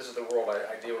 this is the world,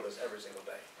 I deal with this every single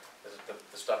day. This is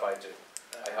the stuff I do.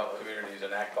 I help communities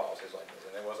enact policies like this,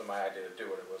 and it wasn't my idea to do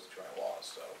it, it was the joint laws,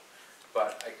 so.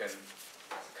 But I can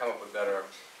come up with better,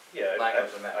 Yeah,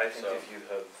 language than that, I think so. if you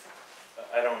have,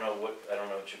 I don't know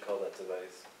what you call that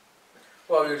device.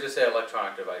 well, you just say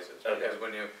electronic devices, Okay. because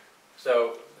when you,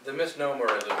 so the misnomer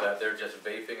is that they're just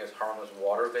vaping as harmless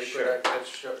water vapor Sure. that gets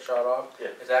shot off. Yeah.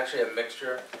 It's actually a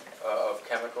mixture of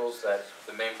chemicals that,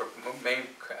 the main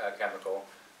chemical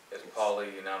is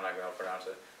I'm not gonna pronounce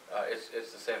it.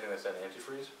 It's the same thing that's in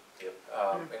antifreeze. Yep.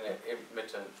 And it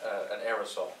emits an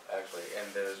aerosol, actually,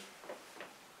 and there's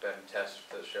been tests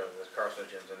that show there's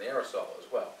carcinogens in the aerosol as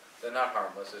well. They're not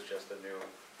harmless, it's just the new,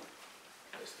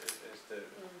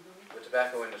 the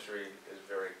tobacco industry is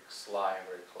very sly and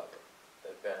very clever.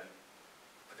 They've been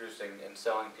producing and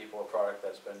selling people a product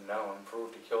that's been known,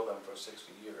 proved to kill them for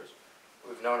 60 years.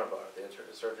 We've known about it,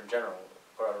 the Surgeon General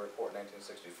put out a report in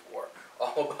 1964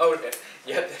 all about it,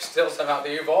 yet they're still somehow,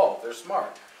 they evolved, they're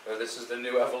smart. This is the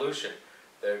new evolution.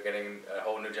 They're getting a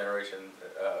whole new generation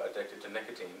addicted to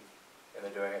nicotine, and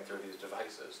they're doing it through these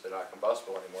devices. They're not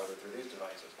combustible anymore, they're through these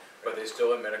devices, but they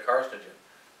still emit a carcinogen.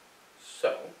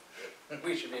 So,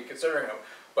 we should be considering them,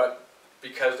 but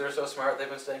because they're so smart, they've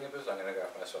been staying in business. I'm gonna go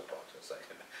off my soapbox in a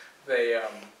second.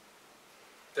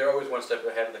 They're always one step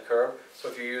ahead of the curve, so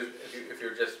if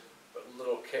you're just a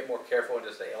little more careful and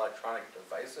just say electronic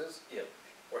devices, Yep.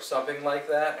 or something like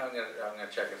that, I'm gonna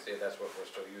check and see if that's what we're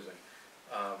still using.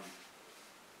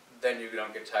 Then you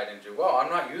don't get tied into, well, I'm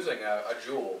not using a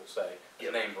Juul, say,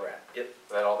 Yep. name brand. Yep.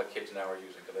 That all the kids now are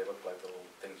using, because they look like the little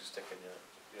things you stick in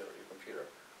your computer.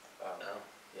 Oh.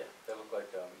 Yeah, they look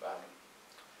like,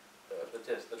 the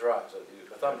the drives,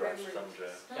 the thumb drives. Memory. Thumb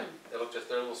drive. Yeah, they look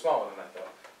they're a little smaller than that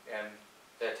though, and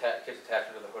kids attach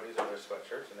them to the hoodies or their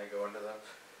sweatshirts, and they go into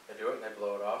they do it and they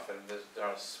blow it off, and they're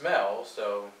not a smell,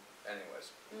 so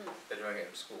anyways, they're doing it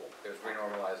in school, it's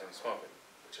renormalizing smoking,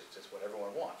 which is just what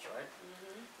everyone wants, right?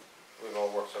 We've all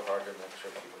worked so hard to make sure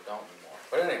people don't anymore,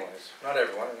 but anyways, not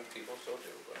everyone, I mean, people still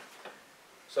do, but.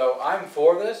 So I'm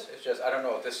for this, it's just, I don't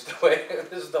know if this is the way,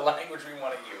 this is the language we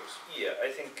wanna use. Yeah,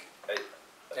 I think,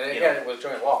 And you again, know, it was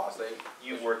joint loss,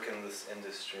 you work in this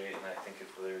industry, and I think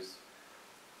if there's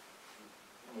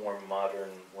more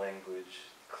modern language,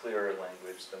 clearer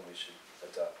language, then we should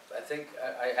adopt. I think,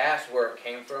 I asked where it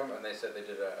came from, and they said they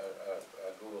did a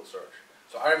Google search.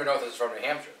 So I don't even know if this is from New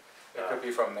Hampshire. It could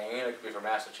be from Maine, it could be from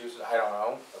Massachusetts, I don't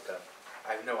know. Okay.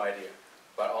 I have no idea.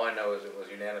 But all I know is it was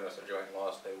unanimous in joint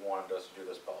loss, they wanted us to do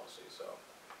this policy, so.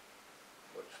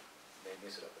 Which made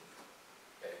me sit up and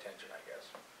pay attention, I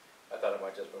guess. I thought it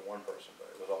might just be one person,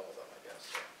 but it was all of them, I guess,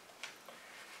 so.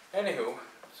 Anywho,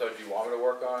 so do you want me to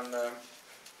work on,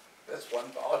 this one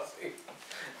policy?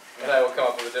 And I will come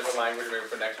up with a different language maybe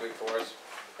for next week for us.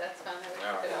 That's fine, I would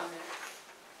All put it right. on there.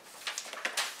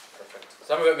 Perfect.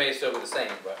 Some of it may still be the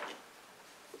same, but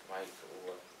might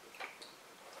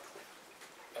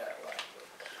add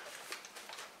language.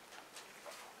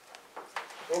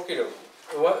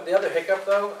 Okey-dokey. The other hiccup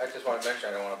though, I just want to mention,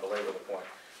 I don't want to belabor the point,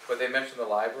 but they mentioned the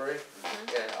library,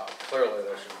 and clearly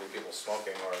there shouldn't be people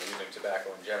smoking or using tobacco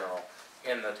in general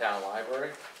in the town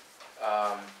library.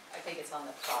 I think it's on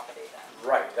the property then.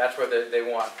 Right, that's where they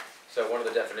want, so one of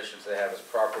the definitions they have is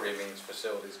property means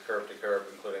facilities curb to curb,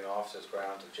 including offices,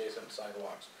 grounds, adjacent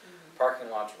sidewalks, parking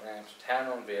lots, ramps,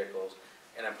 town-owned vehicles,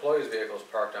 and employees' vehicles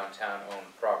parked on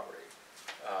town-owned property.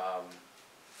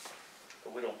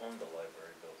 But we don't own the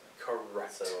library building.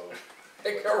 Correct. So.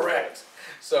 Correct.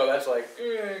 So that's like,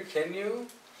 can you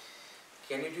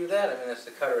do that? I mean, it's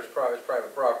the Cutter's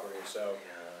private property, so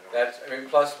that's, I mean,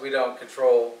 plus we don't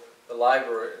control the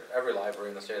library, every library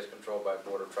in the state is controlled by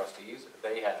board of trustees.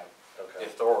 They have the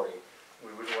authority.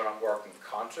 We would want to work in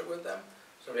concert with them.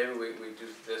 So maybe we do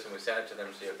this and we send it to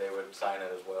them, see if they would sign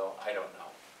it as well. I don't know.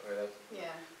 I mean, that's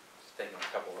Yeah. taking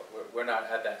a couple of, we're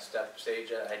not at that stage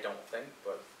yet, I don't think,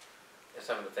 but it's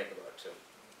something to think about too.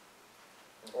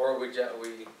 Or we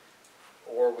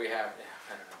have,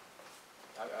 I don't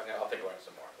know. I'll think about it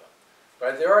some more though.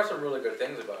 But there are some really good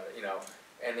things about it, you know,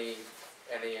 any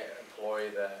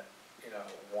employee that, you know,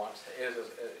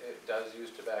 does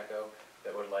use tobacco,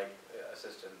 that would like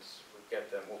assistance, we get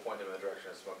them, we'll point them in the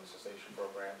direction of smoking cessation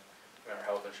programs. And our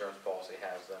health insurance policy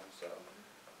has them, so,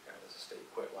 you know, there's a state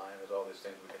quit line, there's all these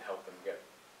things we can help them get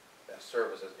that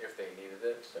services if they needed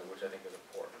it, so, which I think is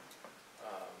important.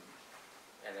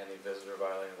 And any visitor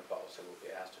violating the policy will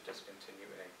be asked to discontinue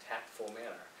in a tactful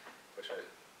manner, which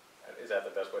is that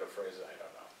the best way to phrase it? I don't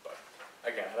know, but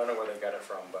again, I don't know where they got it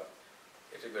from, but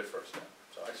it's a good first step.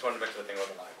 So I just wanted to mention the thing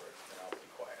about the library, and I'll be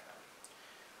quiet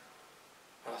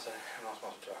now. Unless I'm not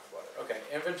supposed to talk about it. Okay,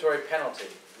 inventory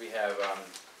penalty. We have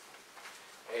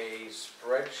a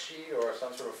spreadsheet or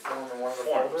some sort of form in one of the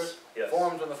folders? Yes.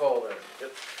 Forms in the folder.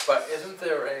 Yep. But isn't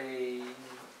there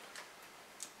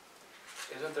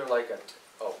like a,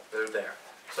 oh, they're there.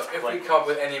 So if we come up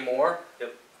with any more.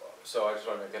 Yep. So I just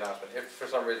want to make the announcement, if for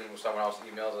some reason someone else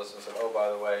emails us and said, oh, by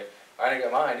the way, I didn't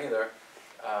get mine either,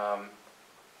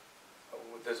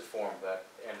 there's a form that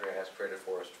Andrea has created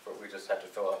for us, but we just have to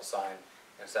fill out, sign,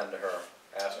 and send to her,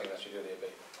 asking that she do the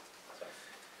abatement. So,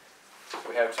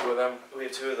 we have two of them. We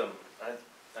have two of them. I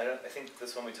think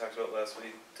this one we talked about last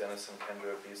week, Dennis and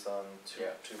Kendra, he's on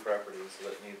two properties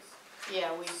that needs.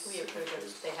 Yeah, we approved it,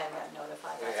 they hadn't gotten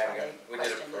notified, We that's had why they we did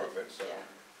questioned it. approve it, so Yeah.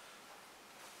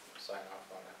 sign off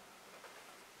on it.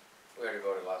 We already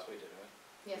voted last week, didn't we?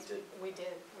 Yes, did. we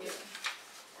did,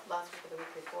 last week or the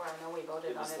week before, I know we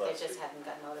voted It on was it, they last just week. hadn't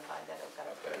got notified that it got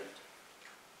Okay. approved.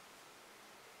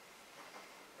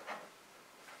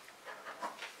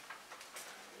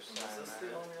 Just Is sign this that.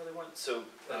 the only other one? So,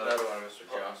 Another one, Mr.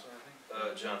 Johnson, I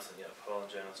think? Johnson, yeah, Paul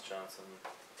and Janice Johnson,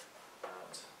 I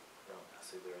don't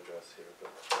see their address here,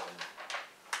 but,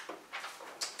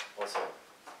 also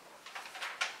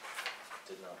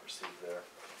did not receive their.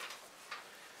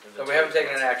 So we haven't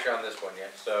taken an action on this one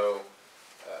yet, so,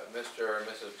 Mr. and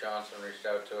Mrs. Johnson reached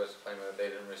out to us claiming that they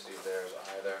didn't receive theirs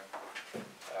either.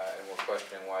 And were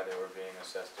questioning why they were being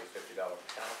assessed a $50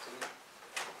 penalty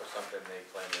for something they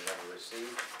claimed they never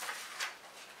received.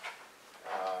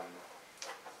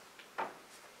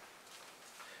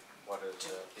 What is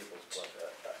people's pleasure?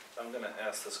 I'm gonna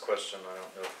ask this question, I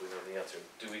don't know if we know the answer.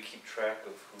 Do we keep track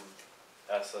of who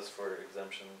asks us for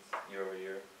exemptions year over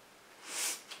year?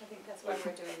 I think that's why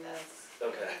we're doing this.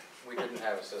 Okay. We didn't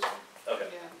have a system. Okay.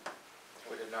 Yeah.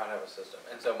 We did not have a system.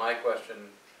 And so my question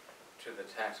to the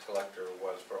tax collector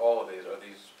was, for all of these, are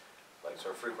these like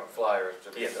sort of frequent flyers?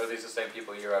 Yes. Are these the same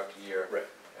people year after year? Right.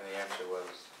 And the answer was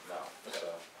no, Okay. so.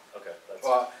 Okay, that's,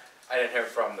 Well, I didn't hear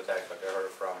it from the tax collector, I heard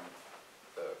it from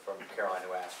Caroline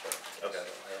who asked her. Okay.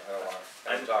 So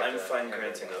I don't wanna talk to I'm fine anybody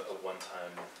granting else. a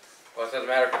one-time. Well, it doesn't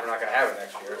matter because we're not gonna have it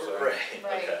next year, so. Right,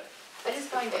 Right. okay. I just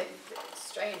find it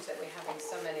strange that we're having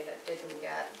so many that didn't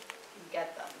get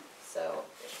them. So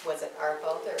was it our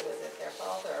fault or was it their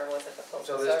fault or was it the postal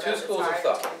So service? there's two It's schools of hard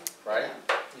thought, to- right?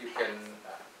 yeah. You can,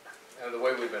 and the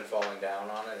way we've been falling down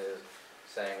on it is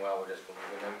saying, well, we're just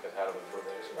believing them because how do we prove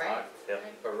this or Right. not? Yep.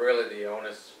 Right. But really the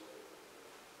onus,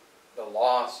 the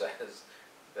law says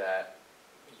that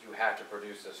you have to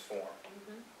produce this form.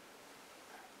 Mhm.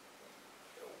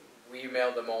 We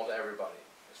mailed them all to everybody,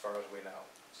 as far as we know.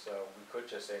 So we could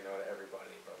just say no to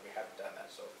everybody, but we haven't done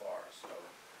that so far, so.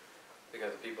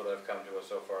 Because the people that have come to us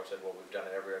so far have said, well, we've done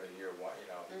it every other year, why, you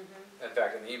know. Mhm. In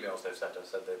fact, in the emails they've sent us,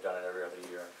 said they've done it every other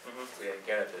year. Mhm. We didn't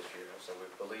get it this year, so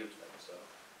we've believed them, so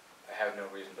I have no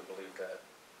reason to believe that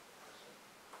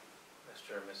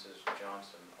Mr. and Mrs.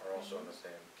 Johnson are also in the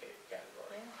same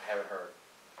category. Yeah. I haven't heard.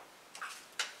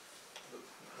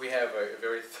 We have a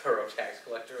very thorough tax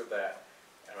collector that,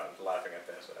 and I'm laughing at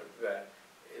this, that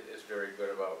is very good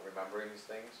about remembering these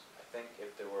things. I think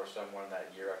if there were someone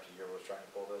that year after year was trying to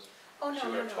pull this, Oh, no, she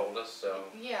would no, have no. told us, so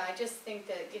Yeah, I just think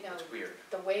that, you know, it's weird.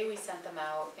 the way we sent them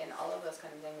out and all of those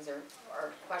kind of things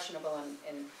are questionable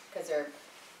and, because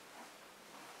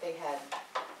they had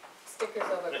stickers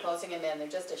over closing them in, they're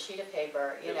just a sheet of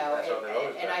paper, you Yeah, know, that's how they've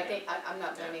always and I been, think, I'm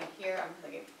not Yeah. blaming here, I'm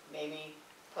thinking maybe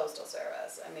postal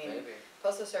service, I mean, Maybe.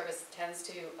 postal service tends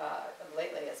to,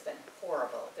 lately it's been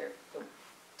horrible,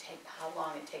 how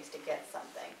long it takes to get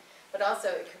something. But also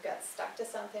it got stuck to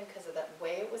something because of the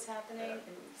way it was happening, Yeah.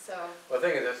 and so, Well, the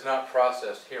thing is, it's not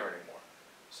processed here anymore.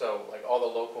 So like all the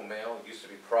local mail used to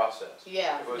be processed.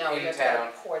 yeah, If it was no, in you have to go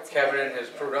town, to Portsmouth. Kevin and his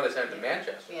yeah. crew, no, they sent it to Yeah.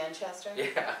 Manchester. Manchester?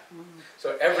 Yeah,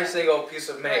 so every Yeah. single piece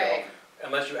of mail, Right.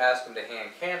 unless you ask them to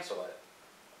hand cancel it,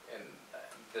 and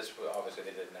this, obviously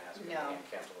they didn't ask them to No. hand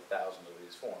cancel thousands of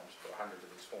these forms, or hundreds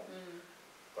of these forms. Mm.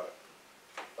 But,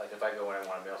 like if I go in and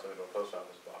wanna mail something to a post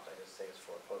office box, I just say it's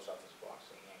for a post office box,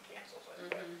 and hand cancels it.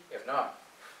 But Mhm. if not,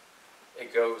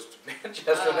 it goes to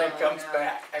Manchester and then Oh, comes no.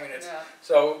 back. I mean, it's, Yeah,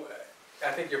 so,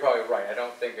 I think you're probably right, I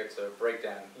don't think it's a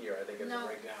breakdown here, I think it's a No.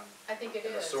 breakdown I think it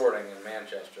in the is. sorting in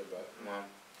Manchester, but, well.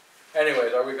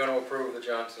 Anyways, are we gonna approve the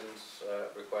Johnson's,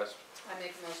 request I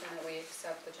make a motion that we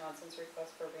accept the Johnson's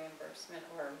request for reimbursement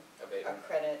or a abatement?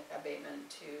 credit abatement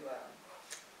to,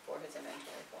 for his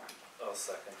inventory form. I'll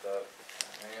second that.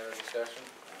 Any other discussion?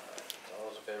 All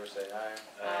those in favor say aye.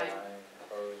 Aye.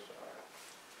 Opposed,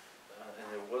 alright.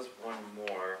 And there was one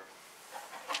more.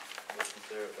 Wasn't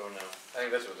there? Oh, no. I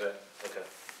think this was it. Okay.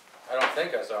 I don't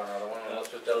think I saw another one, let's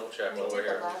just double check We while we're did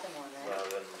the here. Lavin one, right?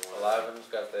 Eleven more. Alavin's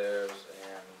got theirs,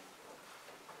 and,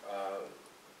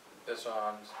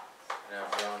 Bisson's, now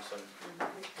Johnson.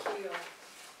 Mhm.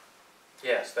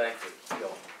 Yes, thank you,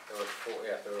 Keel. There was four,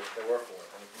 yeah, there were four,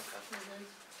 I think. Mhm.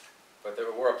 But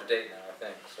we're up to date now, I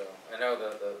think, so, I know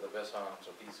the Bissons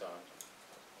or Bissons,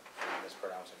 I'm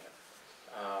mispronouncing it,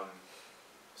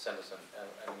 sent us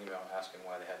an email asking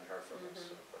why they hadn't heard from us,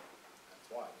 so, but that's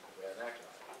why, because we hadn't acted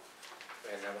on it. We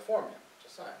hadn't had a form yet to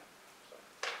sign, so.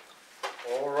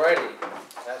 Alrighty,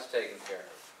 that's taken care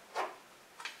of.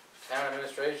 Town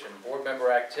administration, board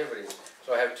member activities,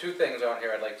 so I have two things on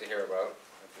here I'd like to hear about,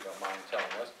 if you don't mind telling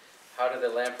us. How did the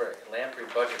Lamprey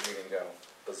budget meeting go?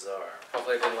 Bizarre.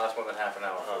 Hopefully it didn't last more than half an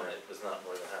hour. It was not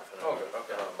more than half an Oh, hour. good,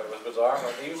 okay, but it was bizarre,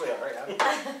 like they usually are,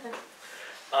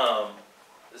 yeah.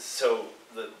 So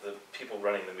the people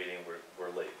running the meeting were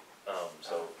late,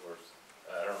 so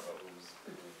I don't know who's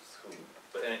who,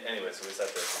 but anyway, so we sat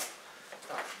there for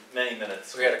many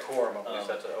minutes. So we had a quorum, at least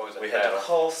that's always a We had to battle.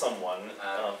 call someone,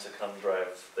 Ah. to come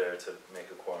drive there to make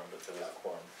a quorum, but there was a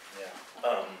quorum.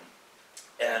 Yeah.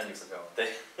 And Thank you for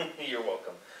going. you're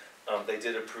welcome. They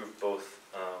did approve both,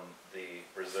 the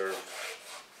reserve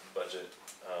budget,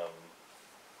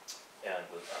 and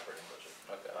the operating budget.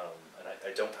 Okay. And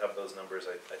I don't have those numbers,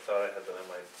 I thought I had them in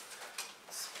my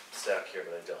stack here,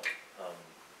 but I don't.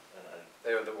 And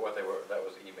They were, that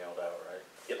was emailed out, right?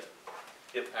 Yep.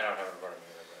 Yep. I don't have it in front of me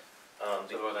either, but,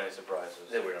 so there wasn't any surprises?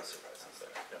 there were no surprises.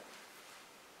 Okay. No.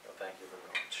 Well, thank you for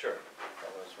going. Sure.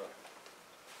 That was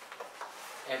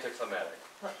anticlimactic,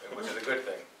 which is a good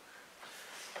thing.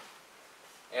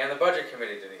 And the budget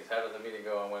committee, Denise, how did the meeting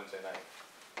go on Wednesday night?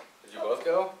 Did you both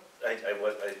go? I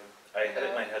had it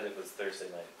in my head it was Thursday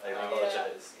night, I Oh.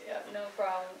 apologize. Yeah, no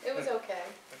problem. It was okay.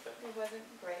 Okay. It wasn't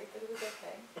great, but it was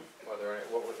okay. whether,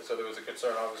 so there was a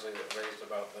concern obviously that raised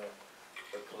about the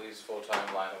police full-time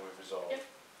line that we've resolved. Yep,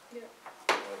 yep.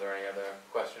 Were there any other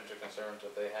questions or concerns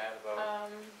that they had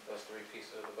about those three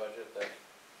pieces of the budget that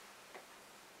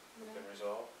No, have been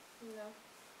resolved? no.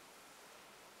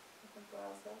 I think we're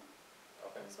all set.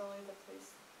 Okay. It was only the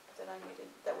police that I needed,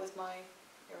 that was my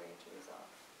area to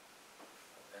resolve.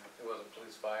 And it was a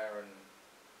police, fire, and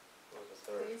what was the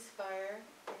third? Police, fire,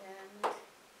 and.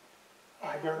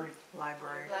 Library.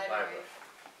 Library. Okay,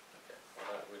 well,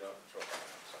 that we don't control that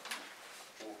one, so.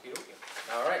 Okey dokey.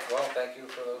 All right, well, thank you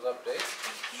for those updates.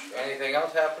 Anything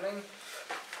else happening?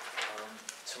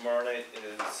 Tomorrow night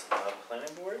is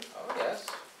planning board. Oh, yes.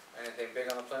 Anything big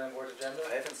on the planning board's agenda?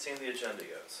 I haven't seen the agenda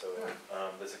yet, so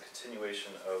there's a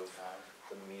continuation of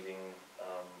the meeting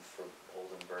for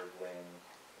Oldenburg Lane.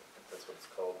 I think that's what it's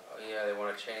called. Oh, yeah, they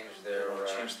wanna change They their, want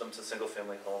to change them to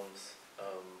single-family homes.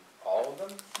 all of them?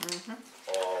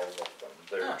 All of them.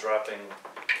 They're Huh. dropping.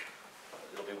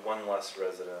 It'll be one less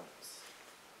residence.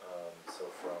 So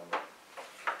from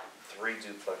 3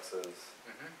 duplexes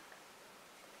Mm-hmm.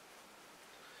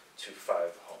 to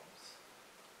 5 homes.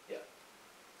 Yeah.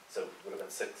 So it would have been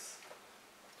 6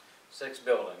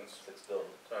 buildings.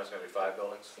 buildings. So it's gonna be 5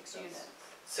 buildings? 6 units.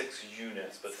 6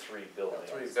 units, but 3 buildings.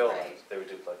 3 Right. buildings. They were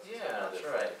duplexes. but Yeah, now that's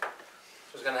they're right. 5.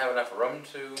 So it's gonna have enough room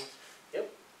to? Yep.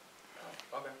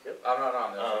 Oh, okay. Yep. I'm not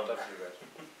on there, so it's up to you guys.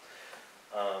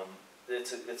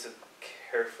 It's a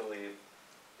carefully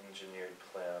engineered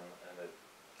plan, and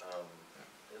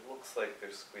it looks like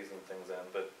they're squeezing things in,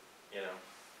 but, you know.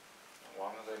 As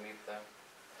long as they meet the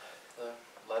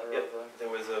letter Yep, of the there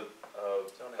was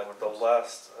zoning at the ordinance.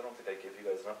 last, I don't think I gave you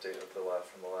guys an update of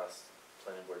from the last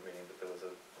planning board meeting, but there was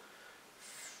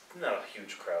not a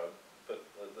huge crowd, but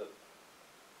the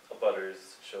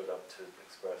abutters showed up to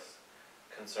express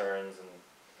concerns and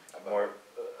About- more,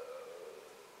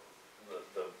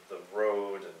 the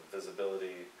road and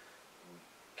visibility.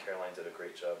 Caroline did a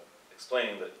great job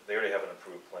explaining that they already have an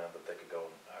approved plan that they could go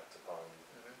and act upon.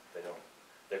 Mhm. They don't,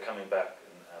 they're coming back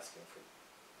and asking for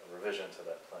a revision to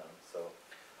that plan, so.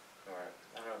 All right,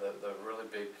 I know the really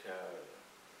big,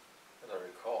 as I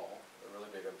recall, the really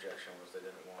big objection was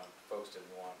folks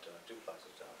didn't want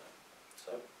duplexes down there.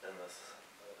 So And this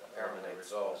apparently eliminates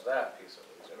resolves that piece of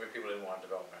it. I mean, people didn't want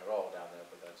development at all down there,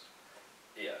 but that's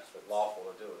Yeah,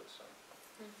 lawful to do it, so.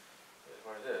 Hmm. It is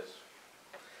what it is.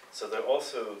 so they're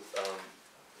also,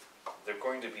 they're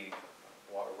going to be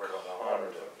Water, where about the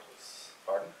water? condos.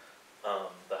 Pardon?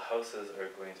 The houses are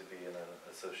going to be in an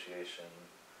association.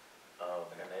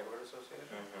 Like a neighborhood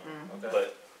association? Mhm. Okay.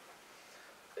 But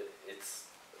it's,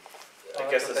 Oh, I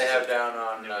that's guess what this they is have a- down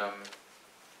on, new-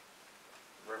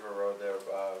 River Road there,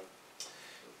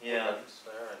 Yeah. Woodlands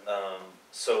there, and,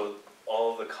 So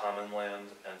all the common land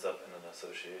ends up in an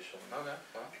association, okay,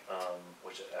 well,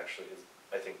 which actually is,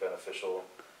 I think, beneficial.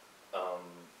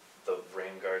 The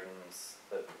rain gardens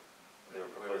that they were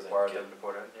we proposing require get, them to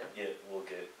put in, yeah? will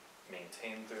get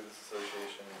maintained through this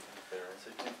association. There.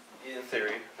 So in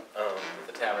theory, If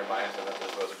the town reminds them that they're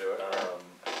supposed to do it. I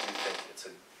do think it's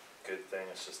a good thing.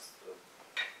 It's just,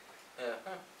 Yeah,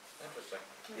 huh, interesting.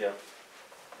 yeah.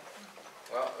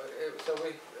 Well, so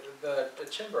the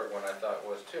Chinburg one I thought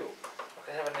was too.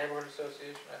 They have a neighborhood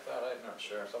association, I thought, I'm not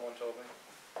sure, someone told me.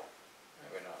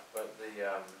 Maybe not, but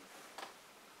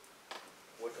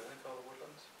what do they call the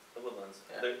Woodlands? The Woodlands.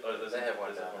 Yeah. There's They have one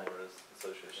there's a down there. homeowners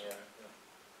association. Yeah.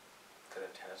 They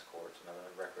have tennis courts and other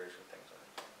recreation things on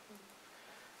it.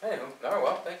 Anywho, oh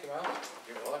well, thank you, Miles,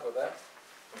 good luck with that.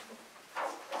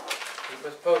 Keep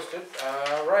us posted.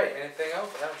 Right, anything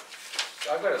else?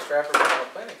 I've got a Stratford Regional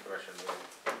Planning Commission meeting.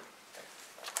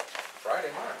 Friday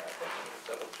morning, I think,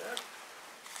 double check.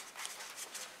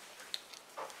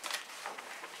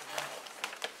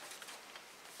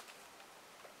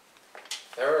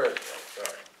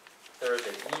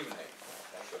 Thursday evening, oh,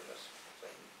 thank goodness, it's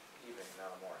an evening,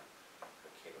 not a morning. The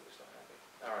kid will be so happy.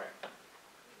 All right,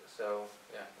 so,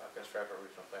 yeah, I've got Stratford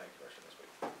Regional Planning Commission this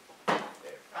week.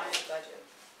 Dave, On the budget,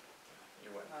 you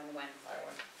win, on when. I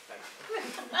win, thank you.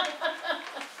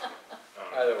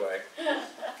 Either way,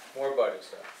 more budget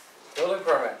stuff. Building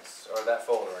permits, or that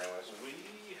folder anyways. We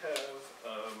have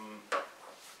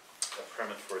a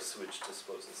permit for a sewage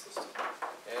disposal system.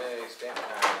 Hey, stamp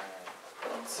time.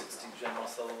 60 General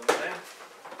Sullivan Lane.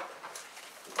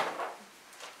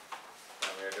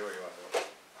 Want me to do what you want to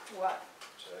do? What?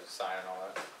 Should I sign and all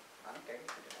that? I don't care, you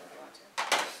can do what you want to.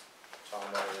 Tom,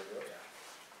 want me to do it? Yeah.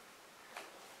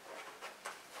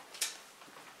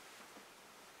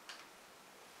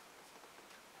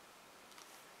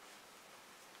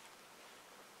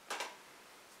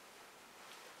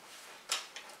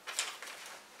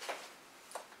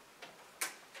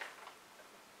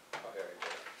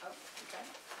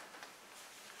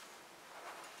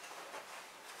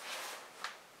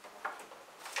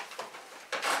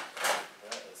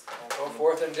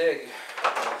 Fourth and dig.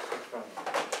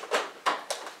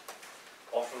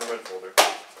 All from the red folder.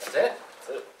 That's it? That's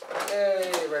it.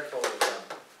 Yay, red folder done.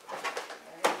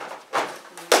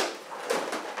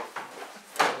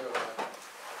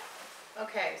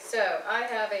 Okay, so I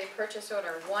have a purchase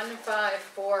order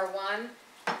 1541,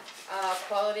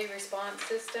 Quality Response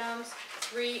Systems,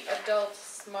 3 adult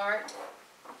smart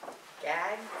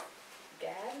gads?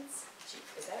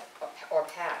 Is that, or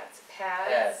pads?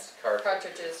 Pads, cartridge.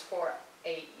 Cartridges for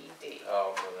AED.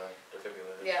 Oh, for the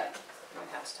defibrillator. Yeah, I'm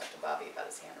gonna have to talk to Bobby about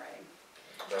his handwriting.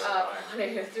 That's fine.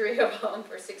 Quantity of 3 of them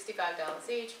for $65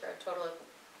 each, for a total of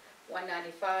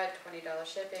 $195, $20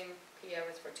 shipping. PO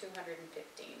is for $215.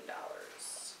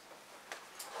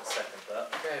 I'll second that.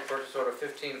 Okay, purchase order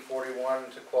 1541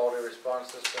 to Quality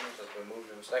Response Systems has been moved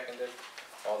and seconded.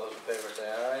 All those in favor say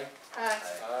aye. Aye.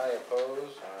 Aye,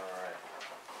 opposed? Alright.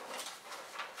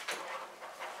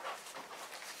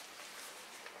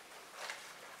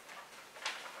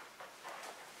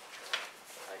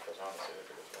 That goes on the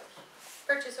signature first.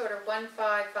 Purchase order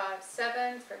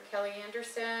 1557 for Kelly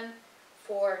Anderson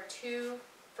for 2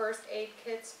 first aid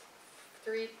kits,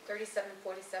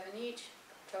 $37.47 each,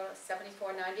 total of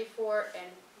 $74.94, and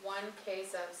 1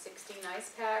 case of 16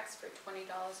 ice packs for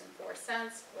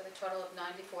 $20.04, with a total of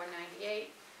 $94.98,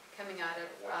 coming out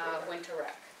of Winter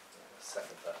Rec.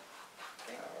 Second that.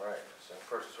 Alright, so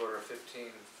purchase order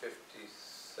 1557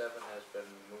 has been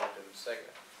moved and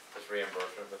seconded. This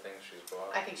reimbursement for things she's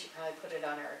bought. I think she probably put it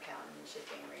on her account and she's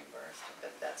being reimbursed,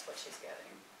 but that's what she's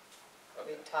getting.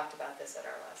 We Okay, talked about this at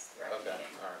our last rec okay,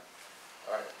 meeting. alright.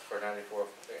 Alright, for 94,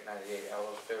 98, all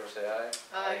those in favor say aye.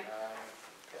 Aye.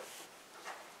 Okay.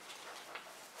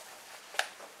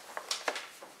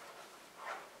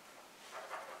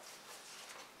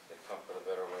 They come up with a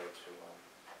better way to,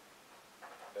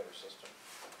 better system.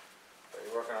 But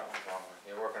you're working on,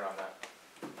 you're working on that.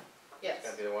 Yes.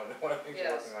 It's gonna be the one of the things you're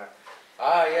Yes. working on.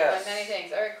 Ah, yes. Many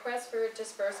things. A request for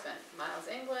disbursement. Miles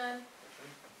England,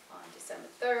 on December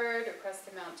 3rd, request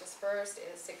amount dispersed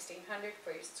is $1,600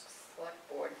 for your select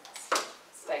board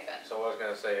stipend. So what I was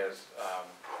gonna say is, I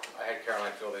had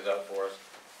Caroline fill these out for us.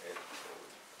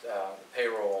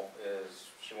 Payroll is,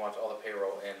 she wants all the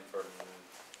payroll in for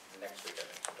next week, I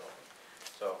think she told me.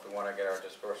 So if we wanna get our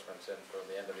disbursements in for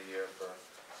the end of the year for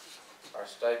our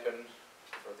stipend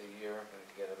for the year, we need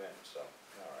to get them in, so,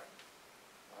 alright.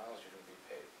 Miles, you can be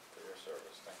paid for your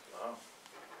service, thank you. Wow.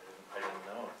 I didn't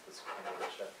know if this came with a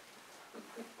check.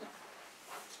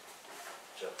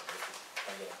 Jeff,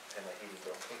 I'm gonna pay my heating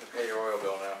bill. You can pay your oil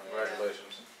bill now, Yeah.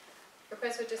 congratulations.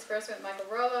 Request for disbursement, Michael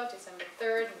Rolo, December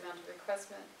 3rd, amount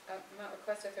requested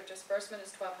for disbursement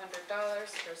is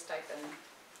 $1,200 for stipend.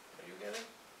 Are you getting?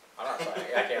 I'm not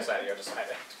signing, I can't sign it, you have to sign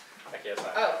it. I can't sign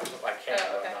it. Oh. I can't, Oh,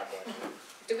 I'm okay. not going to.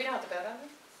 Do we not have to vote on it?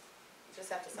 You just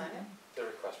have to sign it? The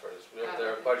request for this, Oh,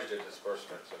 they're okay. budgeted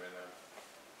disbursements, I mean,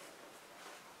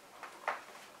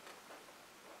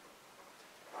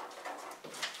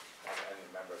 any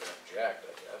member can object,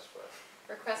 I guess, but.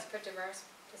 Request for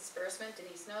disbursement,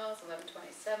 Denise Knowles,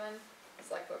 1127,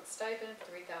 select board stipend,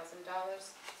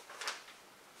 $3,000.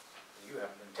 You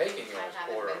haven't been taking I yours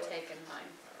haven't quarterly. been taking mine.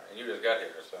 Alright, and you just got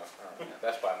here, so, alright,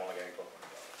 that's why I'm only getting $1,200, so.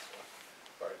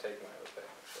 If I take mine, I was paying,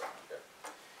 so, okay.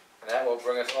 And that will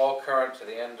bring us all current to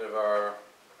the end of our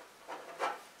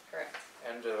Correct.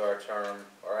 term,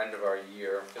 or end of our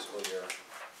year, fiscal year,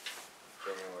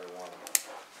 January 1.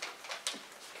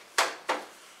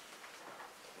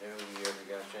 New year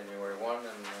begins January 1, and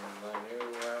then the new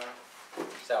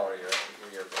salary year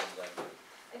begins then.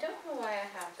 I don't know why I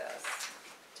have this.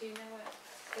 Do you know what,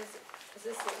 is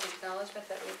this an acknowledgement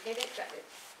that we paid it?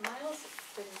 Miles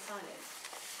didn't sign it.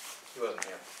 He wasn't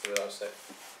here, he was out sick.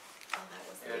 Oh, that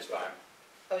was the. Yeah, it's fine.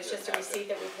 Oh, it's just a receipt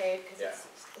that we paid, because Yeah.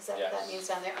 is that what that Yes. means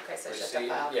down there? Okay, so it's just a Receipt,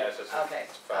 file. yeah, it's just Okay,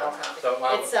 it's a file. file copy.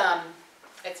 So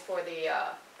It's for the,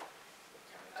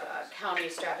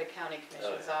 Stratford County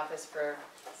Commissioner's Office for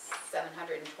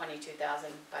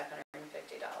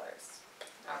 $722,550,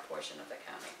 our portion of the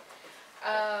county.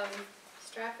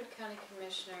 Stratford County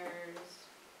Commissioners,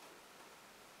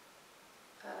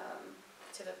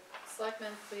 to the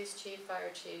selectmen, police chief,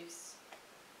 fire chiefs.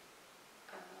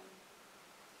 Do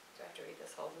I have to read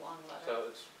this whole long letter? So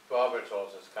it's, Barbara told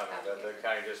us it's coming, that the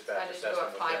county I dispatch just go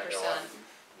assessment up was gonna go 5%, up.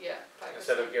 yeah, 5%.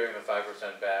 Instead of giving the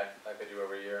 5% back, like they do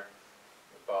every year,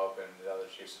 Bob and the other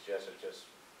chiefs suggested just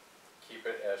keep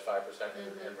it as 5%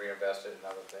 and reinvest it in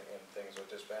other things with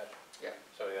dispatch. Yeah.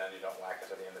 So then you don't whack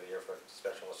us at the end of the year for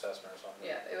special assessment or something.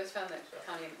 Yeah, it was found that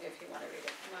county, if you wanna read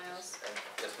it, Miles,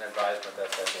 Just an advisement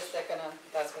that just they're gonna,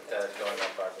 that's what they're. that's going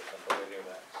up 5%, but we knew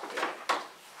that.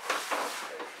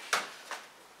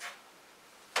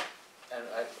 And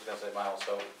I was gonna say, Miles,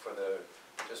 so for the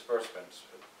disbursements,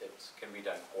 it can be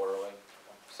done quarterly.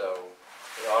 So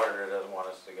the auditor doesn't want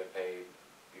us to get paid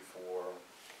before,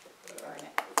 Earn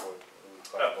it. before we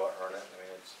talk about earn it. I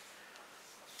mean, it's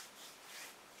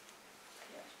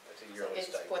a So yearly it's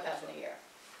stipend. 4,000 a year,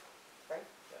 right?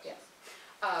 Yes.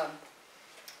 Yes.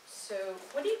 So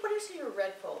what is in your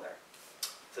red folder?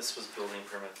 This was building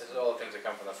permits. This is all the things that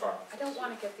come from the front office. I don't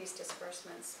want to get these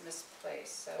disbursements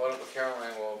misplaced, so. Well,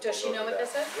 Caroline will. Does she know what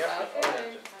this is? Yep.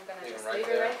 Okay, I'm gonna leave just 'em right leave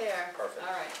it there. right there. Perfect.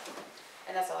 All right,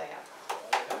 and that's all I have.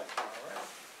 All right.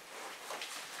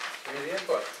 Community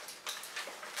input.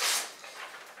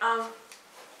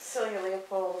 Celia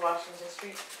Leopold, Washington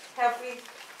Street. Have we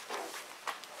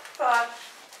thought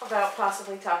about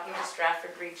possibly talking to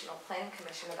Stratford Regional Plan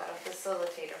Commission about a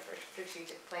facilitator for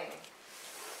strategic planning?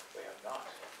 We have not.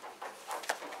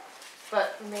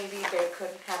 But maybe they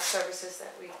could have services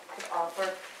that we could offer,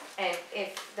 and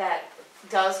if that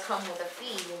does come with a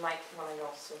fee, you might wanna know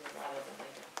sooner rather than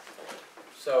later.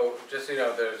 So, just so you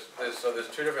know, there's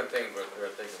two different things we're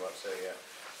thinking about. So, yeah,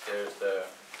 there's the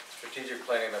strategic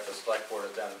planning that the select board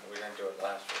has done. We didn't do it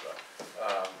last year,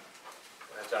 but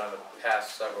has done in the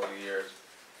past several years,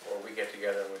 where we get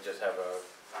together and we just have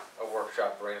a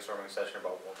workshop brainstorming session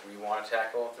about what we want to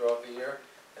tackle throughout the year.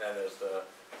 And then there's the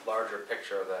larger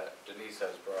picture that Denise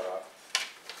has brought up.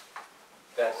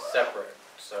 That's separate.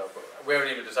 So we haven't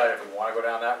even decided if we want to go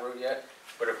down that route yet.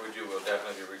 But if we do, we'll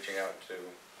definitely be reaching out to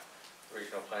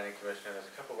Regional Planning Commission, and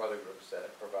there's a couple of other groups that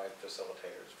provide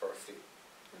facilitators for a fee.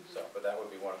 So, but that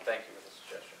would be one. Thank you for the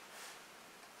suggestion.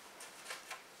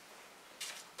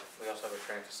 We also have a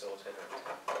trained facilitator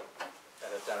that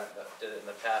has done it, that did it in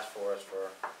the past for us for,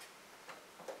 I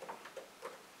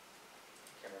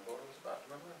can't remember what it was about.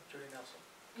 Remember Judy Nelson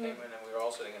came in and we were all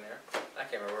sitting in there. I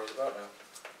can't remember what it was about now.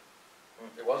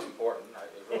 It was important.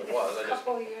 It really was. A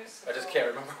couple of years I just ago. can't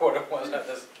remember what it was at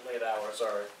this late hour.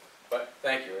 Sorry, but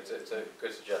thank you. It's a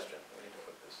good suggestion. We need to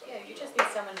put this. Yeah, you just need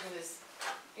someone who is,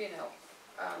 can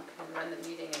run the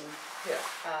meeting and, Yeah.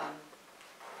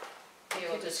 be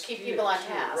able to just keep Steer, people on steer,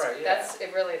 task. right, yeah.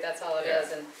 That's all it Yeah.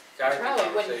 is, and you Guide the probably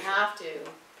wouldn't conversation. have to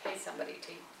pay somebody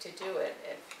to do it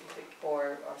if,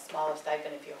 or smaller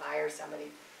stipend if you hire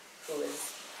somebody who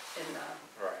is in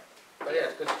the, Right. But yeah,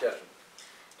 it's a good suggestion.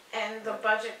 And the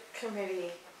budget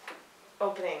committee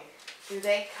opening, do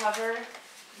they cover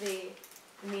the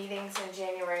meetings in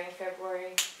January and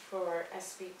February for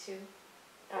SB2?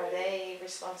 Are they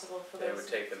responsible for They those? would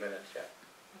take the minutes, yeah.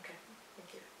 Okay,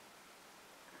 thank you.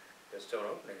 There's still an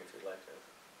opening if you'd like the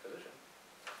position.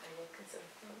 I will consider.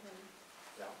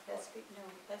 No.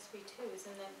 SB2,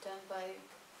 isn't that done by,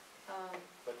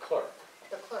 The clerk.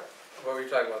 the clerk? What were you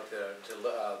talking about,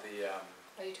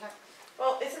 Are you talking,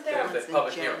 Well, isn't there, the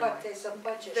public hearing? But there's a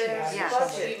budget. there's Yeah.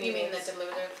 budget you mean the meetings.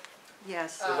 deliberative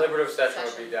Yes, Deliberative session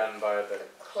would be session. done by the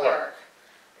clerk? clerk.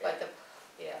 But the,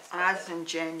 yes. but ours the- in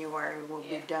January will be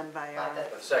Yeah. done by By our,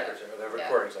 the- The secretary, the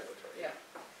recording secretary. Yeah.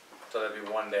 So that'd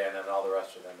be one day and then all the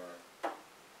rest of them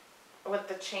are, With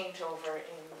the changeover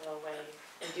in the way,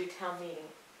 and do town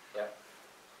meeting. Yeah.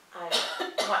 I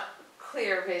want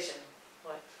clear vision,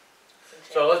 what.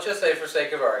 so let's just say for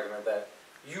sake of argument that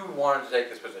you wanted to take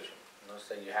this position. Let's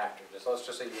say you have to, let's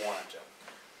just say you wanted to,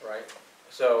 right?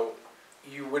 So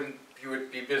you would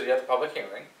be busy at the public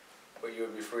hearing, but you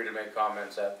would be free to make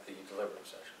comments at the deliberative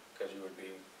session, because you would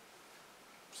be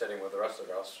sitting with the rest of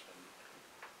us,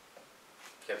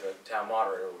 because the town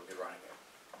moderator would be running it.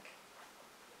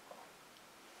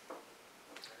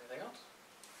 Anything else?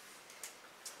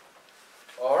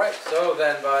 All right, so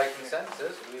then by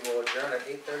consensus, we will adjourn at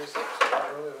 8:36, a lot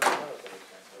earlier than I was going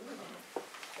to.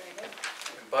 Very good.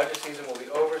 Budget season will be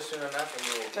over soon enough, and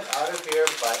we will be out of here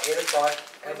by 8 o'clock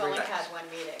We've every only night. had one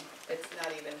meeting, it's not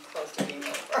even close to being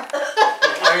over.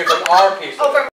 I mean, from our piece of it. Over